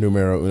one.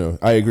 Numero uno.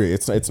 I agree.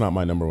 It's not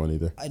my number one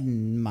either.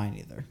 Mine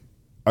either.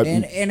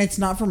 And it's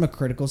not from a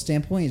critical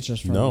standpoint. It's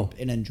just from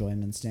an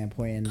enjoyment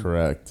standpoint. And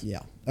correct. Yeah.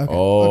 Okay.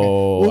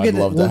 Oh, okay. I'd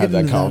love to have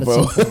that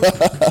combo.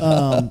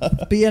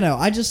 But you know,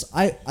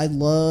 I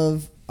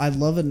love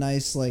a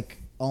nice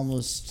like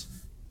almost.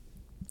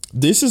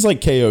 This is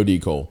like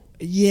KOD Cole.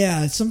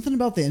 Yeah, something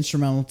about the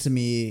instrumental to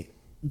me.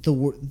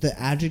 The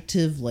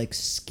adjective like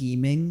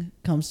scheming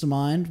comes to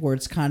mind, where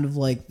it's kind of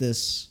like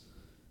this.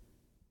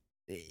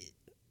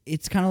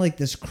 It's kind of like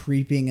this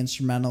creeping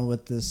instrumental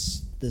with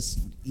this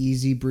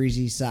easy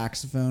breezy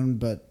saxophone,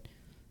 but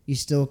you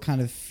still kind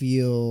of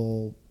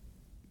feel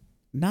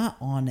not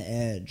on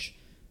edge,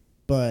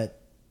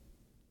 but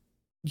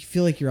you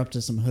feel like you're up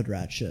to some hood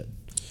rat shit.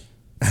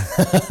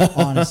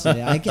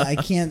 Honestly, I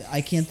can't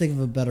think of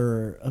a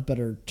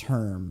better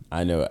term.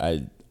 I know.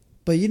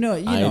 But you know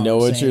I know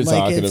what you're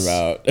like talking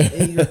about.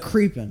 You're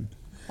creeping,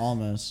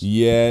 almost.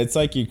 Yeah, it's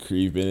like you're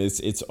creeping.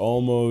 It's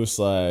almost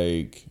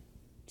like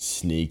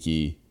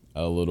sneaky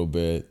a little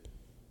bit.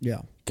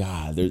 Yeah.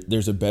 God,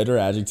 there's a better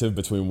adjective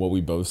between what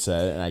we both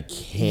said, and I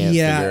can't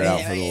figure it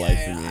out for the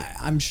life of me.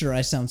 I'm sure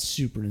I sound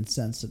super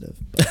insensitive.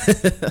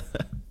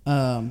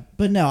 But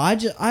no,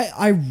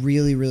 I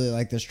really, really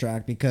like this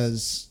track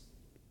because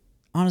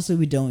honestly,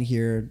 we don't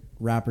hear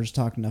rappers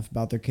talk enough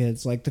about their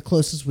kids. Like, the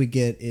closest we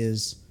get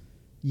is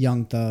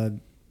Young Thug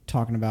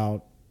talking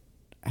about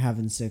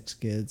having 6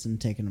 kids and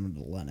taking them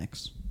to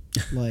Lennox.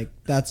 Like,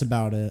 that's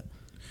about it.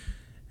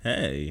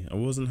 Hey, I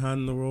wasn't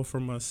hiding the world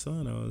from my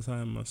son. I was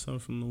hiding my son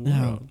from the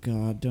world. Oh,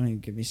 God. Don't even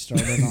get me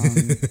started on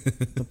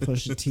the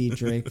Pusha T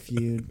Drake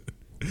feud.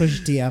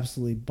 Pusha T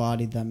absolutely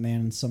bodied that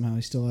man, and somehow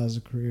he still has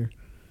a career.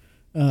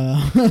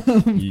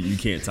 You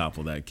can't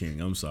topple that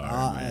king. I'm sorry,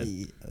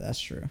 man. That's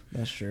true.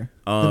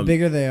 The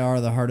bigger they are,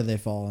 the harder they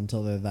fall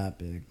until they're that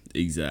big.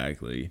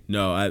 Exactly.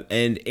 No,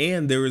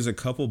 and there was a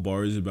couple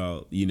bars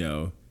about, you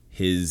know,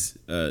 his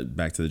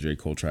back to the J.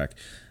 Cole track.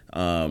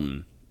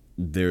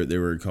 There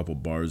were a couple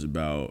bars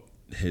about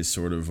his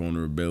sort of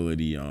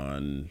vulnerability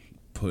on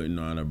putting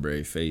on a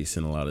brave face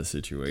in a lot of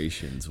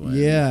situations.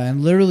 Yeah,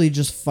 and literally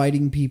just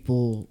fighting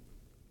people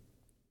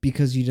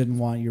because you didn't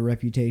want your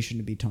reputation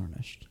to be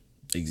tarnished.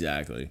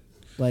 Exactly.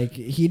 Like,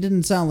 he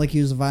didn't sound like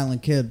he was a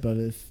violent kid, but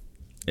if...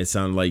 It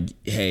sounded like,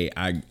 hey,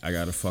 I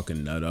gotta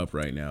fucking nut up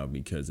right now,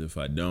 because if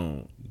I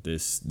don't,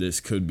 this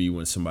could be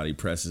when somebody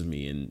presses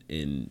me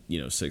in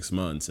 6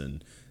 months,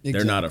 and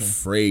they're not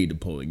afraid to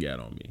pull a gat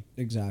on me.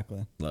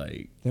 Exactly.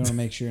 Like, they want to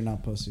make sure you're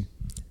not pussy.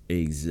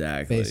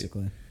 Exactly.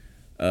 Basically.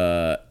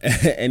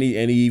 And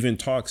he even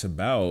talks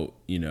about,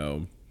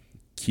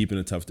 keeping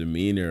a tough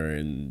demeanor,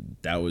 and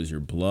that was your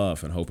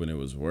bluff, and hoping it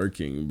was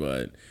working,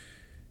 but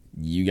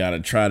you got to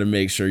try to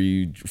make sure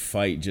you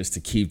fight just to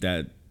keep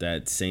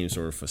that same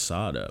sort of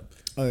facade up.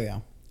 Oh, yeah.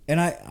 And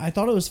I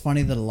thought it was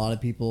funny that a lot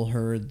of people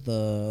heard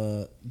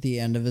the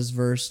end of his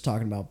verse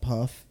talking about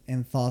Puff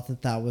and thought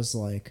that was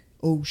like,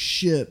 oh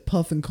shit,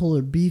 Puff and Cole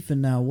are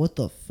beefing now. What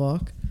the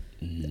fuck?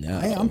 No.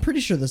 I'm pretty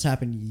sure this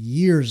happened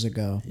years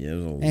ago. Yeah, it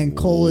was and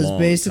Cole is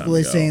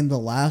basically saying the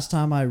last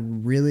time I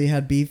really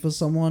had beef with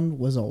someone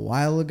was a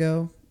while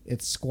ago.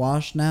 It's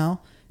squashed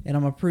now. And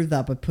I'm going to prove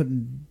that by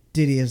putting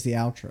Diddy as the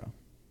outro.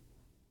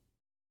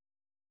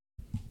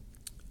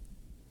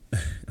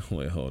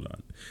 Wait, hold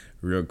on.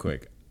 Real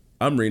quick.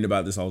 I'm reading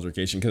about this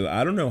altercation because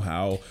I don't know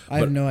how. I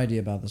have no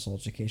idea about this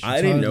altercation.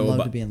 I didn't know I'd love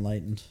about, to be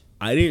enlightened.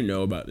 I didn't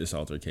know about this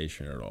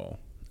altercation at all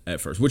at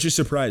first, which is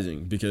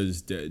surprising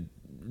because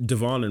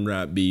Devon and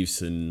rap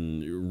beefs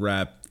and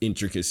rap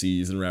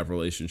intricacies and rap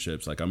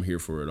relationships, like, I'm here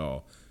for it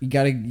all. You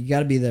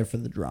gotta be there for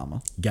the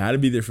drama. Gotta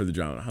be there for the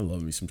drama. I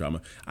love me some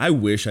drama. I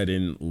wish I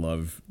didn't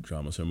love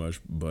drama so much,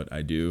 but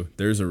I do.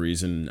 There's a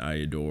reason I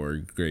adore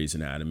Grey's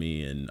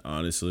Anatomy, and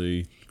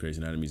honestly, Grey's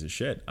Anatomy's a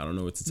shit. I don't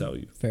know what to tell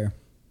you. Fair.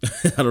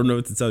 I don't know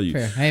what to tell you.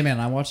 Fair. Hey man,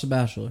 I watched The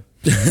Bachelor.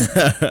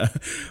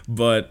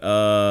 But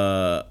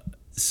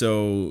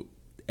so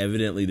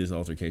evidently this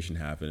altercation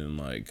happened in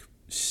like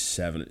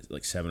 7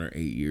 or 8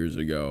 years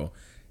ago.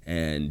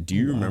 And do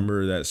you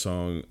remember that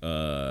song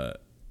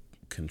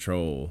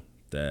Control?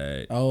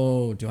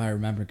 Do I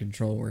remember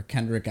Control, where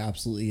Kendrick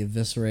absolutely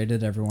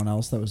eviscerated everyone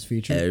else that was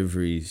featured?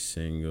 Every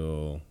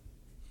single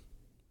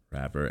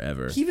rapper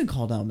ever. He even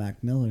called out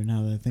Mac Miller,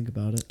 now that I think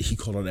about it. He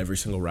called out every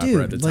single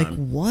rapper at the time. Like,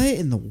 what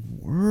in the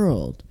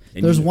world?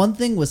 And there's one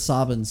thing with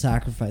Saba and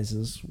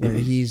Sacrifices where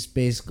he's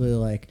basically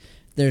like,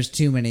 there's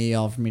too many of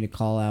y'all for me to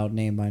call out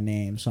name by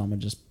name, so I'm going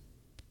to just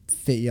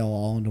fit y'all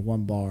all into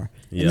one bar.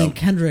 Yep. And then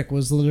Kendrick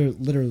was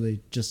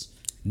literally just...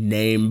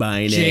 Name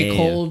by name. J.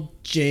 Cole,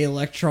 J.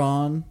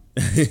 Electron,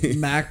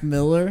 Mac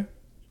Miller.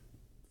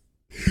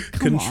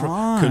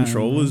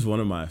 Control is one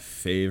of my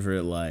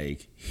favorite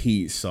like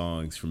heat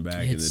songs from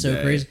back in the day. It's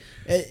so crazy,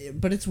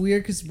 but it's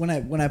weird because when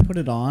I put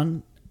it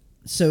on,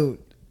 so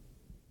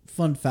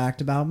fun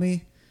fact about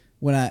me,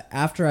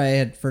 after I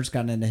had first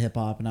gotten into hip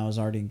hop and I was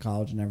already in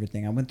college and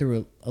everything, I went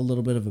through a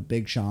little bit of a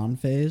Big Sean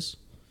phase,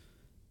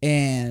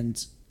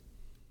 and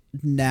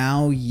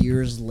now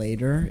years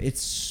later,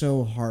 it's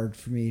so hard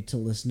for me to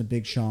listen to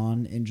Big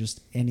Sean in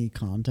just any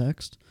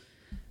context.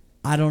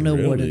 I don't know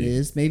what it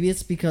is. Maybe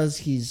it's because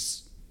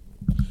he's...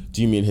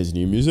 Do you mean his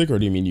new music, or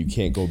do you mean you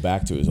can't go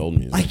back to his old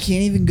music? I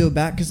can't even go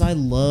back because I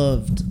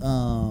loved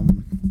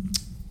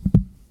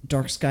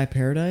Dark Sky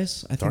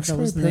Paradise. I think that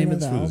was the name of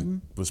the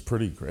album. Was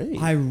pretty great.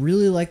 I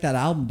really like that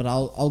album, but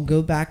I'll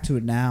go back to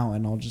it now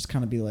and I'll just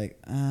kind of be like,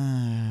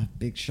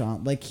 Big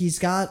Sean. Like he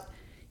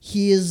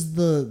is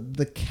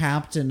the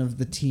captain of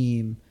the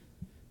team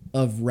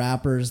of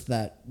rappers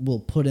that will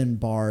put in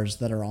bars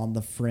that are on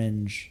the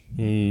fringe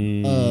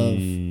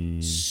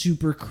of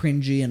super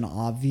cringy and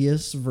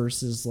obvious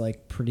versus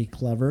like pretty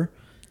clever.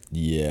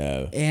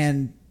 Yeah.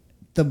 And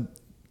the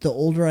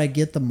older I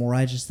get, the more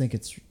I just think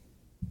it's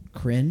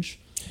cringe.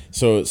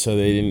 So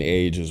they didn't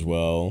age as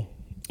well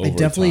over It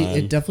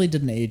definitely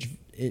didn't age.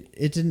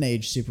 It didn't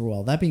age super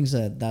well. That being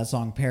said, that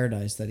song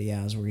Paradise that he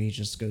has where he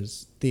just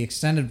goes, the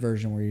extended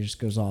version where he just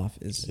goes off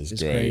is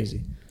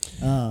crazy.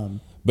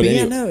 But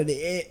anyway, yeah, no,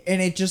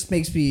 and it just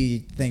makes me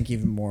think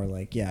even more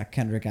like, yeah,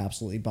 Kendrick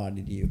absolutely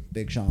bodied you,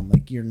 Big Sean.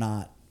 Like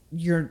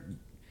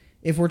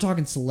if we're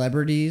talking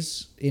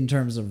celebrities in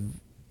terms of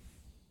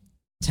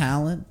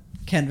talent,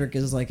 Kendrick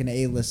is like an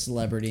A-list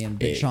celebrity and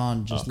Big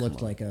Sean just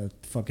looked like a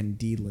fucking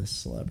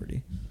D-list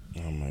celebrity.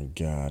 Oh my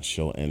God,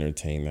 she'll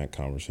entertain that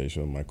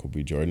conversation with Michael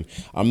B. Jordan.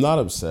 I'm not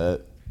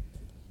upset.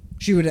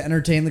 She would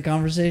entertain the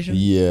conversation?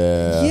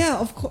 Yeah. Yeah,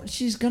 of course.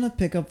 She's going to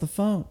pick up the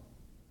phone.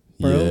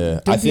 Bro, yeah.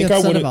 don't be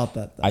upset about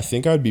that, though. I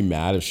think I would be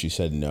mad if she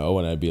said no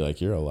and I'd be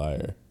like, you're a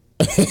liar.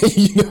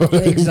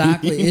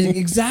 Exactly. I mean?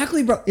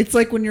 Exactly, bro. It's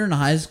like when you're in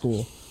high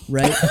school,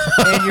 right?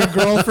 And your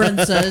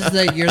girlfriend says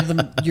that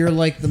you're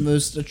like the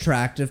most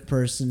attractive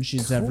person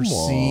she's ever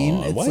seen.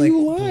 It's Why like, are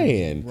you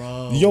lying?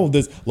 Bro. Yo,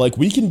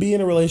 we can be in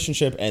a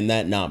relationship and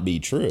that not be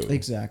true.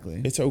 Exactly.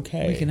 It's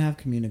okay. We can have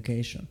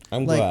communication.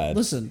 I'm glad.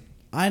 Listen,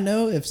 I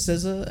know if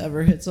SZA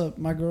ever hits up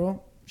my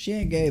girl, she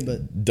ain't gay,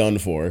 but done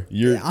for.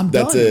 That's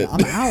done. It.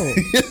 I'm out.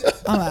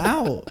 I'm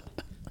out.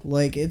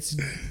 Like it's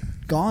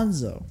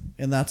gonzo,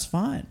 and that's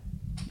fine.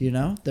 You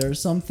know, there are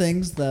some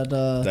things that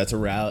that's a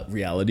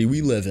reality we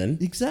live in.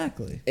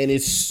 Exactly. And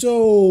it's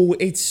so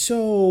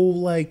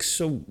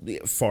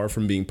far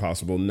from being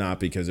possible, not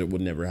because it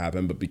would never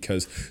happen, but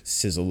because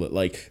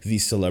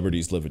these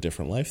celebrities live a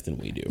different life than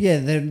we do. Yeah,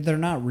 they're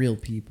not real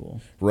people.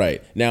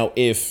 Right. Now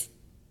if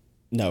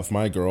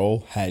my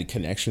girl had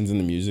connections in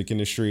the music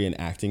industry and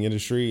acting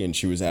industry and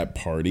she was at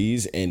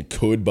parties and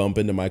could bump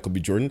into Michael B.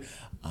 Jordan,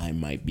 I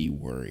might be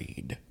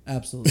worried.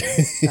 Absolutely.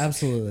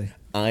 Absolutely.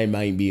 I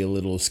might be a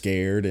little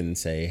scared and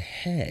say,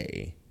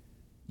 hey,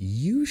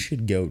 you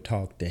should go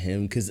talk to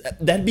him, because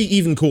that'd be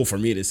even cool for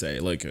me to say.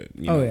 Like, you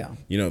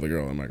know the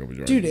girl on Michael B.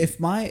 Jordan. Dude, if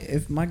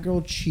my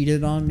girl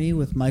cheated on me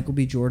with Michael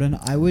B. Jordan,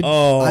 I would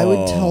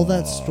tell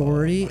that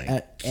story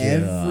at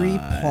every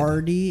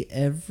party,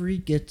 every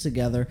get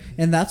together,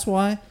 and that's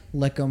why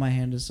 "Let Go My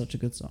Hand" is such a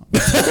good song.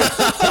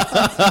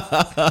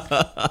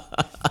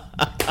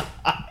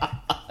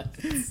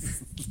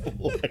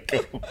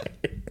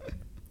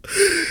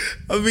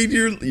 I mean,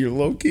 you're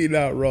low key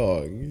not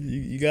wrong.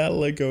 You gotta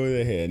let go of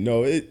the hand.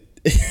 No,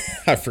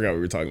 I forgot we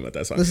were talking about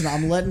that song. Listen,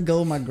 I'm letting go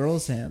of my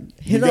girl's hand.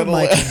 Hit up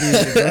Michael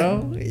B,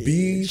 bro.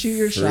 Shoot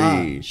your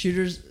shot.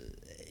 Shooters,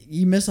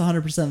 you miss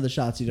 100% of the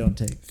shots you don't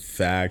take.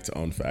 Fact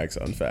on facts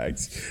on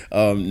facts.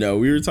 No,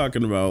 we were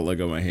talking about "Let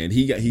Go of My Hand."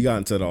 He got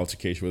into an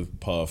altercation with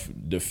Puff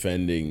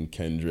defending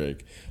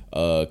Kendrick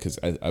because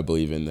I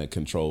believe in the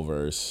Control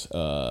verse.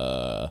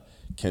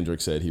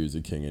 Kendrick said he was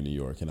the king of New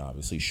York, and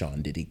obviously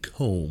Sean Diddy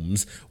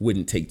Combs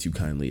wouldn't take too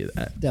kindly of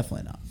that.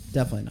 Definitely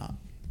not.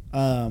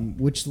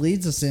 Which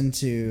leads us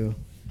into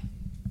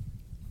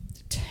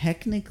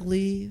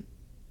technically,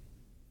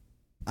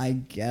 I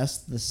guess,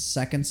 the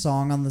second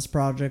song on this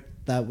project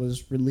that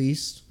was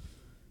released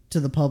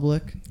to the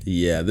public.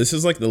 Yeah, this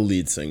is like the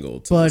lead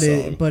single to the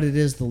song. But it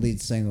is the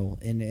lead single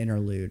in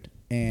Interlude.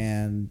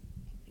 And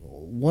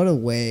what a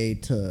way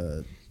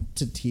to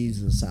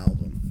tease this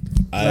album.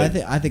 I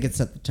think it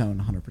set the tone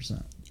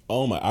 100%.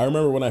 Oh my! I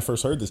remember when I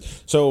first heard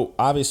this. So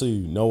obviously,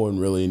 no one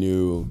really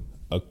knew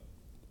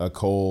a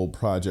Cole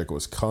project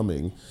was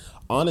coming.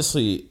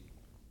 Honestly,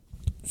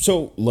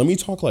 so let me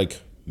talk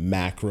like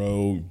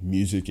macro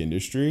music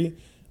industry,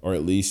 or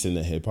at least in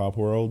the hip hop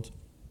world.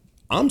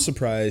 I'm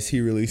surprised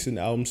he released an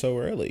album so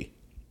early,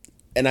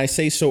 and I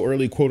say so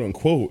early, quote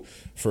unquote,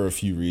 for a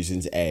few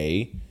reasons.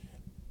 I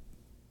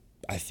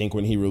think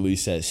when he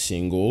released that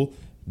single,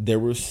 there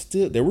were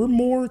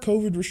more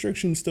COVID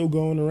restrictions still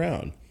going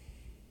around,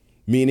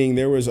 meaning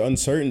there was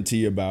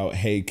uncertainty about,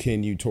 hey,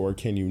 can you tour,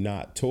 can you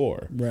not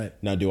tour? Right.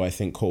 Now, do I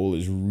think Cole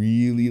is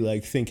really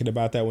like thinking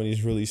about that when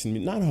he's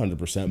releasing? Not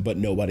 100%, but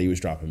nobody was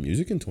dropping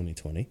music in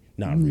 2020.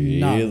 Not really.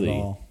 Not at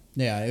all.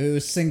 Yeah, it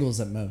was singles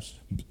at most.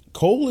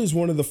 Cole is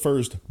one of the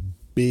first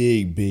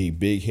big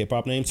hip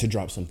hop names to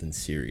drop something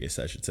serious,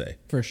 I should say.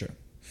 For sure.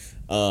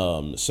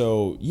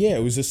 So yeah,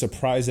 it was a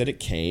surprise that it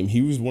came.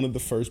 He was one of the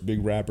first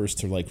big rappers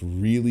to like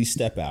really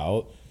step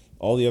out.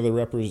 All the other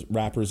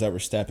rappers that were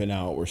stepping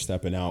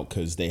out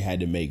because they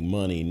had to make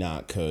money,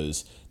 not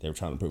because they were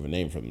trying to prove a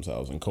name for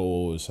themselves. And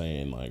Cole was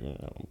saying like,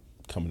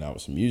 coming out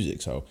with some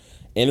music. So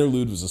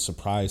Interlude was a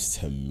surprise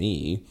to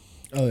me.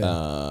 Oh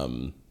yeah.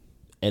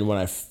 And when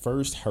I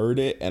first heard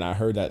it and I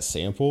heard that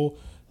sample,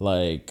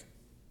 like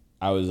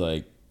I was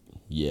like,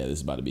 yeah, this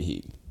is about to be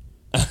heat.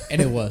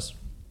 And it was.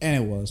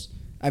 And it was.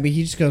 I mean,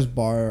 he just goes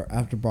bar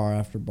after bar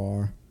after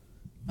bar.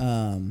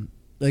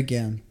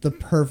 Again, the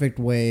perfect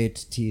way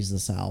to tease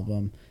this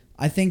album.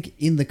 I think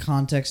in the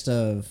context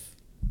of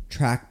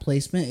track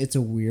placement, it's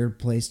a weird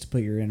place to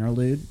put your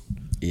interlude.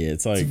 Yeah,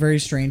 it's very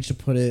strange to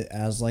put it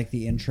as like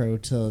the intro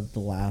to the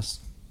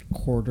last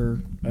quarter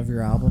of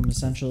your album,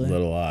 essentially. A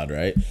little odd,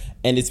 right?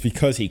 And it's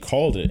because he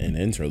called it an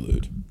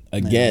interlude.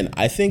 Again,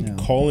 I think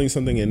calling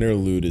something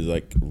interlude is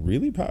like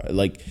really powerful.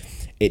 Like,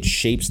 it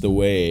shapes the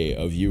way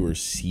a viewer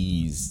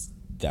sees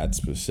that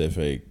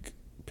specific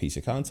piece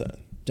of content.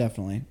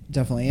 Definitely.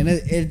 And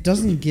it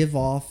doesn't give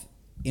off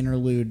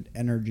interlude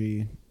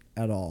energy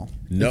at all.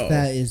 No. If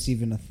that is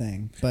even a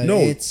thing. But no,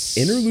 it's...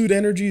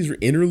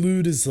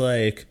 Interlude is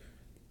like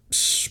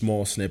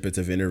small snippets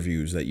of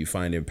interviews that you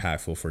find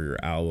impactful for your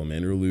album.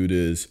 Interlude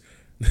is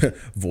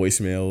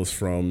voicemails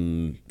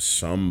from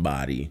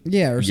somebody.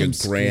 Yeah, or your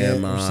some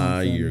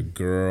grandma, your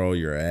girl,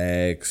 your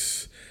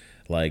ex.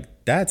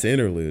 Like, that's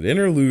interlude.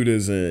 Interlude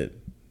isn't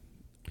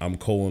I'm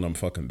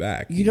fucking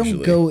back. You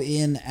don't go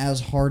in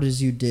as hard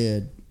as you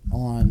did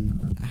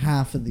on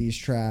half of these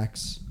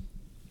tracks.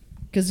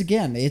 Because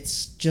again,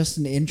 it's just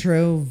an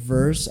intro,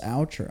 verse,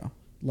 outro.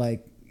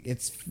 Like,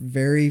 it's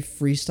very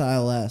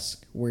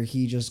freestyle-esque, where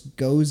he just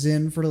goes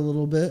in for a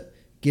little bit,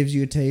 gives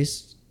you a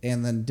taste,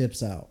 and then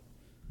dips out.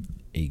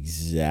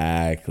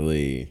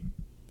 Exactly.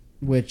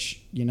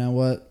 Which, you know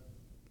what,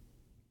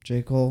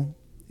 J. Cole,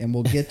 and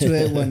we'll get to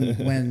it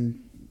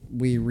when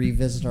we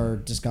revisit our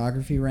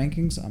discography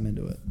rankings. I'm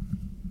into it.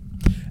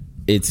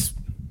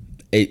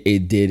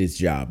 It did its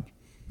job.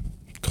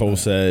 Cole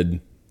said,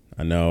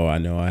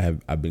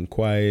 I've been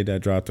quiet. I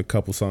dropped a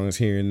couple songs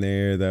here and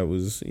there that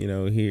was,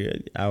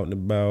 here out and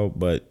about,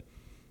 but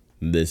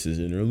this is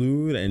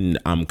interlude and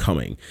I'm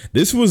coming.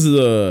 This was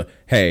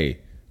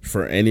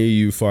for any of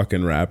you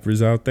fucking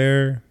rappers out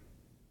there,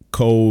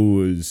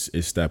 Cole is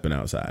stepping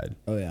outside.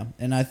 Oh yeah.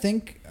 And I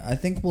think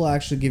we'll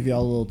actually give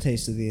y'all a little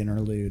taste of the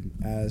interlude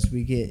as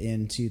we get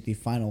into the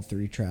final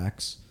 3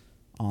 tracks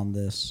on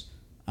this.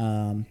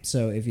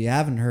 So if you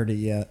haven't heard it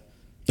yet,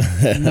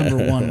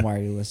 number 1, why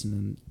are you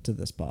listening to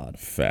this pod?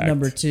 Fact.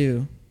 Number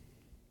 2,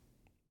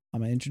 I'm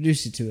going to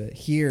introduce you to it.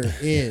 Here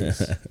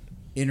is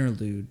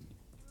Interlude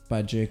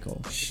by J.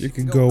 Cole. She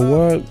can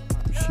go up,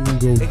 she can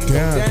go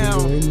down. She can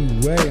go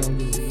any way, I don't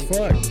give a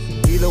fuck.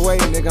 Either way,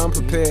 nigga, I'm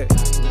prepared.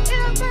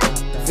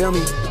 Feel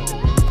me?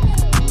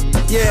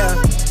 Yeah.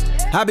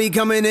 I be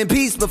coming in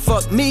peace, but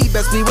fuck me.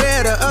 Best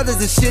beware the others,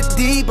 this shit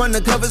deep.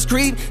 Undercovers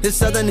creep. This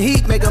southern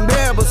heat make them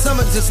bearable.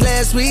 Summer just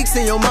last week,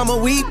 seen your mama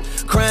weep.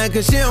 Crying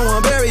cause she don't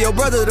wanna bury your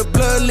brother. The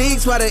blood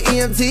leaks while the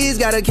EMTs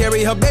gotta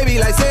carry her baby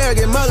like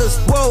surrogate mothers.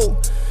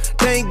 Whoa.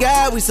 Thank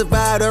God we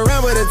survived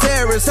around with a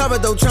terrorist.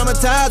 Suffered though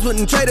traumatized,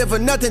 wouldn't trade it for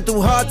nothing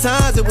through hard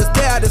times. It was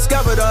there I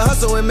discovered the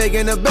hustle and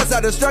making the best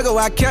out of struggle.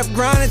 I kept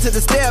grinding to the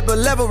step, but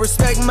level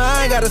respect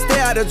mine. Gotta stay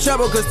out of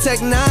trouble, cause Tech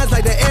 9's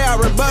like the air I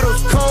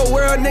rebuttals. Cold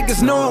world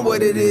niggas knowing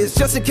what it is.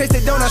 Just in case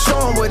they don't, I show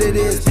them what it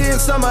is. Then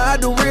summer I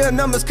do real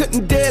numbers,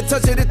 couldn't dare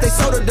touch it if they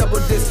sold a double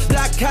disc.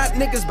 Black hot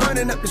niggas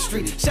burning up the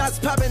street. Shots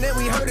popping and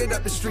we heard it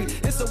up the street.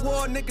 It's a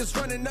war, niggas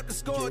running up the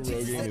score. Joe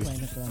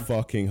Rogan is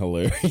fucking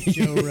hilarious.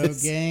 Joe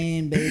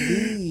Rogan, baby.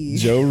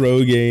 Joe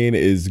Rogan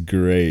is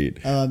great.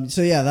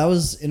 So yeah, that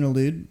was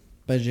Interlude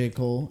by J.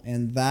 Cole,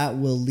 and that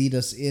will lead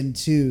us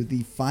into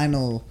the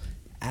final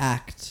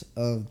act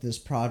of this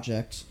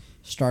project,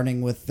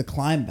 starting with The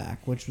Climb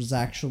Back, which was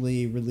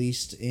actually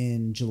released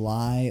in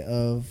July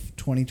of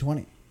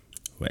 2020.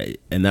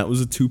 Wait, and that was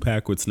a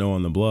 2-pack with Snow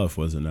on the Bluff,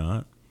 was it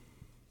not?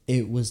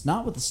 It was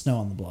not with the Snow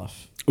on the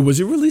Bluff.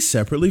 Was it released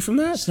separately from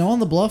that? Snow on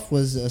the Bluff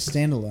was a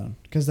standalone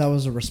because that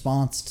was a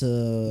response to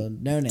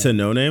No Name. To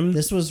No Name?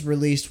 This was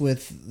released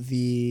with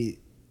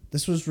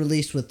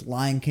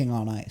Lion King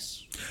on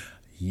Ice.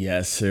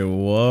 Yes, it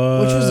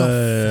was. Which was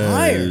a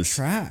fire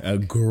track. A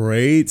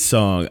great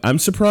song. I'm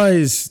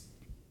surprised.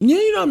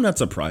 Yeah, I'm not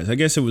surprised. I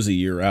guess it was a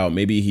year out.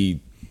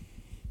 Maybe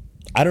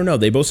I don't know.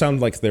 They both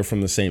sound like they're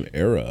from the same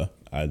era.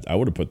 I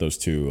would have put those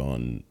two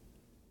on.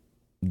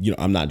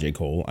 I'm not J.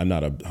 Cole. I'm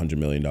not $100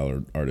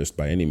 million artist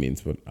by any means,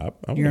 but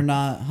you're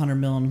not 100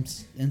 million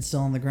and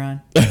still on the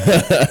grind.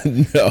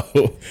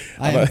 No,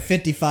 I am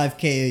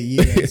 55K a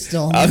year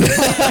still on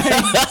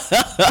the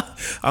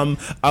grind.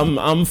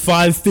 I'm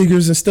 5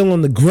 figures and still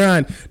on the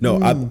grind. No,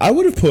 I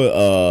would have put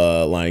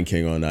Lion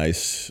King on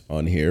Ice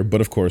on here, but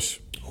of course,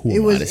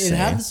 it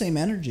had the same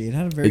energy. It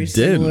had a very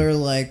similar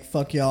like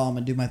fuck y'all, I'm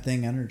gonna do my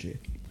thing energy.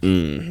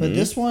 Mm-hmm. But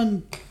this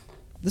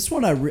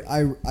one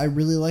I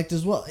really liked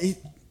as well.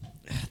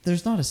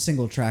 There's not a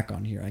single track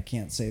on here I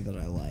can't say that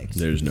I liked.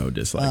 There's no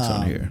dislikes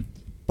on here.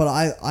 But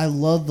I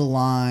love the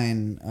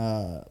line,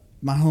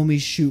 my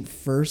homies shoot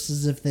first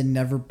as if they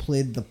never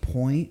played the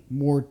point.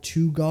 More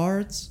 2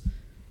 guards.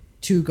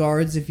 2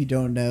 guards, if you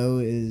don't know,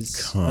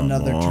 is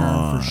another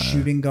term for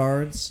shooting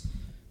guards,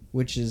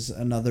 which is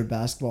another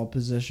basketball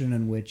position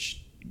in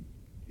which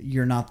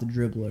you're not the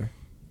dribbler.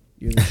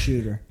 You're the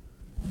shooter.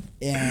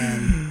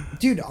 And,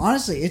 dude,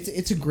 honestly,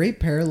 it's a great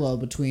parallel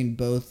between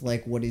both,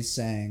 like, what he's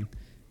saying.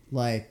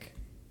 Like,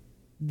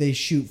 they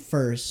shoot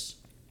first,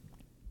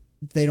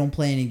 they don't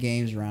play any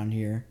games around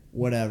here,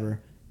 whatever.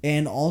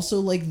 And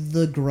also like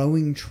the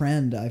growing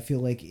trend, I feel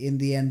like in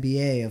the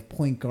NBA of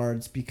point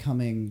guards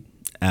becoming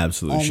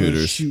absolute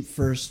shooters, shoot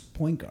first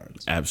point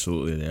guards.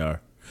 Absolutely, they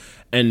are.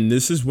 And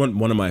this is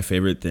one of my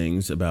favorite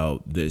things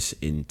about this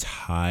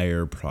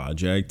entire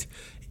project.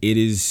 It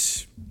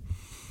is.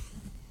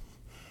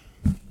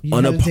 You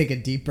had to take a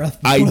deep breath.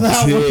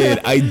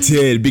 I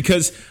did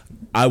because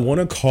I want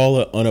to call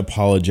it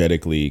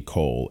unapologetically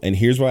Cole. And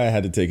here's why I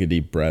had to take a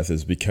deep breath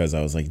is because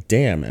I was like,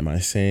 damn, am I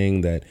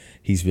saying that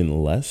he's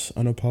been less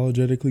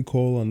unapologetically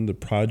Cole on the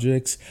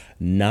projects?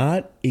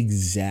 Not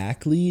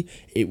exactly.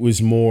 It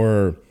was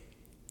more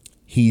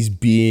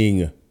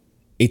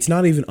it's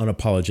not even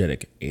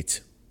unapologetic.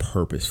 It's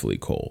purposefully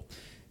Cole.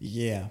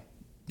 Yeah.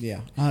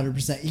 Yeah.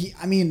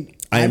 100%.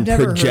 I'm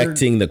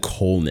projecting the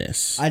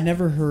coldness. I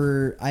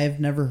have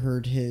never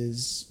heard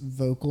his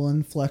vocal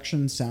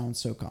inflection sound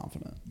so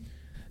confident.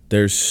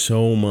 There's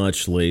so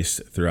much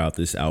laced throughout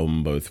this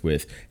album, both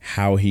with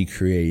how he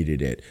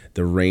created it,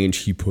 the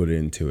range he put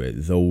into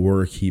it, the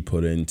work he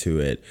put into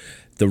it,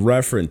 the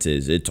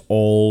references. It's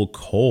all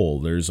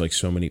Cole. There's like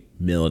so many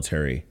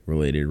military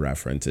related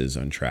references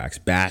on tracks,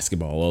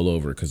 basketball all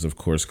over, because of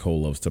course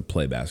Cole loves to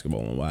play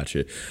basketball and watch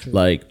it. True.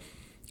 Like,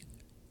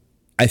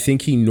 I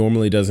think he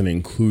normally doesn't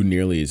include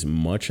nearly as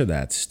much of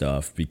that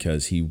stuff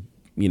because he,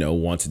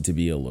 wants it to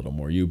be a little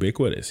more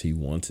ubiquitous. He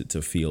wants it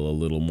to feel a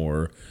little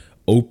more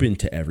open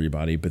to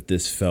everybody. But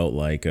this felt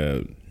like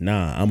I'm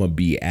gonna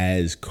be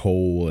as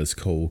Cole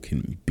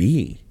can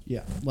be.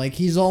 Yeah, like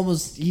he's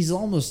almost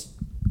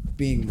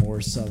being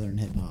more Southern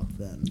hip hop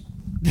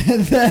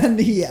than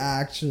he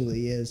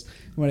actually is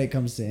when it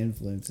comes to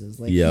influences.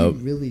 Like he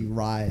really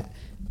rides.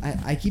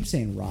 I keep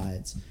saying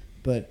rides,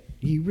 but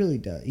he really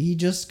does. He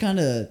just kind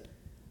of.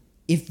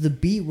 If the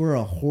beat were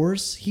a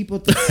horse, he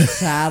put the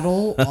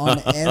saddle on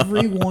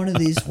every one of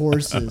these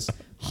horses,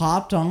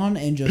 hopped on,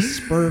 and just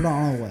spurred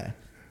on away.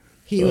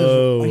 He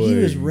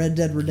was Red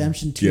Dead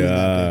Redemption 2 in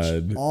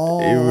that bitch.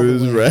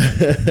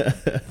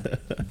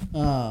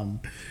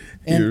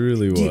 It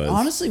really was. Dude,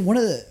 honestly, one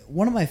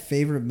of my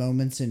favorite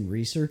moments in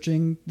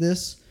researching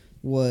this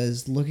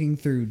was looking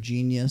through the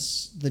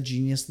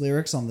Genius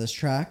lyrics on this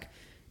track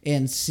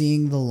and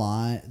seeing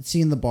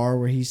the bar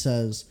where he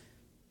says,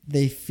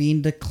 "They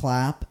fiend to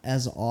clap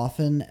as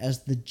often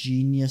as the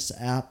Genius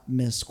app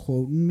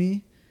misquoting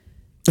me,"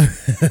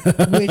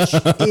 which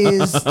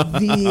is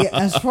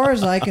as far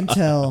as I can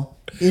tell,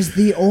 is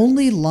the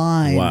only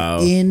line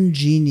in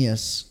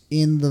Genius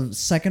in the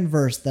second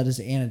verse that is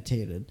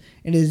annotated.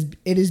 It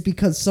is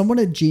because someone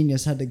at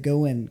Genius had to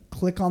go in,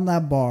 click on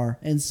that bar,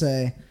 and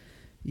say,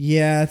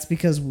 "Yeah, it's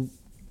because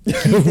he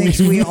thinks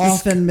we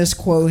often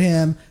misquote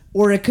him,"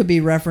 or it could be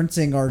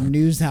referencing our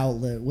news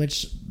outlet,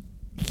 which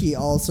he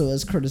also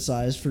is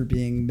criticized for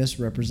being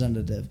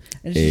misrepresentative.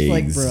 And it's just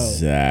like, bro,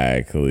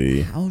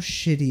 exactly. How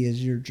shitty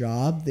is your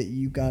job that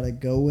you gotta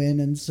go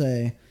in and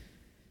say,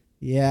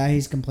 yeah,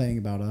 he's complaining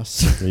about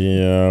us.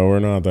 Yeah, we're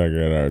not that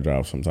good at our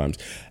job sometimes.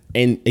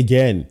 And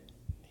again,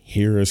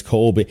 here is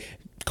Cole, but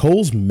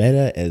Cole's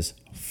meta as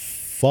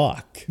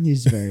fuck.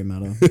 He's very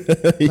meta.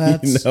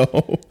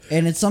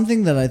 And it's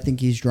something that I think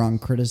he's drawn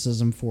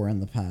criticism for in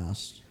the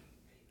past.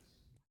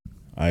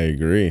 I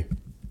agree.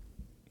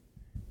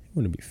 I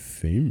want to be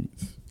famous.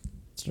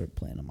 Start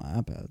playing on my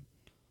iPad.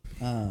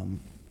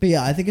 But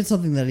yeah, I think it's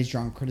something that he's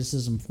drawn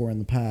criticism for in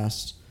the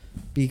past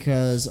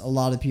because a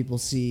lot of people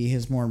see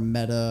his more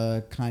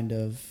meta kind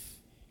of.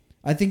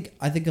 I think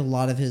a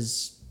lot of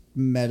his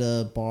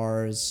meta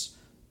bars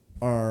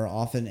are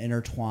often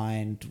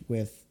intertwined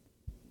with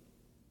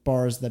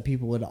bars that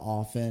people would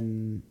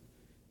often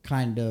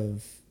kind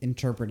of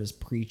interpret as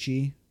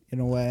preachy in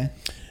a way.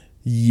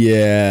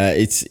 Yeah,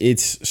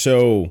 it's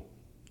so.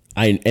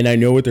 I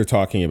know what they're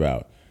talking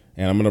about,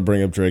 and I'm gonna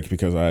bring up Drake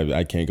because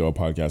I can't go a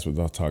podcast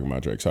without talking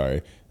about Drake.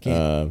 Sorry,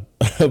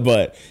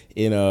 but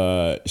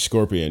in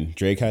Scorpion,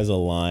 Drake has a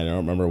line. I don't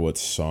remember what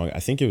song.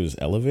 I think it was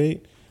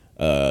Elevate.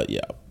 I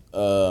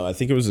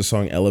think it was the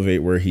song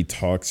Elevate where he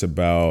talks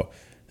about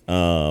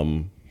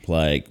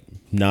like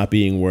not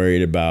being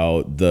worried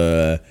about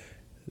the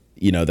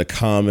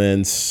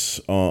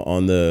comments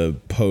on the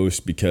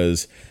post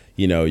because.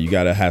 You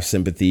got to have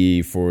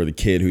sympathy for the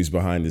kid who's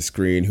behind the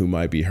screen who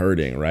might be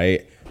hurting,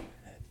 right?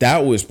 That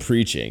was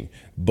preaching.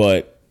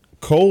 But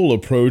Cole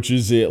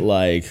approaches it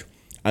like,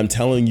 I'm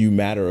telling you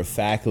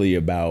matter-of-factly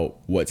about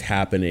what's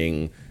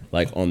happening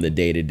like on the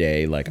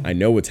day-to-day. Like, I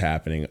know what's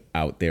happening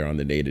out there on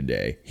the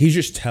day-to-day. He's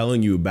just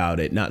telling you about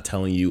it, not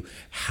telling you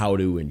how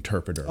to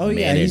interpret or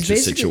manage the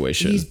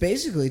situation. He's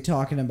basically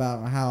talking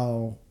about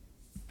how,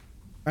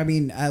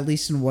 at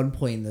least in one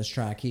point in this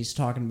track, he's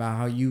talking about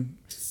how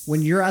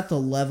when you're at the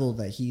level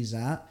that he's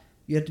at,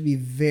 you have to be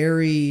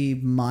very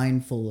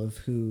mindful of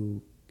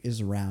who is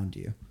around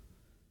you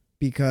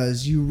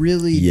because you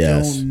really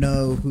don't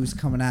know who's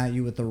coming at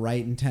you with the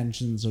right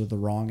intentions or the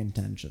wrong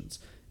intentions.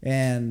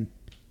 And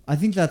I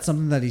think that's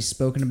something that he's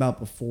spoken about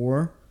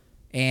before.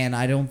 And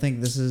I don't think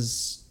this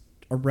is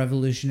a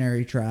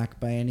revolutionary track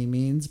by any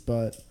means,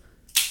 but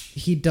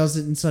he does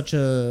it in such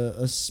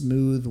a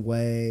smooth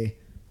way.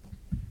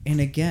 And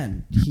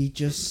again,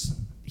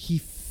 he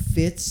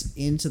fits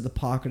into the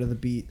pocket of the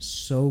beat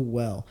so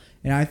well.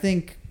 And I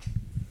think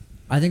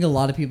a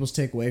lot of people's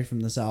takeaway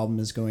from this album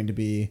is going to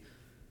be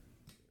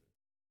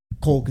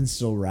Cole can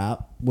still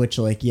rap, which,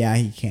 like, yeah,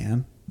 he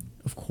can.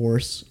 Of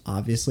course,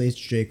 obviously, it's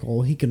J.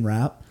 Cole. He can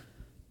rap.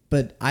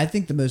 But I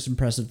think the most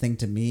impressive thing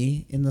to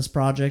me in this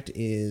project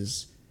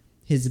is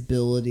his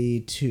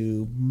ability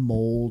to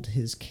mold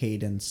his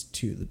cadence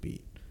to the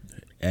beat.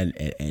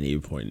 At any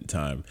point in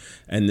time.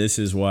 And this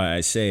is why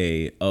I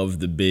say, of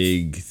the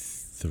big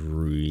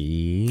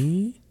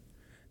three,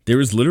 there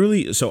was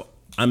literally, so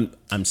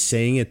I'm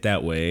saying it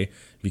that way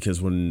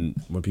because when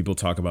people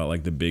talk about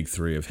like the big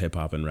three of hip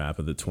hop and rap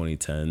of the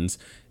 2010s,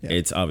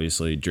 it's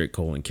obviously Drake,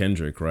 Cole, and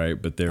Kendrick,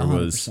 right? But there 100%.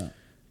 was,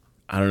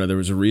 I don't know, there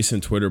was a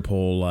recent Twitter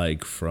poll,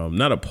 like from,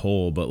 not a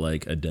poll, but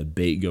like a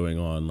debate going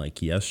on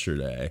like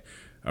yesterday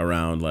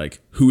around like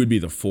who would be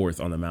the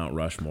fourth on the Mount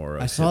Rushmore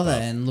of I saw hip-hop.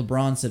 that, and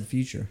LeBron said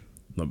Future.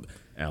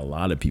 A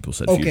lot of people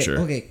said Okay, Future.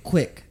 okay,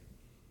 quick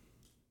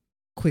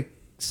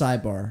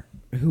sidebar.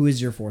 Who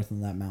is your fourth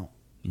in that mount?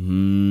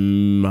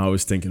 I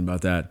was thinking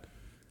about that.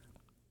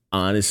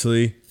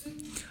 Honestly,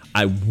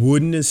 I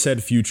wouldn't have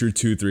said Future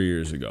 2-3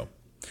 years ago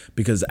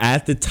because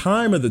at the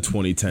time of the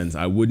 2010s,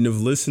 I wouldn't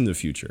have listened to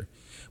Future.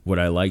 Would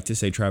I like to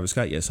say Travis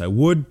Scott? Yes, I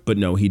would. But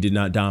no, he did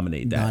not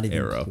dominate that Not even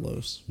era.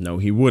 close. No,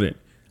 he wouldn't.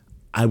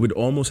 I would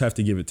almost have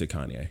to give it to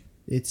Kanye.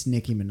 It's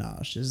Nicki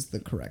Minaj is the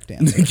correct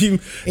answer. No,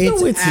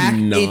 it's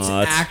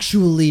not. It's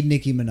actually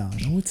Nicki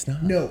Minaj. No, it's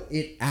not. No,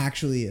 it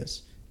actually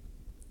is.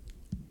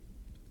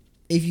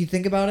 If you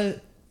think about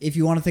it, if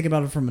you want to think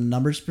about it from a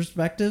numbers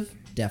perspective,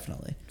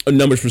 definitely. A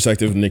numbers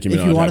perspective, Nicki Minaj.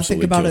 If you want to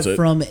think about kills it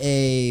from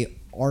a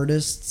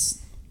artist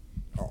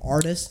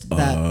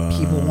that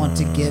people want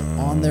to get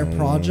on their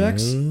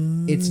projects,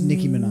 it's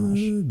Nicki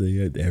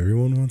Minaj.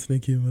 Everyone wants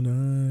Nicki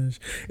Minaj.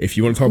 If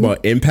you want to talk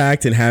about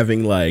impact and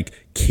having like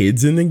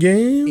kids in the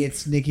game,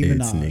 it's Nicki Minaj.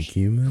 It's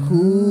Nicki Minaj.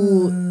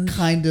 Who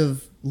kind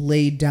of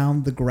laid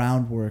down the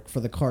groundwork for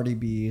the Cardi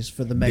B's,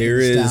 for the Megan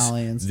Thee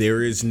Stallions.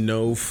 There is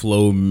no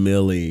Flo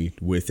Milli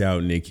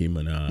without Nicki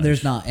Minaj.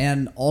 There's not.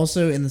 And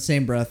also in the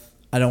same breath,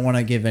 I don't want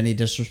to give any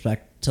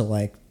disrespect to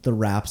like the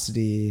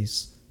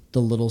Rhapsodies, the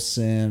Little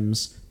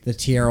Sims, the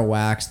Tierra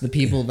Wax, the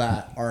people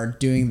that are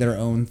doing their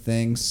own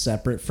things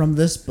separate from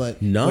this.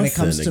 But when it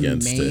comes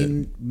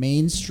to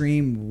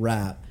mainstream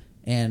rap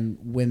and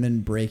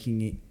women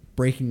breaking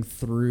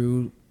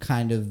through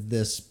kind of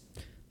this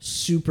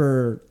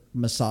super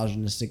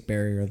misogynistic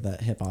barrier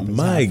that hip hop has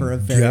had for a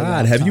very long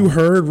time. Have you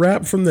heard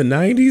rap from the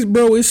 90s,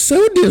 bro? It's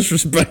so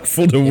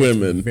disrespectful to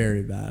women.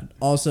 Very bad.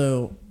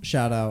 Also,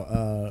 shout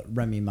out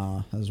Remy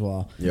Ma as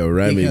well. Yo,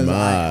 Remy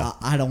Ma.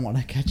 I don't want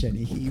to catch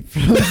any heat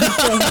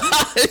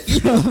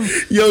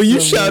Yo, you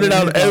shouted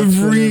out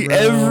every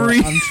female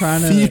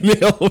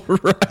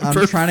rapper.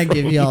 I'm trying to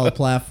give y'all a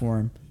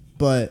platform.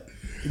 But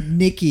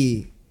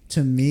Nicki,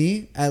 to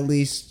me, at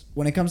least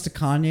when it comes to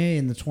Kanye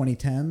in the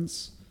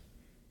 2010s,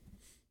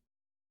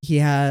 he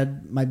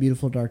had My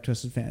Beautiful Dark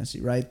Twisted Fantasy,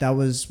 right? That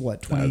was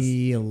what,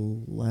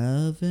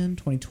 2011,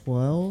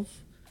 2012?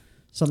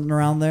 Something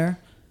around there.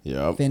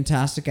 Yep.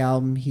 Fantastic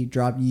album. He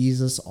dropped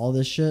Yeezus, all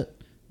this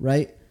shit,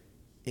 right?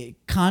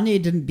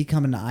 Kanye didn't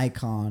become an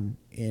icon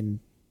in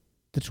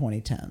the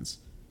 2010s.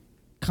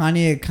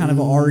 Kanye kind of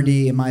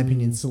already, in my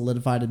opinion,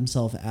 solidified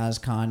himself as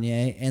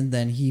Kanye, and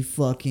then he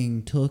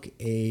fucking took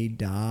a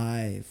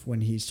dive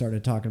when he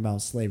started talking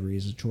about slavery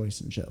as a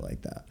choice and shit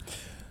like that.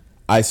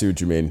 I see what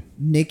you mean.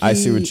 I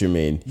see what you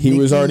mean. He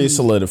was already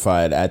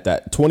solidified at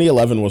that.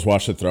 2011 was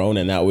Watch the Throne,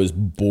 and that was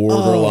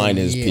borderline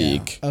his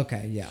peak.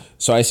 Okay, yeah.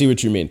 So I see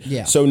what you mean.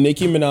 Yeah. So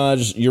Nicki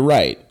Minaj, you're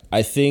right.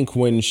 I think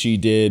when she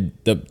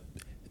did the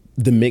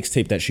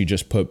mixtape that she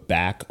just put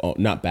back,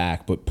 not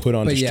back, but put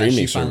onto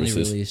streaming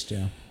services. Released,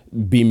 yeah.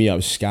 Beam Me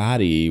Up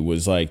Scotty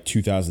was like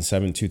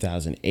 2007,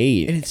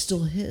 2008. And it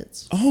still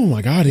hits. Oh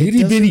my God,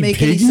 Itty Bitty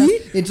Piggy?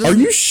 Are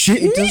you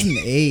shitting me? It doesn't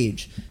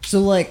age.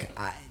 So like,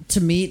 to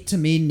me,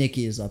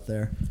 Nicki is up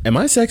there. Am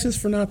I sexist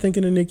for not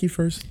thinking of Nicki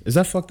first? Is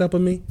that fucked up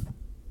of me?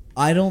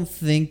 I don't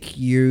think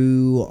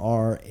you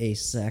are a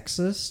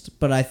sexist,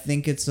 but I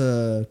think it's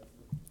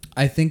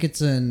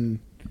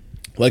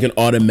like an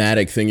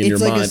automatic thing in your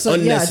mind. It's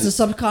a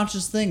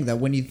subconscious thing that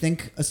when you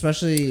think,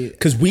 especially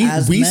because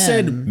we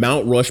said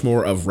Mount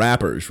Rushmore of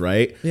rappers,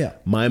 right? Yeah.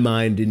 My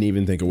mind didn't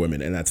even think of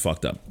women, and that's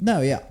fucked up.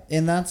 No, yeah,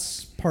 and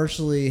that's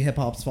partially hip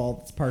hop's fault.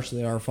 It's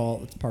partially our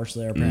fault. It's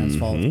partially our parents'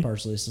 fault. It's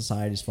partially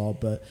society's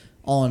fault. But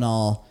all in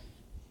all,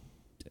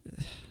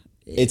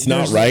 it's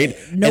not right.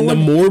 The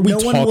more we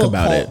talk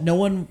about it,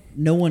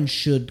 no one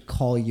should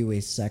call you a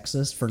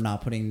sexist for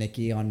not putting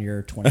Nicki on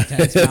your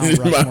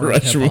 2010s Mount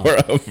Rushmore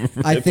of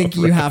hip-hop. I think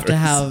you have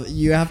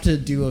to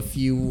do a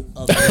few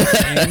other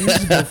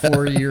things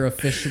before you're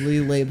officially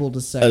labeled a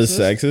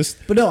sexist.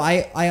 But no,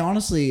 I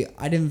honestly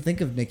didn't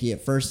think of Nicki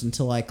at first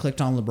until I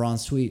clicked on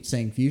LeBron's tweet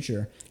saying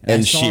Future,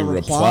 and she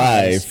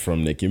replied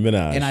from Nicki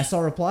Minaj, and I saw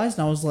replies,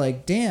 and I was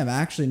like, damn,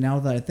 actually, now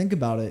that I think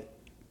about it,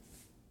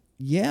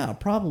 yeah,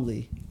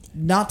 probably.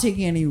 not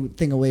taking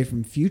anything away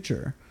from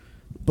Future,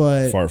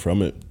 but far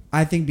from it.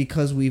 I think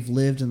because we've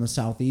lived in the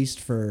Southeast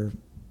for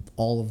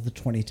all of the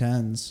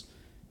 2010s,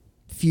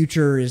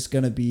 Future is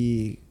going to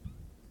be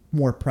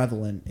more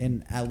prevalent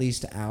in at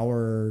least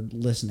our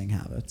listening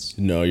habits.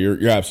 No,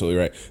 you're absolutely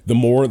right. The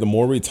more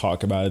we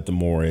talk about it, the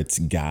more it's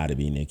got to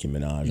be Nicki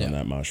Minaj on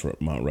that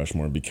Mount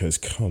Rushmore, because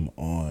come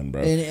on,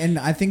 bro. And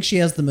I think she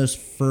has the most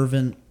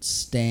fervent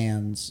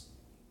stans.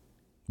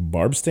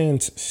 Barb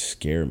stans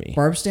scare me.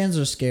 Barb stans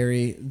are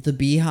scary. The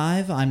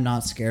Beehive, I'm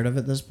not scared of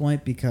at this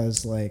point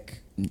because,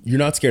 like... You're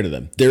not scared of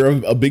them. They're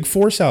a big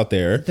force out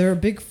there. They're a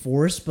big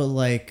force, but,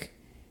 like...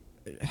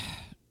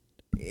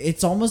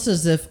 It's almost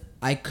as if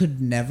I could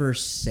never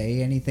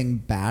say anything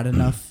bad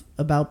enough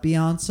about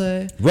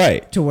Beyonce.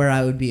 Right. To where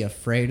I would be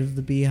afraid of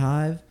the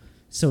Beehive.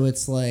 So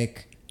it's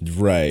like...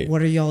 Right.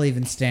 What are y'all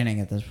even standing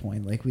at this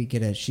point? Like, we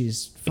get it.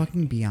 She's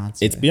fucking Beyonce.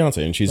 It's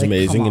Beyonce, and she's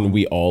amazing, and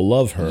we all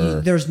love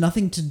her. There's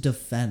nothing to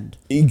defend.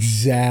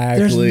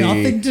 Exactly. There's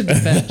nothing to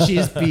defend. She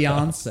is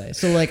Beyonce.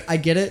 So, like, I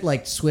get it.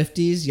 Like,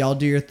 Swifties, y'all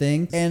do your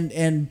thing.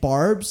 And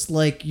Barb's,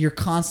 like, you're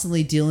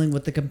constantly dealing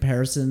with the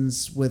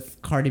comparisons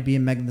with Cardi B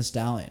and Megan Thee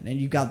Stallion. And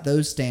you got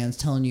those stands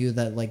telling you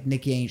that, like,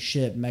 Nicki ain't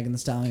shit. Megan Thee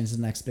Stallion is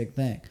the next big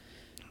thing.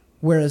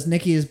 Whereas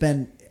Nicki has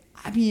been...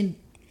 I mean...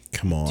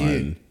 Come on.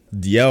 Dude.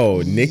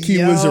 Yo,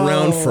 Nicki was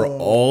around for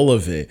all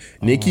of it.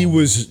 Nicki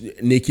was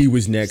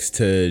next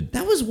to...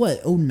 That was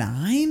what,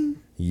 09?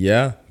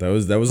 Yeah, that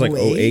was like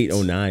 08?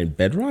 08, 09.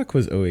 Bedrock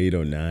was 08,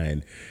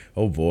 09.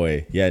 Oh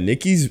boy. Yeah,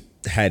 Nicki's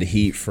had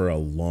heat for a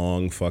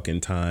long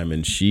fucking time,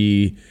 and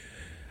she...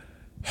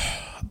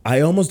 I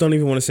almost don't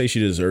even want to say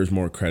she deserves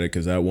more credit,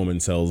 because that woman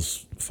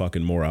sells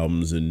fucking more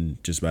albums than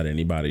just about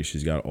anybody.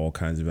 She's got all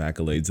kinds of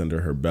accolades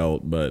under her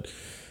belt, but...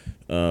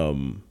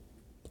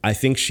 I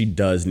think she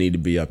does need to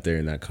be up there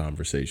in that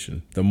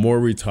conversation. The more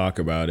we talk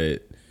about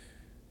it,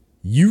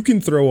 you can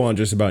throw on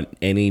just about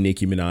any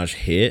Nicki Minaj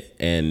hit,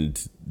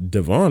 and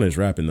Devon is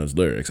rapping those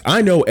lyrics.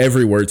 I know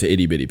every word to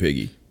Itty Bitty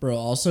Piggy. Bro,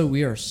 also,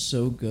 we are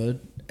so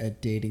good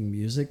at dating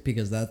music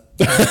because that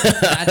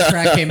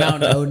track came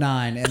out in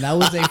 09, and that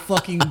was a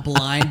fucking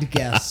blind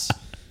guess.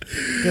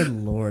 Good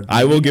Lord.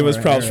 I will give us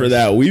props for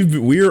that.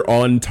 We're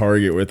on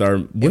target with our...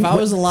 If I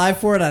was alive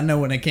for it, I know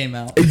when it came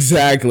out.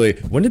 Exactly.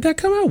 When did that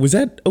come out? Was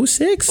that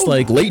 06?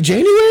 Like late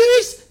January?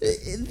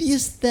 The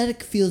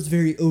aesthetic feels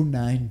very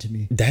 09 to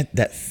me.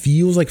 That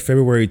feels like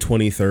February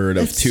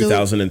 23rd of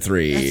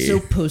 2003. That's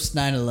so post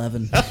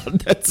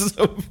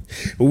 9/11.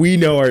 We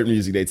know our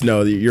music dates.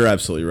 No, you're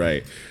absolutely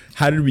right.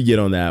 How did we get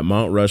on that?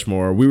 Mount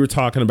Rushmore. We were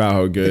talking about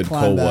how good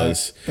Cole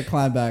was. The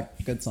Climb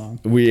Back, good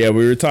song. We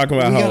were talking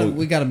about how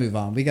we got to move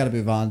on. We got to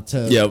move on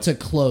to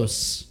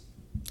Close.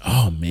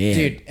 Oh man,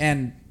 dude.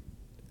 And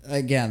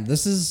again,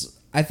 this is,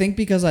 I think,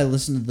 because I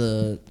listened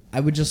to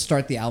I would just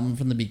start the album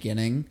from the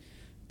beginning,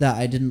 that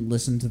I didn't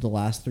listen to the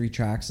last 3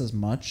 tracks as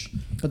much.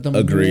 But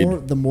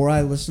the more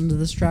I listened to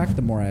this track,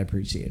 the more I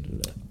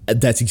appreciated it.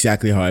 That's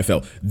exactly how I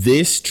felt.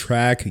 This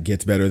track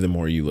gets better the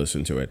more you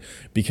listen to it,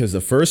 because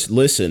the first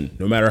listen,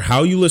 no matter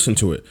how you listen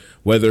to it,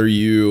 whether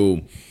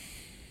you,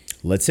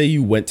 let's say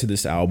you went to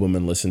this album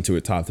and listened to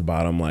it top to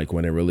bottom, like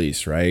when it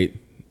released, right?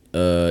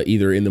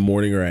 Either in the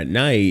morning or at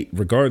night,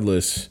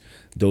 regardless,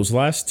 those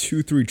last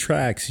 2-3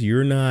 tracks,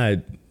 you're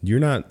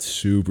not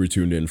super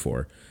tuned in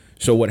for.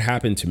 So what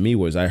happened to me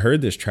was I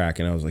heard this track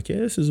and I was like, yeah,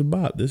 this is a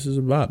bop. This is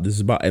a bop. This is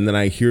a bop. And then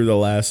I hear the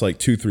last like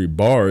 2-3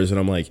 bars and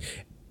I'm like,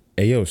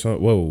 hey, yo,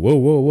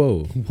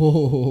 whoa.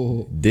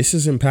 This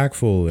is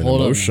impactful and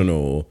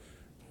emotional.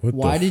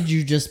 Why did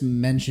you just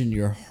mention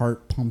your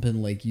heart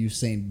pumping like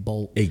Usain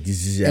Bolt?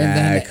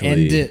 Exactly. And then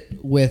end it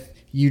with,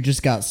 you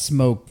just got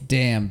smoked.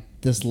 Damn,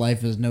 this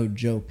life is no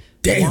joke.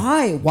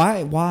 Damn.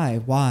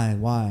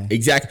 Why?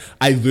 Exactly.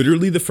 I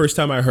literally, the first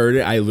time I heard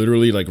it, I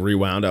literally like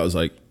rewound. I was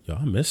like, yo,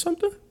 I missed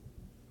something?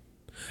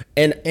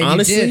 And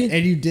honestly,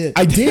 you did.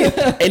 I did.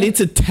 And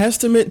it's a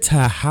testament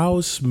to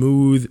how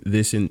smooth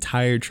this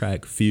entire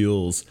track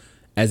feels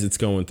as it's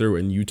going through.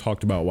 And you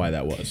talked about why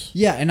that was.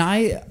 Yeah,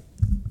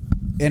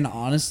 and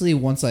honestly,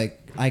 once I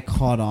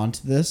caught on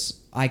to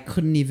this, I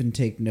couldn't even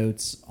take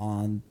notes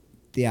on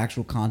the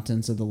actual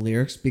contents of the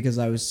lyrics because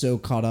I was so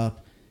caught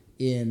up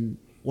in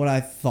what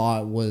I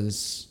thought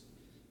was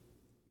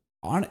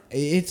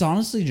it's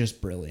honestly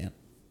just brilliant.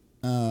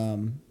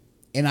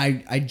 And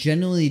I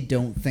genuinely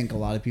don't think a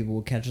lot of people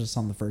will catch this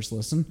on the first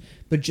listen,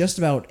 but just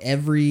about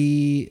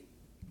the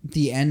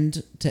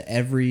end to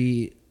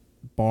every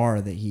bar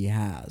that he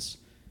has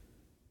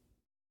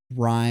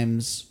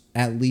rhymes,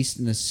 at least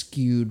in a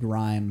skewed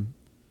rhyme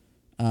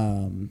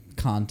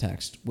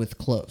context, with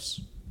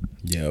close.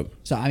 Yep.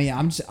 So I mean,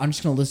 I'm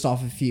just gonna list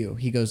off a few.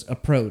 He goes: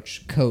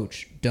 approach,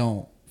 coach,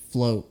 don't,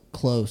 float,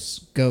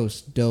 close,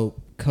 ghost,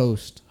 dope,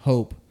 coast,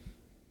 hope,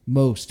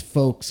 most,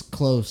 folks,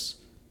 close,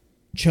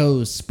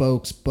 chose,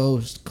 spokes,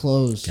 boast,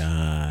 close.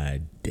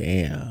 God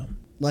damn.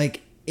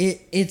 Like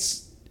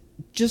it's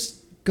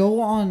just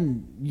go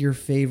on your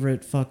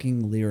favorite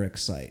fucking lyric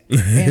site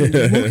and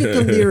look at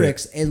the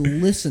lyrics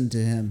and listen to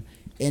him.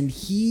 And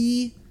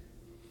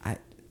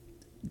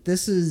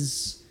this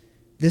is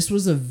this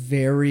was a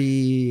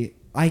very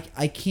I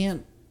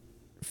can't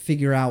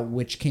figure out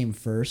which came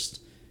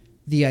first,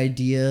 the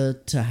idea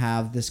to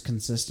have this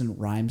consistent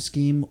rhyme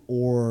scheme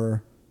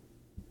or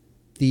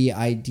the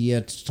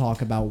idea to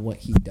talk about what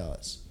he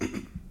does.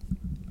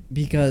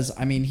 Because,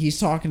 I mean, he's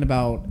talking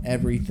about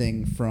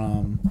everything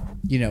from,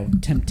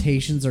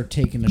 temptations are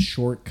taking a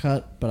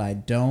shortcut, but I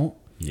don't.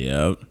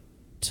 Yep.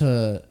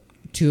 To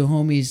two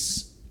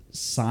homies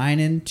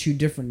signing 2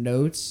 different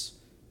notes,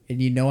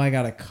 and I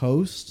gotta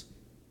coast.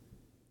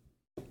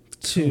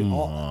 Come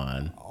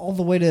on. All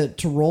the way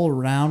to roll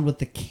around with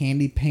the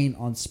candy paint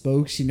on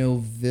spokes.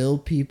 Ville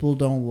people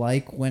don't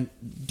like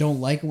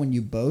it when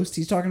you boast.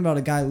 He's talking about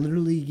a guy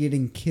literally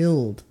getting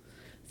killed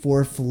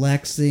for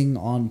flexing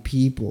on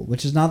people,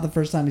 which is not the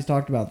first time he's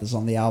talked about this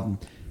on the album.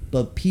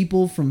 But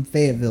people from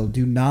Fayetteville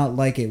do not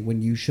like it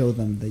when you show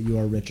them that you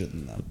are richer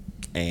than them.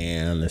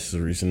 And this is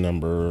reason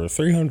number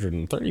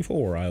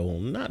 334. I will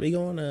not be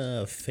going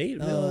to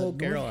Fayetteville,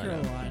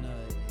 Carolina.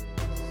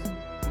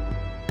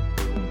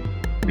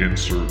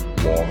 Insert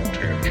long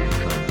tangent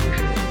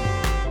transition.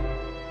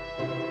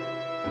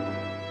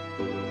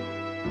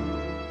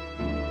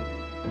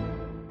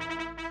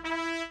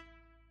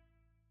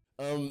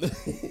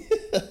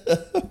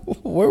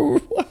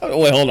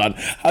 Wait, hold on.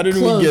 How did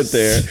we get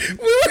there?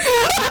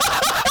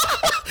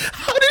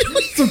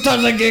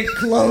 Sometimes I get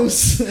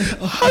close.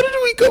 How did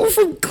we go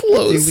from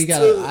close? Dude, we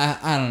gotta.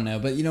 I don't know,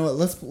 but you know what?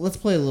 Let's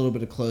play a little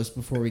bit of close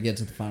before we get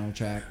to the final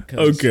track.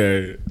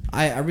 Okay.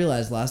 I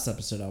realized last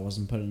episode I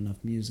wasn't putting enough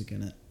music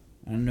in it.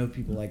 I know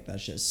people like that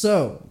shit.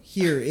 So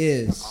here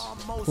is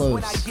Close.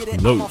 When I get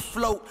it, I'm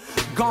afloat.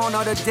 Gone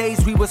are the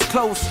days we was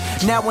close.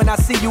 Now when I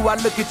see you, I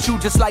look at you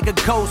just like a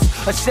ghost.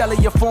 A shell of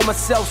your former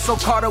self, so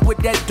caught up with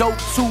that dope.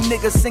 2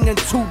 niggas singing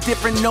 2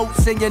 different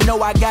notes, and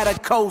I got a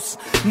coast.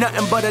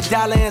 Nothing but a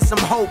dollar and some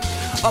hope.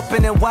 Up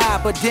and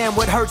wide, but damn,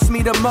 what hurts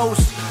me the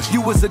most?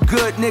 You was a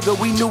good nigga,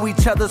 we knew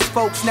each other's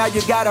folks. Now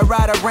you gotta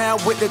ride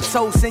around with the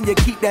toast, and you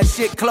keep that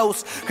shit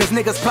close. Cause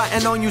niggas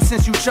plotting on you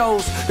since you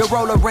chose to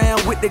roll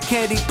around with the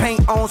candy paint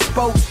on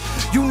spokes.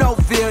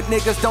 Field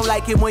niggas don't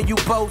like it when you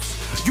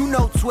boast.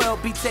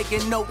 12 be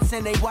taking notes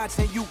and they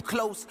watching you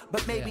close.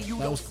 But maybe you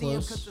don't see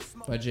him cause the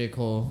smoke. By J.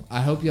 Cole.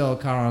 I hope y'all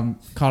caught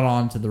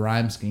on to the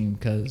rhyme scheme,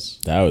 because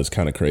that was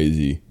kind of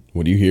crazy.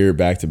 When you hear it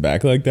back to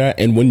back like that,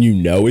 and when you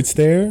know it's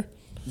there.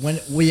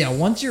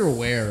 Once you're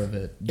aware of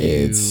it,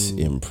 it's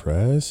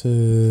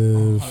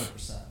impressive.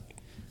 100%.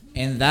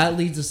 And that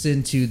leads us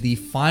into the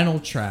final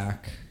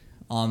track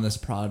on this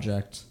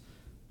project,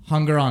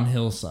 Hunger on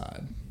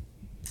Hillside.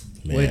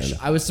 Man. Which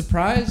I was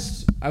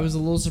a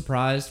little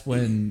surprised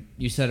when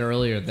you said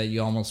earlier that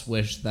you almost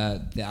wished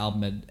that the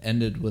album had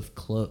ended with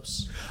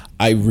Close.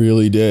 I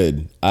really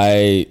did.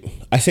 I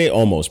say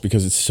almost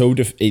because it's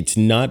it's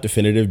not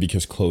definitive,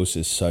 because Close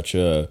is such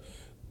a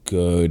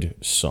good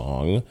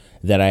song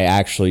that I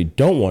actually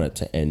don't want it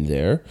to end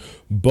there.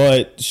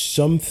 But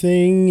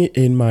something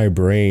in my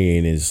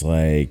brain is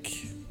like,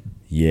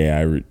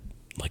 end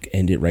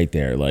it right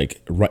there.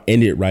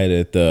 End it right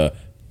at the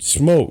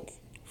smoke.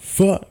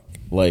 Fuck.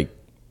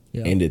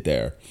 End it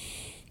there.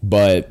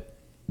 But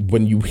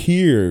when you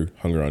hear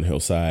Hunger on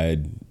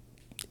Hillside,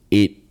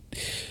 it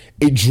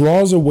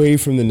draws away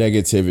from the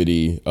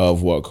negativity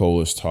of what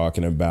Cole is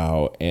talking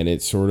about, and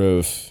it sort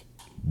of,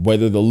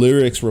 whether the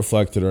lyrics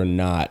reflect it or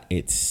not,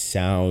 it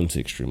sounds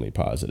extremely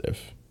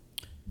positive.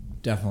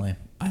 Definitely.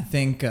 I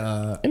think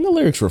and the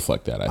lyrics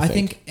reflect that, I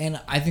think.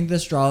 I think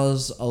this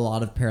draws a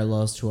lot of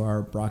parallels to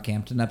our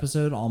Brockhampton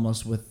episode,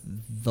 almost with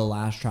the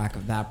last track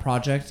of that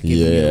project, giving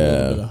you a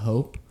little bit of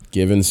hope.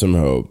 Giving some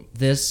hope.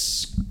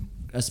 This,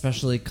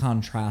 especially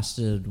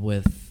contrasted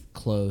with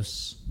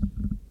Close,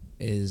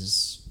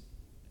 is,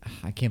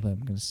 I can't believe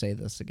I'm going to say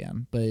this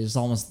again, but it's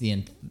almost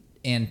the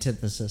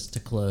antithesis to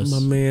Close. My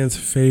man's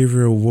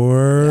favorite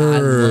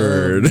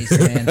word.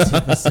 I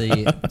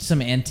love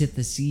some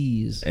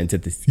antitheses.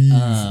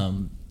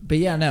 But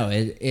yeah, no,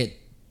 it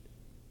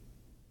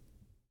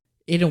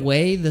in a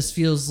way, this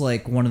feels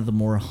like one of the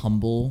more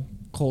humble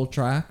Cole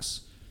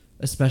tracks,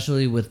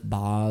 especially with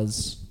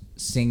Boz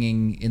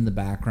singing in the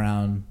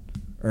background,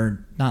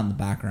 or not in the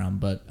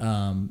background, but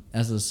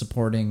as a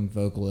supporting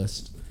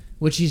vocalist,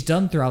 which he's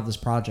done throughout this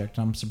project.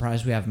 I'm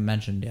surprised we haven't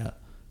mentioned yet,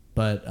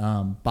 but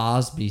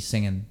Boz be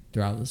singing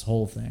throughout this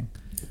whole thing.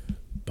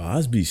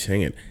 Boz be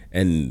singing,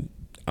 and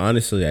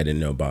honestly, I didn't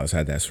know Boz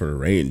had that sort of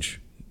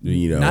range.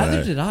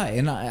 Neither did I,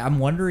 and I'm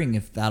wondering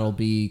if that'll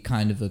be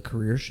kind of a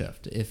career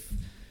shift.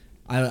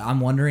 I'm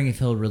wondering if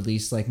he'll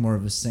release more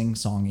of a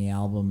sing-songy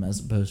album as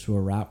opposed to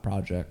a rap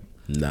project.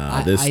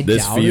 Nah,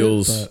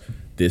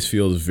 this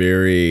feels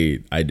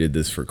very, I did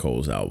this for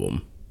Cole's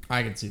album.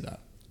 I could see that.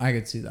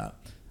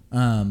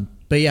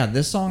 But yeah,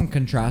 this song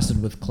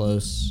contrasted with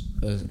Close,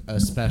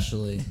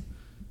 especially.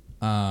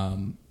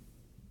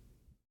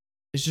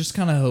 It's just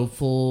kind of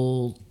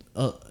hopeful,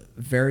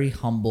 very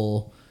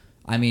humble.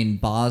 I mean,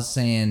 Boz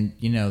saying,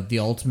 the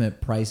ultimate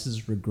price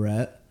is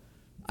regret.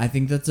 I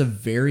think that's a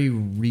very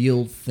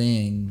real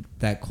thing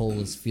that Cole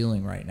is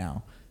feeling right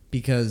now,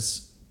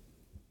 because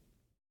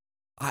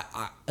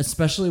I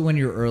especially when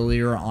you're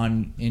earlier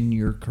on in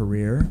your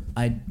career,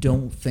 I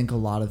don't think a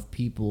lot of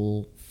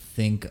people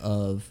think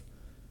of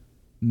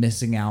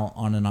missing out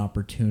on an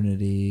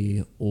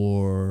opportunity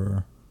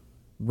or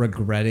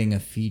regretting a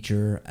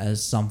feature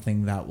as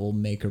something that will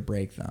make or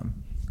break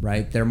them,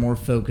 right? They're more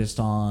focused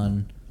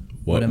on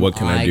what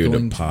can I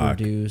do to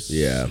produce?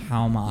 Yeah.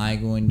 How am I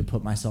going to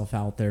put myself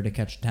out there to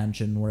catch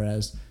attention?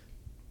 Whereas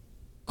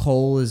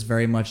Cole is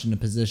very much in a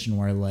position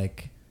where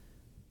like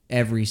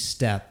every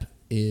step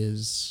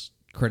is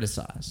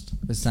criticized,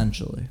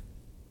 essentially.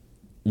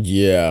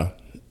 Yeah.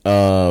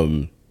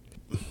 In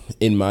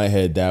my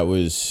head,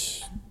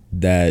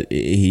 that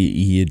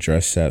he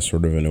addressed that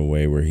sort of in a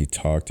way where he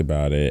talked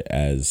about it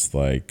as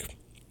like,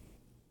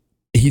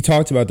 he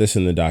talked about this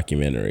in the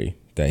documentary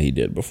that he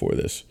did before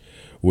this,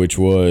 which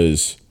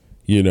was,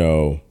 you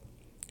know,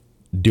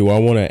 do I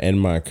want to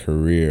end my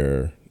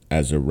career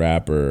as a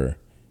rapper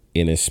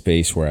in a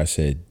space where I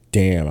said,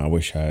 damn, I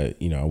wish I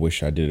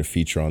did a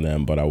feature on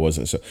them, but I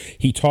wasn't. So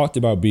he talked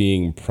about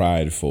being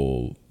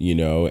prideful, you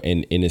know,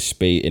 and in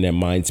a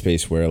mind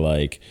space where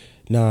like,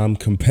 nah, I'm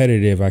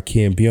competitive. I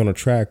can't be on a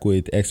track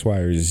with X, Y,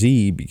 or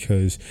Z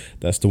because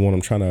that's the one I'm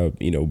trying to,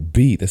 you know,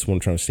 beat. That's the one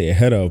I'm trying to stay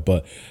ahead of.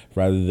 But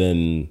rather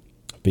than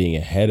being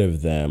ahead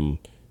of them,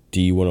 do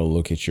you want to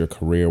look at your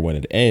career when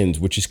it ends,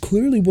 which is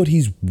clearly what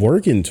he's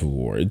working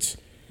towards?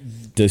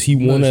 Does he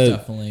want to?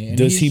 Definitely. And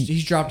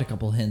he's dropped a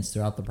couple hints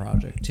throughout the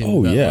project too.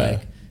 Oh, yeah.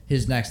 Like,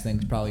 his next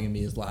thing's probably gonna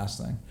be his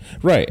last thing.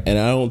 Right, and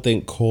I don't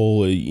think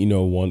Cole, you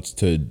know, wants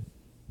to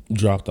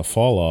drop the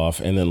fall off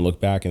and then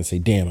look back and say,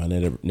 damn, I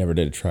never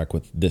did a track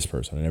with this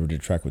person. I never did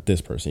a track with this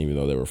person, even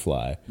though they were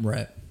fly.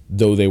 Right.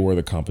 Though they were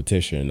the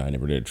competition, I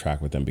never did a track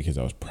with them because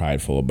I was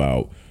prideful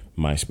about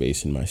my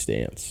space and my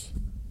stance.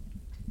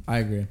 I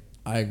agree.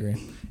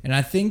 And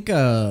I think,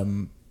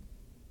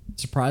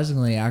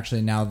 surprisingly,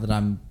 actually, now that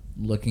I'm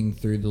looking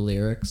through the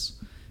lyrics,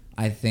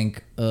 I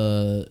think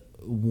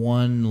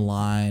one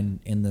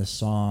line in the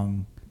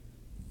song,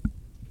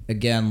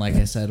 again, like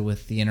I said,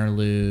 with the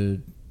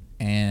interlude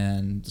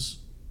and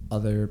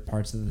other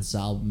parts of this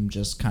album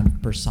just kind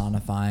of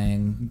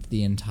personifying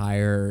the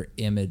entire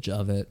image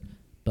of it,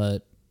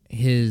 but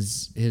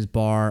his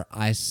bar,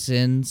 I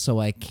sin so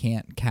I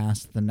can't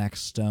cast the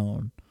next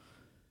stone,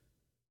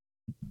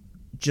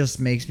 just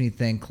makes me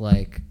think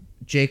like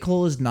J.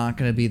 Cole is not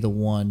going to be the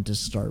one to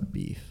start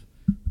beef.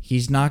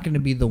 He's not going to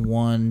be the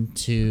one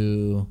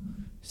to,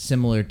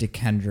 similar to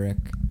Kendrick,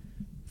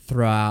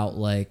 throw out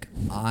like,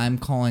 I'm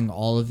calling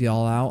all of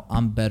y'all out,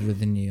 I'm better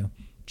than you.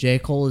 J.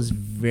 Cole is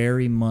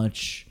very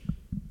much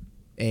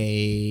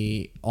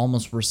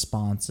almost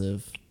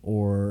responsive,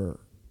 or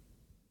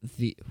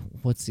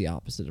what's the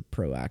opposite of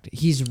proactive?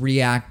 He's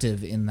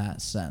reactive in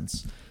that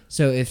sense.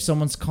 So if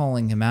someone's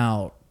calling him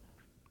out,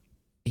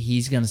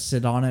 he's going to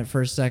sit on it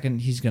for a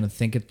second. He's going to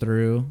think it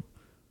through,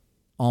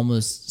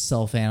 almost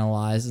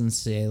self-analyze and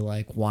say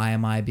like, why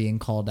am I being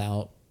called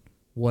out?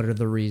 What are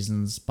the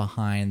reasons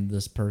behind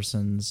this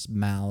person's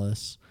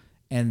malice?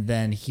 And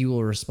then he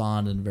will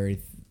respond in a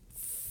very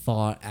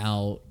thought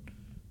out,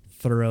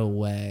 thorough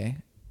way.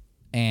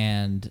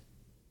 And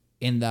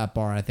in that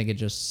bar, I think it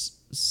just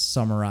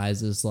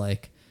summarizes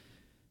like,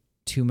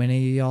 too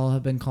many of y'all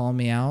have been calling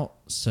me out.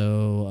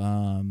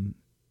 So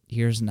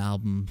here's an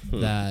album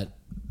that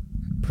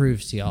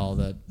proves to y'all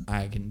that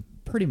I can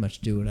pretty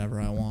much do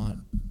whatever I want.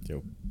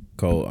 Yo,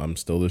 Cole, I'm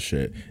still the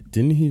shit.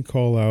 Didn't he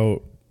call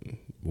out,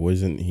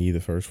 wasn't he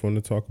the first one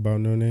to talk about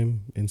No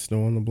Name in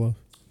Snow on the Bluff?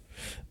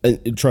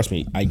 Trust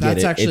me, I get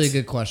it. That's actually a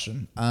good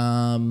question.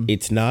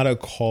 It's not a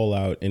call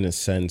out in a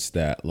sense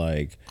that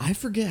like, I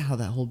forget how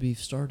that whole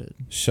beef started.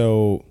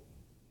 So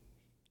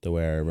the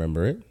way I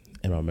remember it,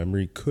 and my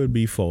memory could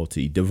be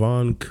faulty,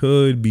 Devon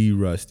could be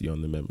rusty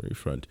on the memory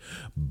front,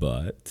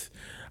 but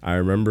I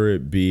remember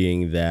it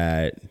being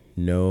that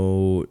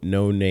No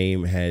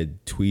Name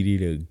had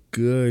tweeted a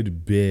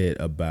good bit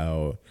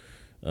about,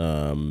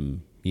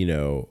 you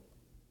know,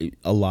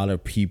 a lot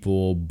of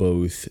people,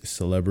 both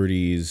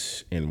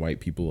celebrities and white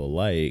people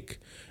alike,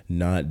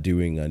 not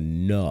doing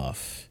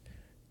enough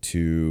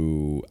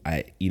to,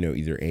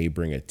 either A,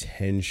 bring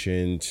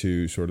attention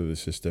to sort of the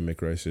systemic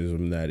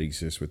racism that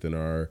exists within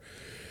our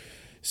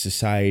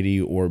society,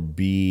 or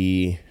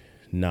B,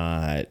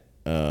 not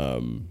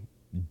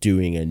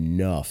doing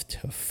enough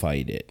to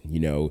fight it. You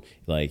know,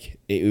 like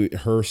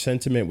her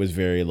sentiment was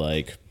very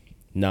like,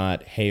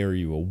 not, hey, are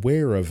you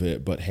aware of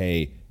it, but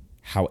hey,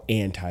 how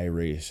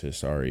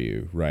anti-racist are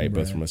you, right?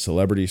 Both from a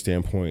celebrity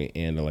standpoint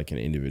and like an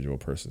individual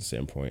person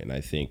standpoint. And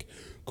I think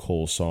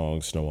Cole's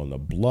song Snow on the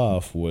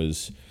Bluff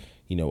was,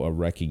 you know, a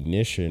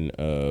recognition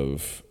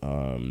of,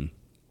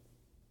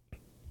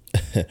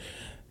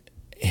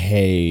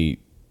 hey,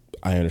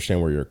 I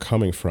understand where you're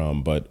coming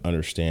from, but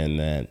understand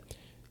that,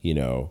 you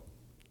know,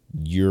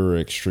 you're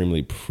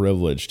extremely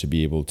privileged to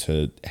be able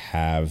to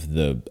have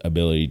the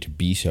ability to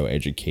be so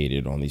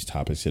educated on these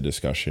topics of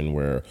discussion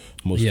where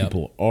most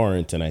people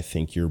aren't. And I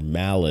think your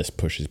malice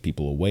pushes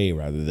people away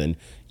rather than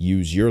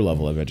use your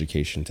level of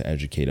education to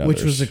educate others.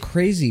 Which was a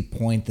crazy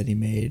point that he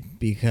made,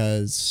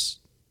 because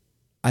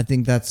I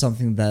think that's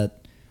something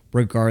that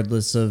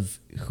regardless of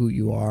who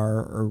you are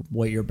or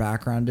what your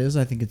background is,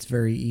 I think it's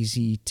very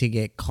easy to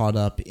get caught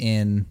up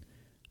in,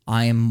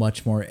 I am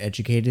much more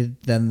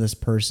educated than this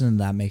person.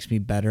 That makes me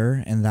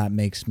better. And that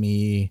makes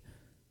me,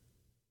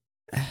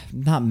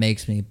 not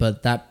makes me,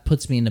 but that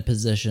puts me in a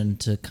position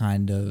to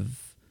kind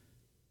of,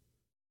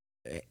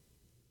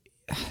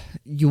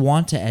 you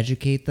want to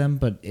educate them,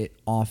 but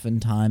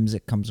oftentimes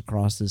it comes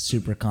across as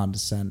super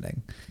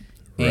condescending.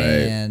 Right.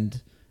 And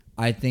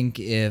I think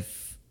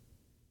if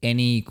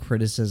any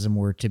criticism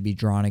were to be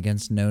drawn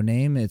against No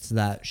Name, it's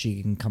that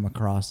she can come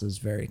across as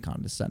very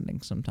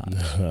condescending sometimes.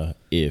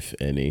 If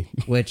any.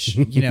 Which,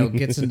 you know,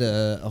 gets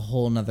into a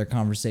whole nother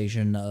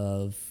conversation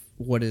of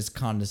what is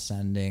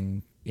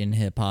condescending in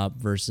hip hop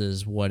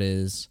versus what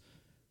is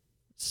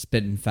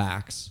spitting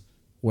facts.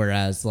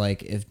 Whereas,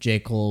 like, if J.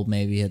 Cole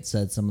maybe had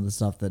said some of the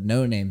stuff that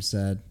No Name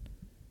said,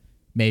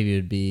 maybe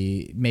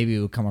it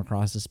would come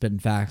across as spitting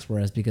facts.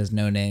 Whereas because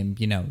No Name,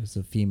 you know, is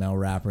a female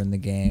rapper in the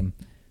game,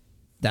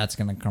 that's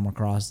going to come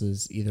across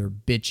as either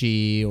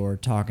bitchy or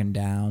talking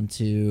down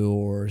to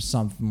or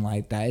something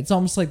like that. It's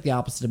almost like the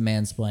opposite of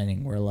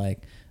mansplaining, where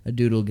like a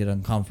dude will get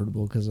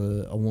uncomfortable because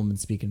a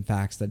woman's speaking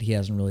facts that he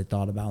hasn't really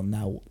thought about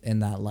in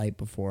that light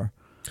before.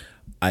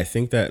 I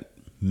think that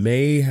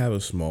may have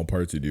a small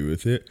part to do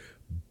with it,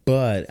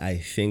 but I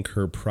think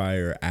her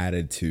prior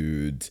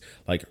attitudes,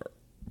 like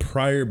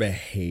prior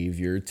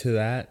behavior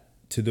to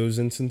those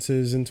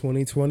instances in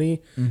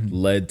 2020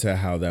 led to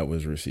how that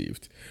was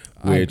received,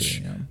 which... I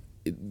agree, yeah.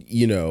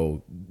 You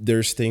know,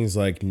 there's things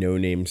like No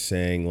Name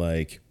saying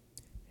like,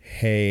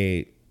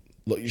 hey,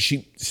 look,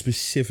 she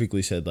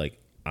specifically said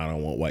like, I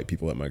don't want white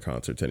people at my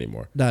concerts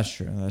anymore. That's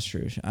true.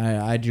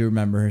 I do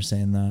remember her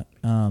saying that.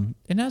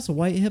 And as a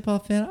white hip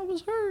hop fan, I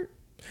was hurt.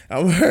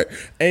 I'm hurt.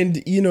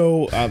 And, you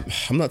know,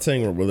 I'm not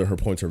saying whether her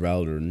points are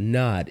valid or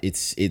not.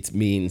 It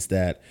means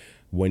that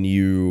when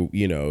you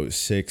know,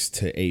 6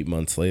 to 8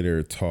 months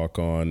later talk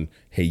on,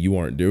 hey, you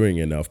aren't doing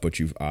enough, but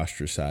you've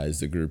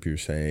ostracized the group you're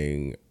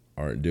saying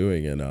aren't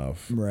doing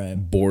enough. Right.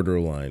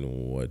 Borderline,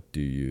 what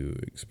do you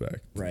expect?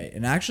 Right.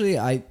 And actually,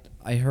 I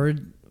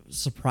heard,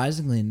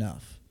 surprisingly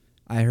enough,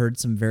 I heard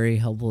some very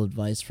helpful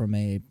advice from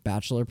a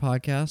Bachelor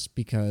podcast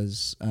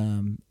because I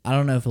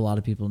don't know if a lot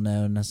of people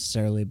know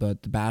necessarily,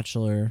 but the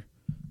Bachelor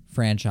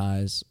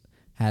franchise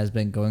has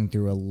been going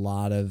through a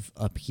lot of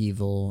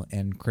upheaval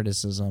and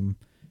criticism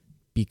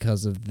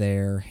because of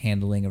their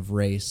handling of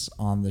race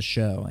on the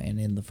show and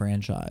in the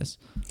franchise.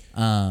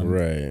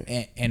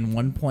 Right. And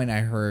one point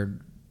I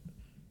heard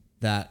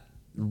that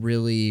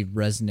really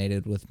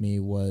resonated with me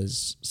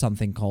was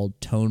something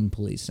called tone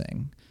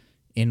policing,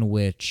 in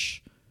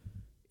which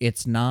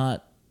it's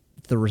not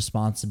the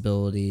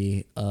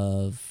responsibility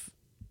of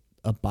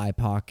a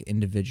BIPOC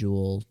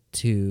individual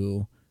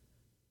to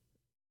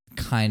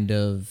kind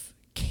of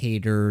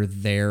cater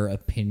their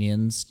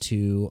opinions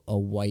to a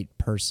white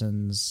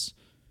person's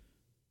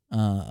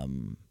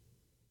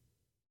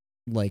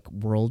like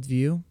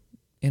worldview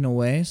in a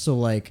way. So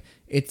like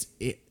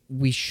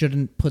we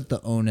shouldn't put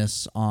the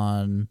onus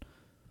on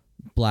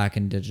Black,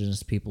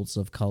 Indigenous peoples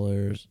of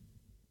colors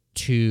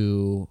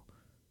to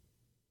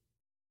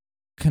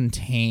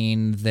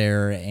contain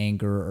their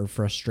anger or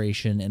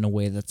frustration in a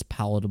way that's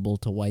palatable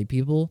to white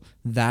people.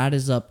 That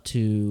is up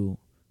to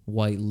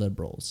white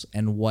liberals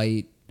and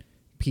white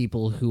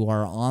people who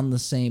are on the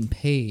same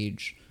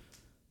page,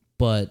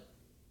 but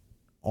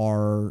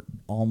are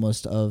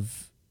almost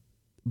of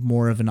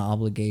more of an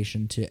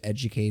obligation to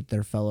educate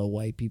their fellow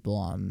white people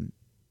on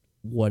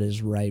what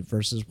is right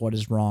versus what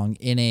is wrong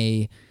in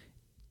a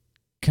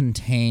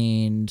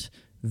contained,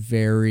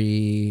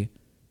 very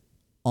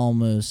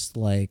almost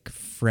like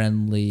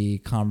friendly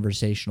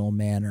conversational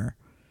manner.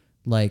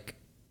 Like,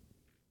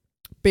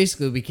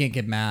 basically we can't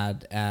get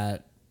mad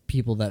at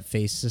people that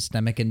face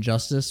systemic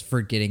injustice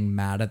for getting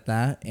mad at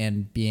that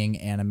and being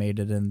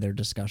animated in their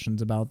discussions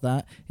about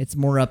that. It's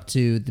more up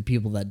to the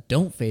people that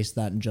don't face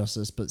that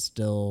injustice but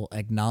still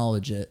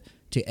acknowledge it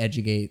to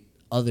educate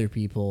other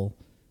people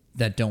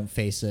that don't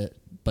face it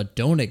but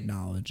don't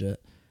acknowledge it,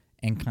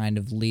 and kind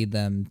of lead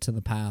them to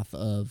the path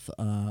of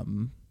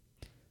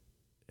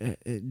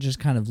just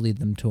kind of lead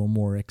them to a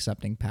more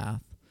accepting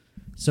path.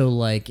 So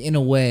like, in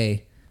a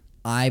way,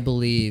 I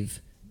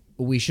believe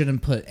we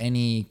shouldn't put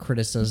any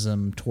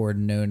criticism toward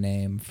No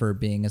Name for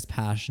being as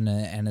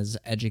passionate and as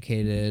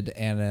educated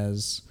and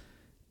as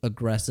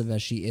aggressive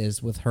as she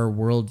is with her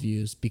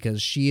worldviews,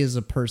 because she is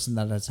a person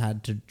that has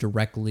had to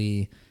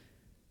directly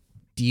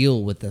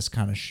deal with this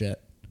kind of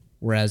shit.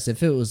 Whereas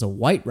if it was a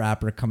white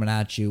rapper coming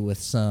at you with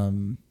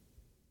some,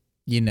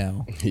 you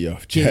know,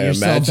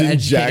 imagine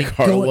Jack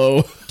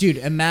Harlow. Dude,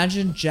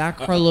 imagine Jack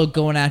Harlow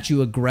going at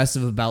you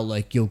aggressive about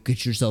like, yo,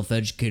 get yourself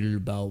educated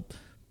about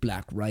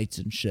black rights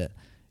and shit.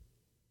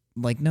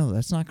 Like, no,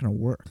 that's not going to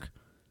work.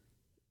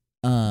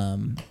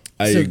 So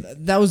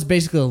that was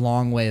basically a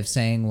long way of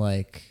saying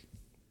like,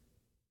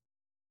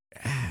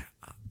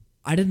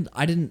 I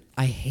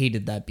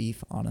hated that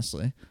beef,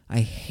 honestly.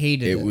 I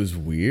hated it. It was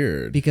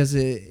weird. Because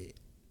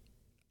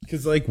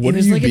like, what are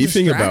you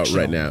beefing about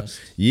right now?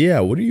 Yeah,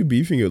 what are you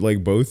beefing about?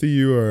 Like, both of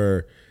you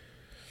are...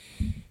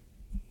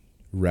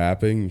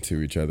 rapping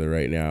to each other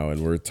right now,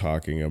 and we're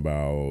talking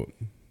about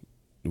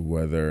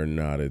whether or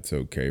not it's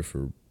okay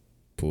for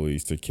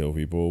police to kill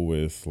people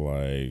with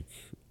like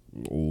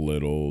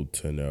little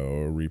to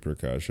no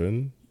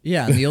repercussion.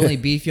 Yeah, and the only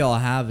beef y'all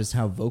have is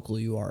how vocal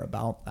you are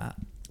about that.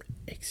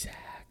 Exactly.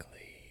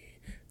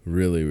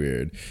 Really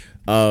weird.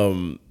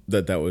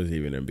 That was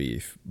even a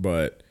beef.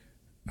 But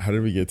how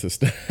did we get to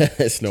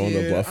Snow on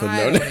the Bluff?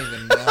 I don't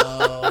even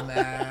know,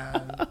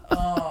 man.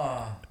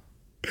 Oh.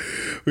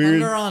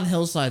 Hunger on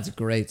Hillside's a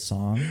great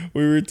song.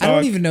 I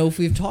don't even know if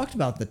we've talked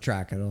about the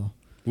track at all.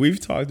 We've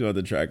talked about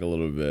the track a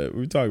little bit. We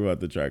were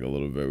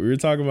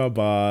talking about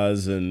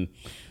Boz and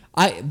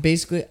I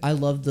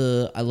love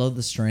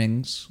the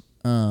strings.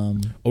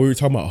 we were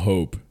talking about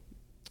Hope.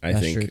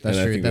 That's true.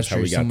 That's how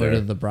we got there.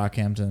 To the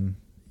Brockhampton.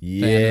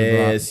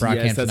 Yes,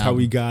 that's how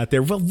we got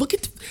there. Well, look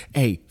at,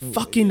 I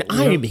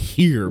am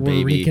here,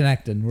 baby. We're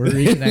reconnecting. We're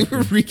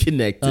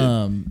reconnected.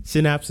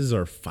 Synapses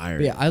are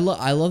fired. Yeah, I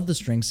love the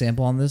string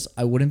sample on this.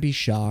 I wouldn't be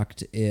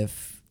shocked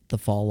if The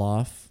Fall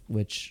Off,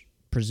 which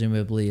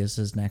presumably is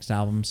his next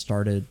album,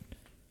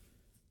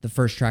 the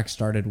first track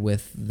started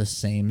with the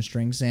same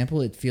string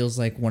sample. It feels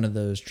like one of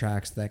those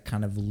tracks that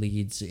kind of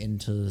leads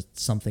into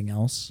something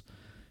else.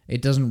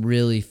 It doesn't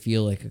really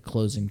feel like a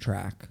closing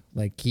track.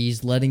 Like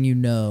he's letting you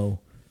know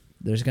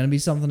there's going to be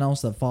something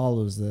else that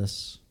follows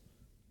this.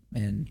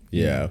 And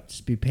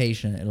just be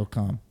patient. It'll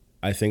come.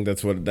 I think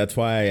that's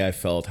why I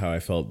felt how I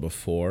felt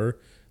before.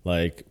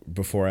 Like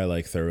before I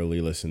like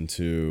thoroughly listened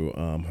to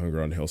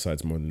Hunger on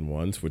Hillsides more than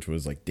once, which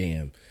was like,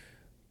 damn,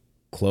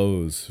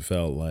 close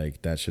felt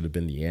like that should have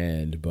been the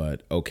end.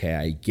 But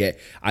okay,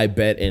 I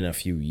bet in a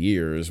few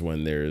years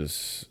when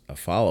there's a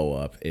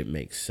follow-up, it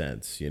makes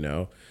sense, you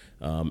know?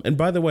 And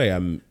by the way,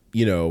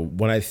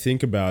 when I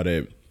think about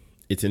it,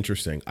 it's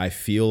interesting. I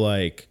feel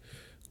like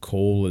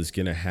Cole is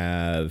going to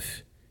have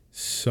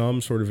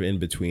some sort of in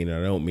between.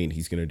 I don't mean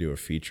he's going to do a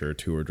feature or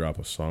two or drop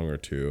a song or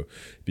two,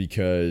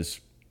 because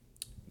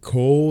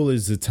Cole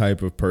is the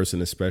type of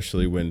person,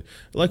 especially when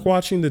like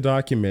watching the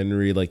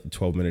documentary, like the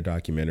 12-minute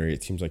documentary,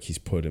 it seems like he's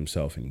put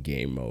himself in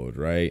game mode,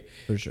 right?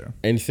 For sure.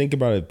 And think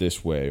about it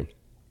this way.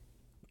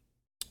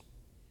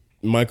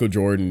 Michael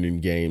Jordan in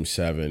Game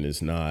 7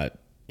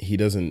 he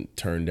doesn't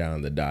turn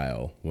down the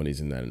dial when he's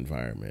in that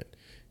environment.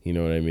 You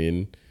know what I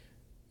mean?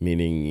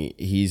 Meaning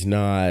he's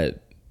not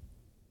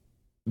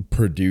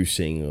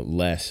producing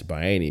less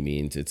by any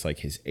means. It's like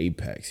his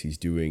apex. He's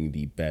doing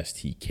the best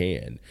he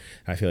can.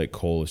 I feel like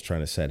Cole is trying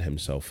to set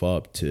himself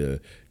up to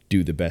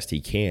do the best he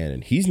can,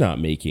 and he's not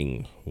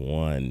making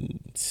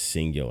one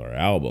singular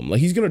album. Like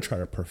he's gonna try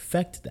to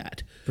perfect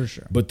that for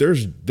sure. But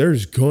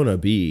there's gonna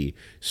be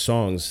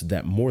songs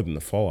that more than the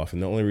fall off.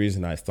 And the only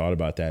reason I thought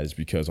about that is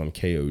because on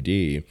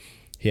KOD,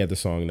 he had the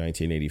song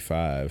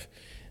 1985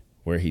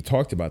 where he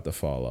talked about the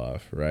fall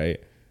off, right?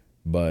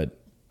 But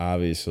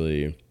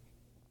obviously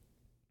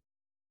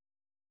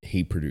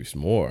he produced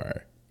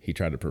more. He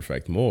tried to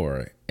perfect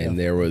more. And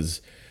there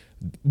was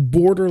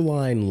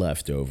borderline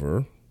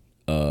leftover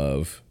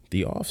of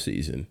the off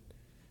season.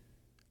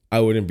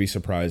 I wouldn't be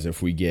surprised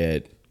if we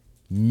get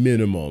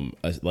minimum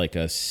like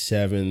a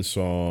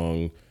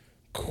 7-song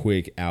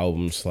quick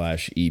album /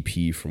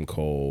 EP from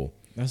Cole.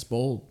 That's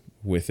bold.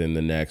 Within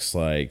the next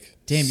like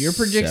damn, you're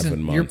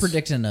 7 months. You're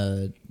predicting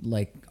a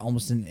like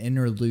almost an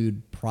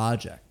interlude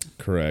project.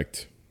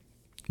 Correct.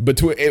 But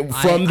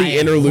from the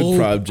interlude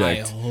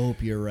project. I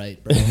hope you're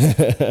right, bro.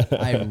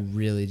 I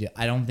really do.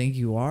 I don't think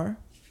you are.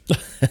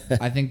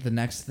 I think the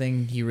next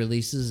thing he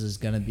releases is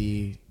gonna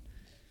be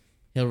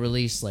he'll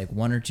release like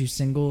 1 or 2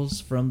 singles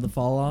from the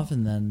fall off,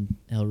 and then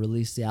he'll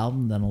release the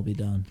album. Then it'll be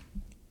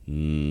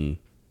done.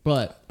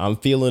 But I'm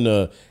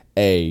feeling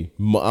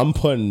I'm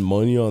putting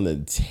money on the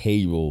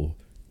table.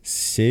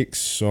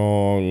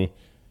 6-song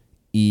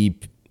EP.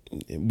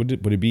 Would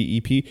it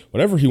be EP?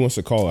 Whatever he wants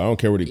to call it. I don't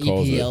care what he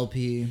calls it.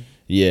 LP.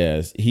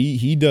 Yes,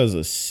 he does a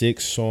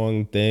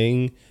 6-song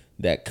thing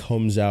that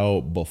comes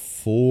out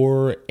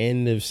before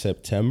end of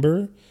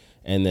September,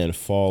 and then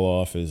fall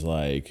off is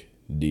like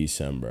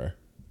December.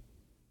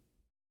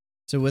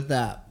 So with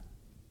that,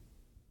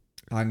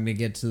 I'm gonna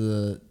get to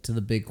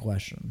the big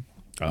question.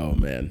 Oh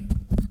man,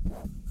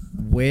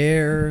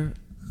 where,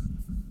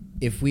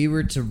 if we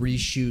were to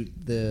reshoot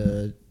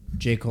the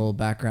J. Cole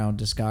background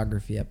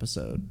discography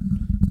episode,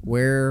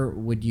 where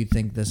would you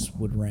think this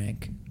would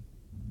rank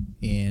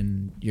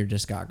in your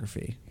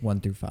discography, 1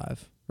 through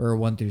 5 or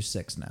 1 through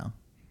 6 now?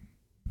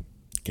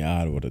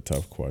 God, what a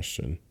tough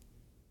question.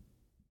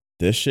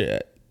 This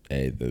shit,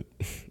 the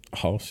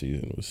whole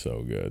season was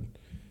so good.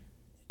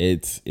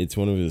 It's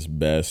one of his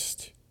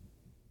best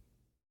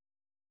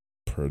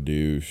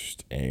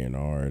produced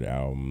A&R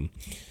album.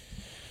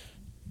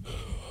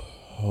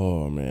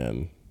 Oh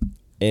man.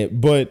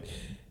 But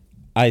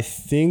I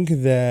think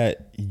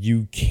that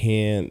you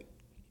can't,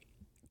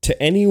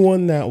 to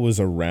anyone that was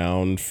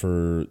around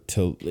to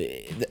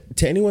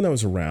anyone that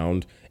was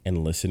around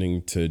and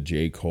listening to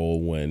J.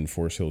 Cole when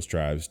Forest Hills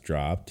Drive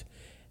dropped,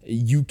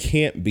 you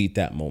can't beat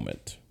that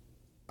moment.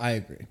 I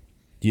agree.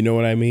 You know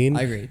what I mean?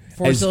 I agree.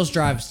 Forest Hills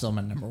Drive is still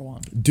my number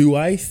one. Do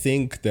I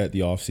think that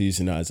the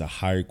off-season has a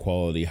higher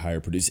quality,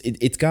 higher produce?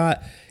 It's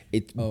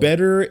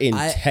better in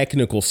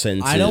technical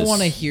senses. I don't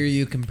want to hear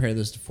you compare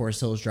this to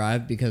Forest Hills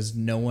Drive because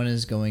no one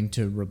is going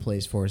to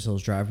replace Forest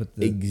Hills Drive with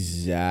the...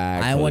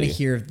 Exactly. I want to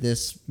hear if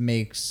this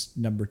makes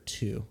number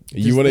 2.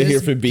 You want to hear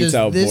if it beats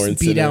out Borden Center? Does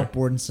this beat out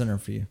Borden Center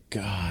for you?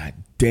 God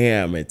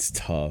damn, it's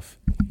tough.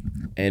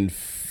 And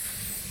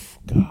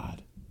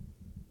God,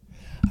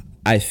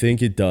 I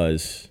think it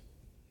does.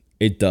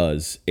 It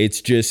does. It's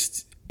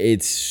just,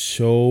 it's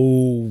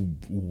so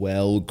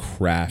well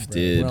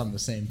crafted. We're on the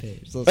same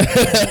page.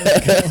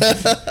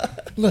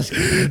 Let's go.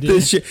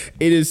 This shit,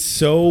 it is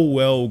so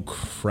well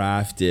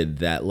crafted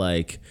that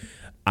like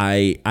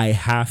I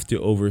have to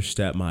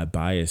overstep my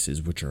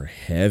biases, which are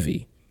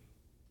heavy.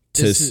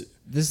 This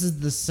is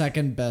the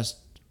second best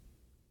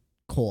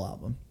Cole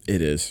album.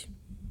 It is.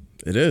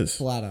 It is.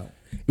 Flat out.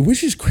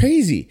 Which is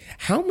crazy.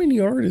 How many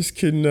artists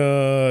can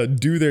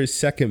do their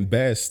second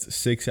best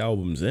 6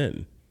 albums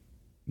in?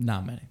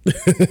 Not many.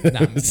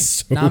 Not many.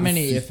 So Not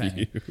many, if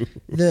any.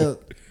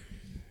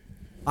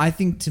 I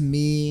think to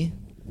me,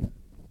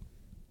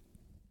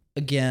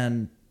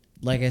 again,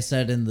 like I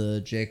said in the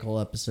J. Cole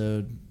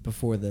episode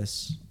before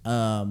this,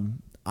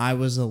 I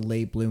was a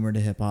late bloomer to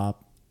hip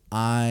hop.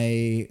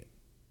 I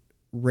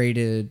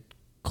rated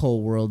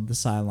Cole World, The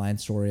Sideline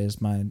Story, as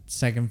my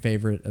second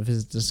favorite of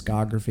his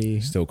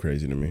discography. Still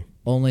crazy to me.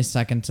 Only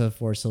second to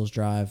Forest Hills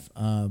Drive,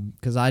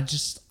 because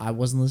I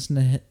wasn't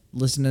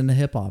listening to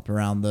hip hop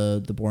around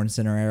the Borden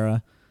Center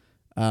era,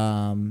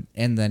 and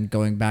then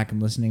going back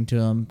and listening to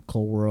him,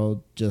 Cole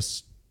World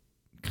just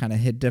kind of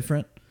hit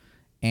different,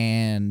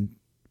 and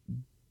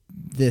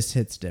this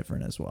hits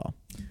different as well.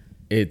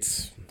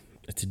 It's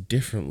a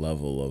different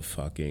level of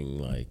fucking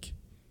like.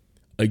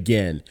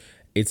 Again,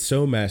 it's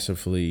so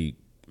masterfully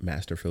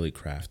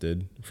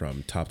crafted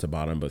from top to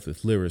bottom, both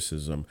with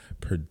lyricism,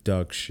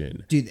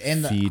 production, dude,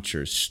 and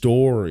features,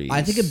 stories.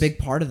 I think a big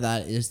part of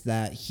that is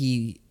that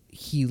he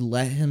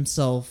let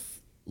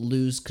himself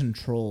lose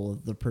control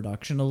of the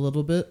production a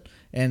little bit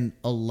and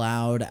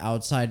allowed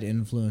outside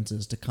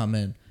influences to come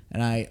in.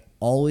 And I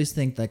always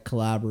think that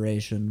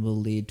collaboration will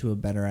lead to a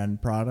better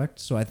end product.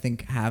 So I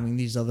think having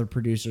these other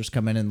producers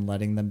come in and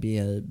letting them be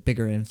a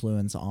bigger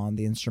influence on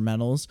the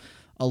instrumentals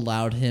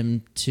allowed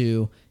him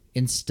to,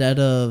 instead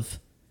of...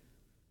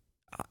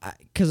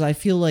 Because I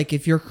feel like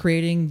if you're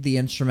creating the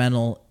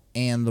instrumental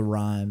and the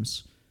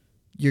rhymes,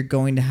 you're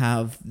going to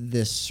have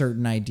this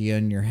certain idea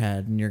in your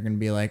head, and you're going to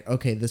be like,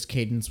 okay, this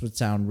cadence would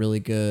sound really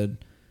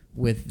good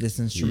with this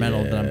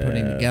instrumental that I'm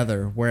putting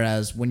together.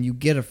 Whereas when you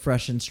get a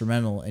fresh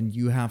instrumental and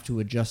you have to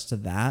adjust to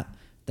that,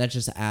 that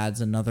just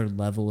adds another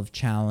level of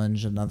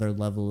challenge, another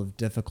level of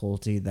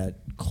difficulty that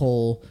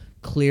Cole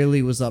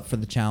clearly was up for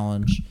the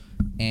challenge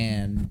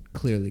and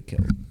clearly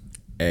killed.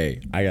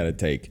 Hey, I got to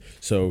take.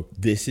 So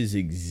this is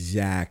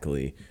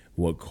exactly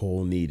what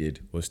Cole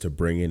needed, was to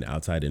bring in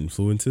outside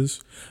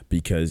influences.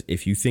 Because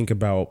if you think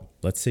about,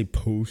 let's say,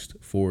 post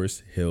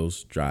Forest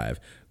Hills Drive,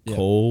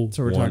 Cole.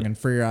 So we're talking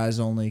For Your Eyes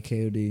Only,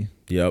 KOD.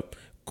 Yep.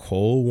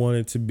 Cole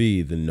wanted to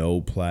be the no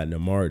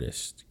platinum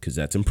artist because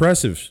that's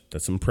impressive.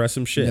 That's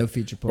impressive shit. No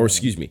feature platinum. Or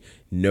excuse me,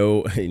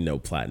 no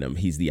platinum.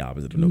 He's the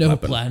opposite of no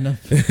platinum.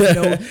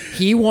 No,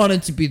 he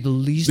wanted to be the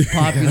least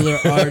popular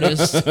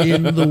artist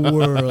in the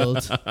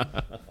world.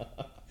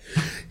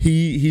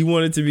 He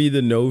wanted to be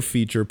the no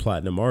feature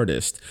platinum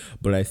artist,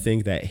 but I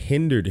think that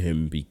hindered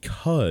him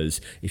because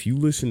if you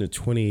listen to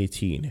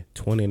 2018,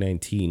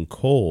 2019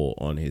 Cole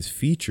on his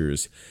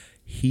features,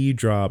 he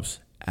drops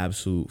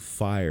absolute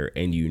fire.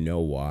 And you know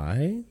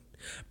why?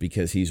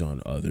 Because he's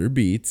on other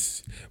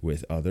beats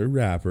with other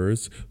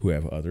rappers who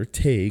have other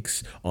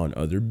takes on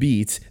other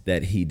beats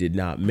that he did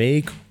not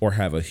make or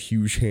have a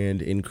huge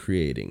hand in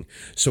creating.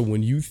 So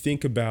when you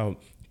think about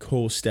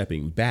Cole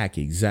stepping back,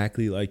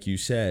 exactly like you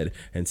said,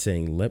 and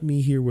saying, let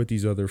me hear what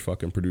these other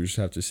fucking producers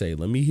have to say.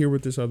 Let me hear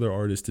what this other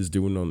artist is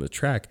doing on the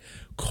track.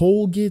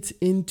 Cole gets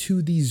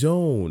into the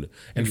zone.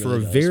 And for a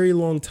very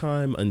long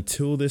time,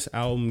 until this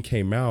album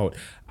came out,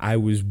 I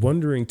was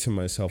wondering to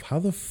myself, how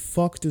the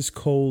fuck does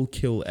Cole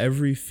kill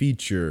every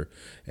feature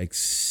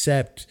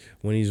except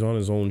when he's on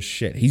his own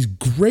shit? He's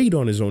great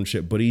on his own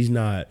shit, but he's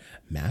not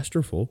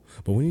masterful.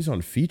 But when he's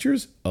on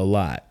features, a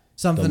lot.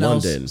 Something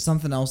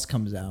else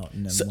comes out,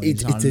 and then So when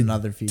he's on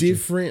another feature,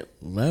 different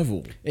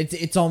level.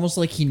 It's almost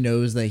like he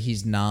knows that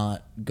he's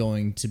not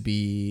going to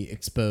be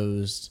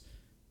exposed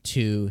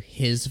to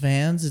his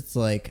fans. It's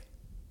like,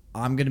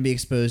 I'm going to be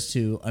exposed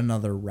to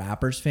another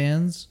rapper's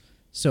fans,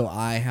 so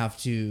I have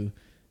to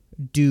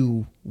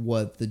do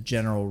what the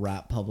general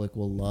rap public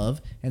will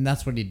love, and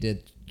that's what he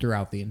did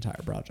throughout the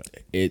entire project.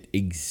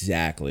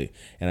 Exactly,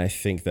 and I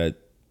think that,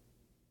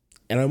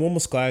 and I'm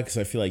almost glad because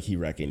I feel like he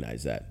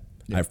recognized that.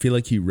 I feel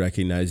like he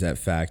recognized that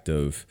fact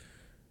of,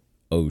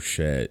 oh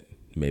shit,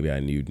 maybe I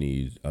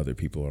need other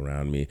people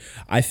around me.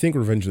 I think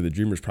Revenge of the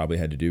Dreamers probably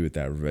had to do with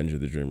that, Revenge of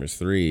the Dreamers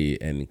 3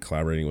 and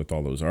collaborating with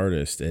all those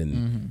artists.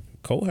 And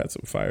Cole had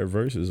some fire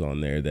verses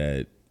on there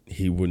that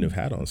he wouldn't have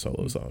had on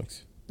solo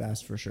songs.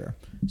 That's for sure.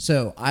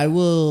 So I'm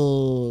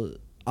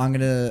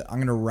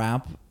gonna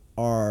wrap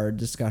our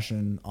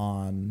discussion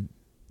on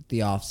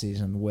the off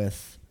season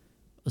with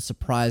a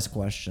surprise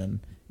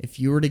question. If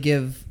you were to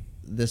give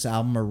this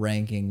album a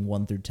ranking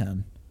 1 through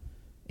 10,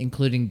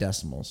 including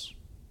decimals.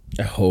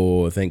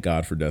 Oh, thank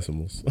God for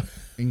decimals.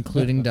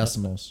 Including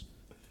decimals.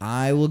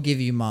 I will give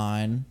you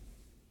mine.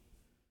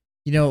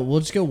 You know, we'll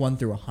just go 1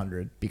 through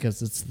 100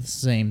 because it's the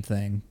same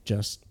thing,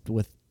 just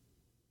with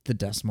the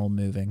decimal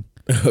moving.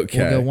 Okay.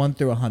 We'll go 1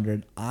 through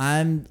 100.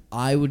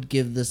 I would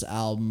give this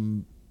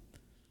album.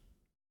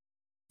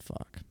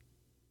 Fuck.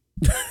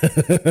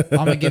 I'm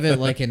gonna give it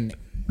like an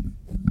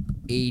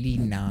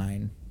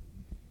 89.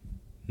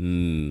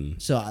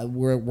 So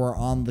we're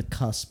on the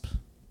cusp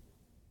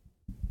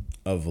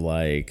of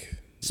like.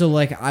 So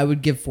like I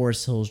would give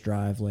Forest Hills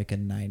Drive like a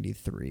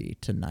 93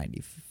 to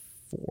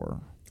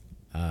 94.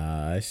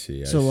 I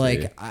see. So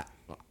like I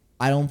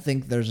don't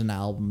think there's an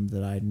album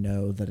that I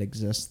know that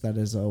exists that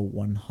is a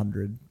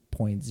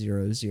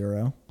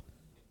 100.00.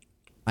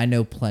 I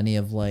know plenty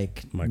of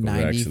like Michael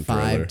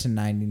 95 to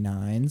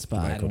 99s,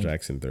 but Michael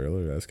Jackson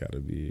Thriller, that's got to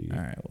be. All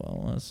right,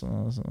 well, let's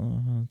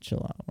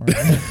chill out. Right?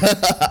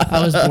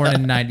 I was born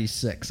in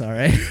 96, all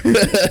right?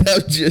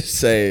 I'm just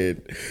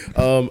saying.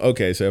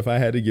 Okay, so if I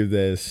had to give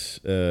this...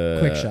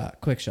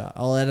 Quick shot.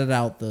 I'll edit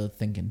out the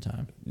thinking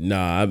time.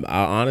 Nah,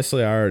 I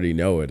honestly, I already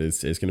know it.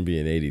 It's going to be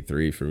an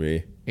 83 for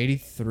me.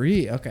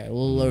 83? Okay, a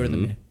little lower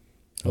than me.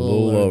 A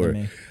little lower.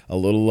 A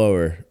little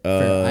lower.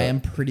 I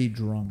am pretty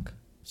drunk.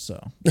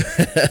 So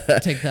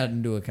take that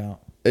into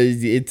account.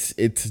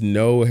 It's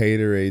no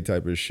haterade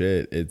type of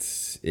shit.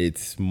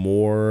 It's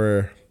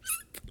more.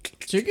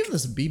 So you're giving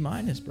this a B-,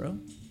 bro.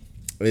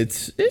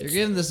 It's you're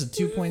giving this a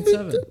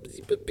 2.7.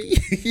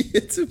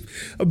 It's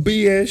a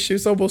B-ish.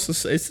 It's almost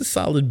it's a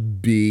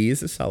solid B.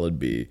 It's a solid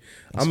B.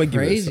 I'm gonna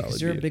give it a solid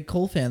because you're a big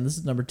Cole fan. This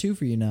is number 2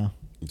 for you now.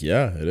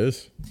 Yeah, it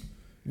is.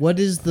 What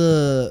is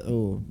the?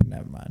 Oh,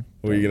 never mind.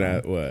 What are you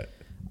gonna? What?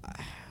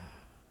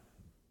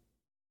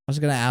 I was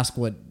gonna ask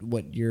what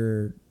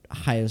your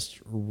highest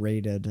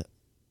rated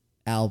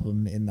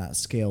album in that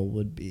scale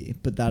would be,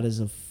 but that is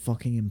a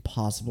fucking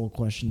impossible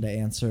question to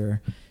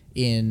answer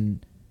in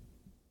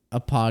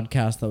a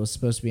podcast that was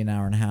supposed to be an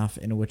hour and a half,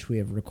 in which we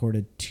have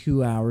recorded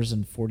 2 hours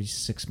and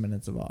 46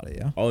 minutes of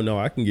audio. Oh no,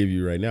 I can give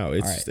you right now.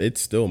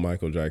 It's still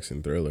Michael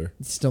Jackson Thriller.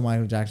 It's still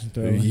Michael Jackson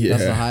Thriller. Yeah.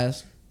 That's the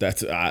highest.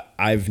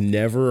 I've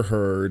never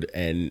heard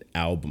an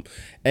album,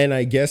 and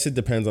I guess it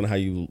depends on how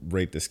you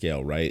rate the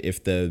scale, right?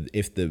 If the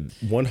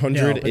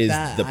 100 is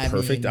the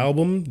perfect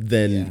album,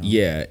 then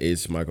yeah,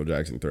 it's Michael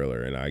Jackson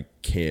Thriller, and I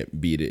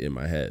can't beat it in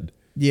my head.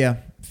 Yeah,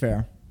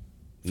 fair.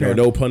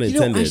 No pun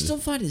intended. I still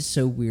find it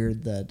so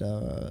weird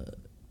that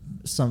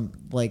some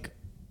like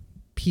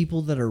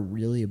people that are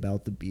really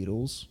about the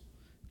Beatles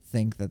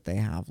think that they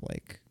have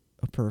like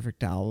a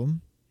perfect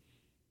album.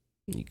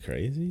 You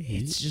crazy?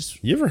 It's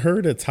just... You ever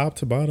heard a top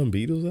to bottom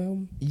Beatles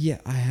album? Yeah,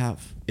 I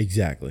have.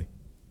 Exactly.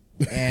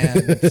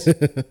 And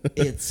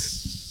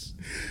it's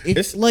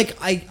like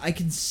I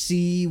can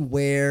see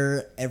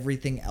where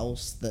everything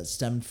else that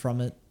stemmed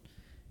from it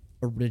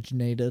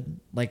originated.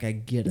 Like I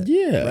get it.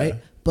 Yeah. Right?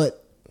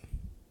 But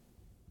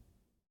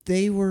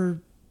they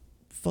were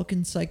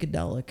fucking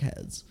psychedelic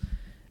heads.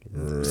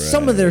 Right.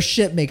 Some of their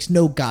shit makes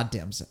no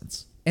goddamn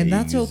sense. And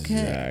that's okay.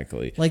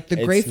 Exactly. Like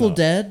the Grateful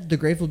Dead,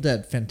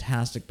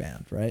 fantastic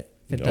band, right?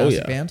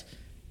 Fantastic band.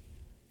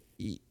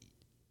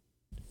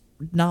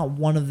 Not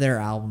one of their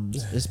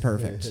albums is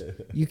perfect.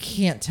 You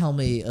can't tell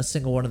me a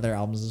single one of their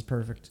albums is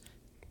perfect.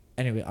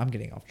 Anyway, I'm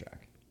getting off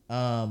track.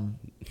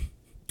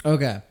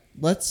 Okay,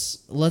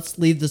 let's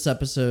leave this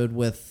episode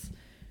with.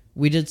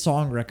 We did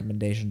song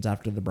recommendations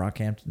after the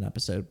Brockhampton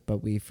episode,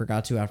 but we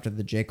forgot to after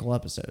the J. Cole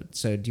episode.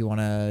 So, do you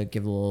want to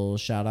give a little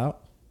shout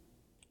out?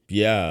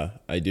 Yeah,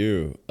 I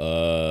do.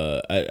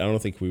 I don't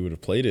think we would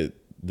have played it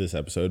this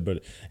episode,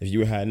 but if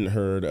you hadn't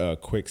heard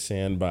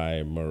Quicksand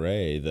by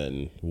Murray,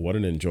 then what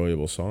an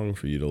enjoyable song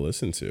for you to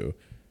listen to.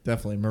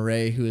 Definitely.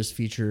 Murray, who is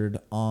featured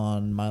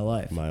on My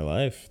Life. My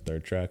Life,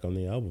 third track on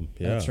the album.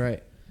 Yeah. That's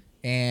right.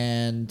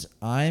 And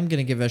I'm going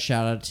to give a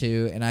shout out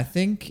to, and I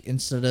think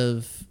instead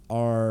of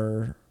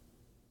our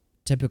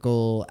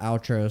typical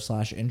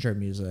outro / intro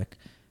music,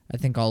 I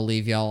think I'll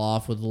leave y'all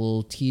off with a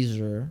little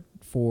teaser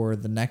for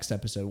the next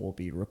episode we'll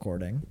be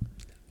recording.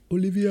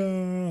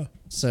 Olivia.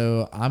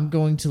 So I'm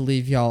going to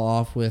leave y'all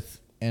off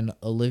with an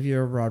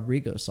Olivia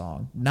Rodrigo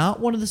song. Not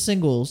one of the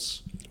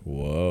singles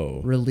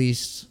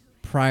released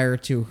prior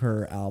to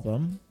her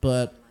album,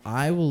 but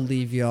I will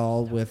leave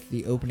y'all with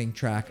the opening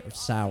track of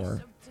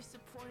Sour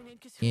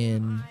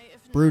in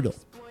Brutal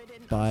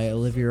by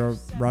Olivia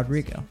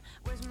Rodrigo.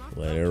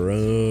 Let it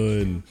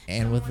run.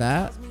 And with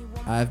that,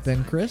 I've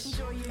been Chris.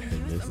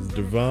 And this is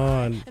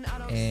Devon.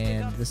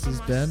 And this has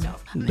been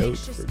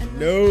Notes for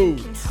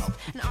Notes.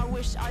 And I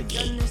wish I'd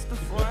done this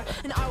before.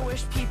 And I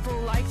wish people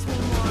liked me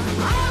more.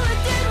 All I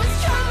did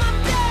was try my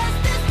best.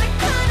 That's the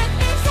kind of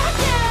things I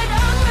did.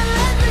 I'm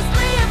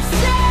relentlessly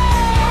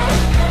upset.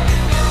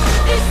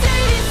 They say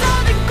these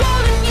are the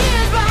golden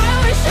years, but I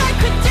wish I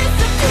could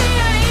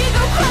disappear.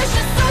 Ego crush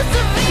is so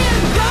severe.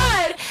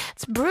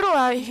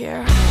 right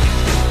here.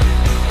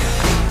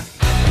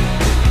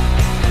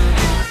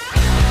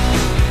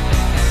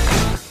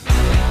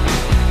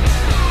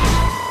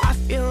 I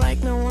feel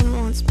like no one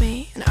wants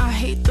me, and I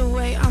hate the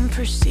way I'm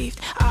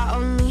perceived. I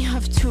only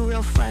have 2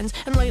 real friends,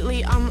 and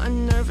lately I'm a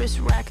nervous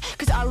wreck.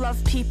 Cause I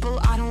love people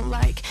I don't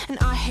like, and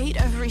I hate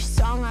every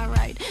song I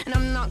write. And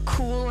I'm not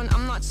cool, and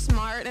I'm not smart.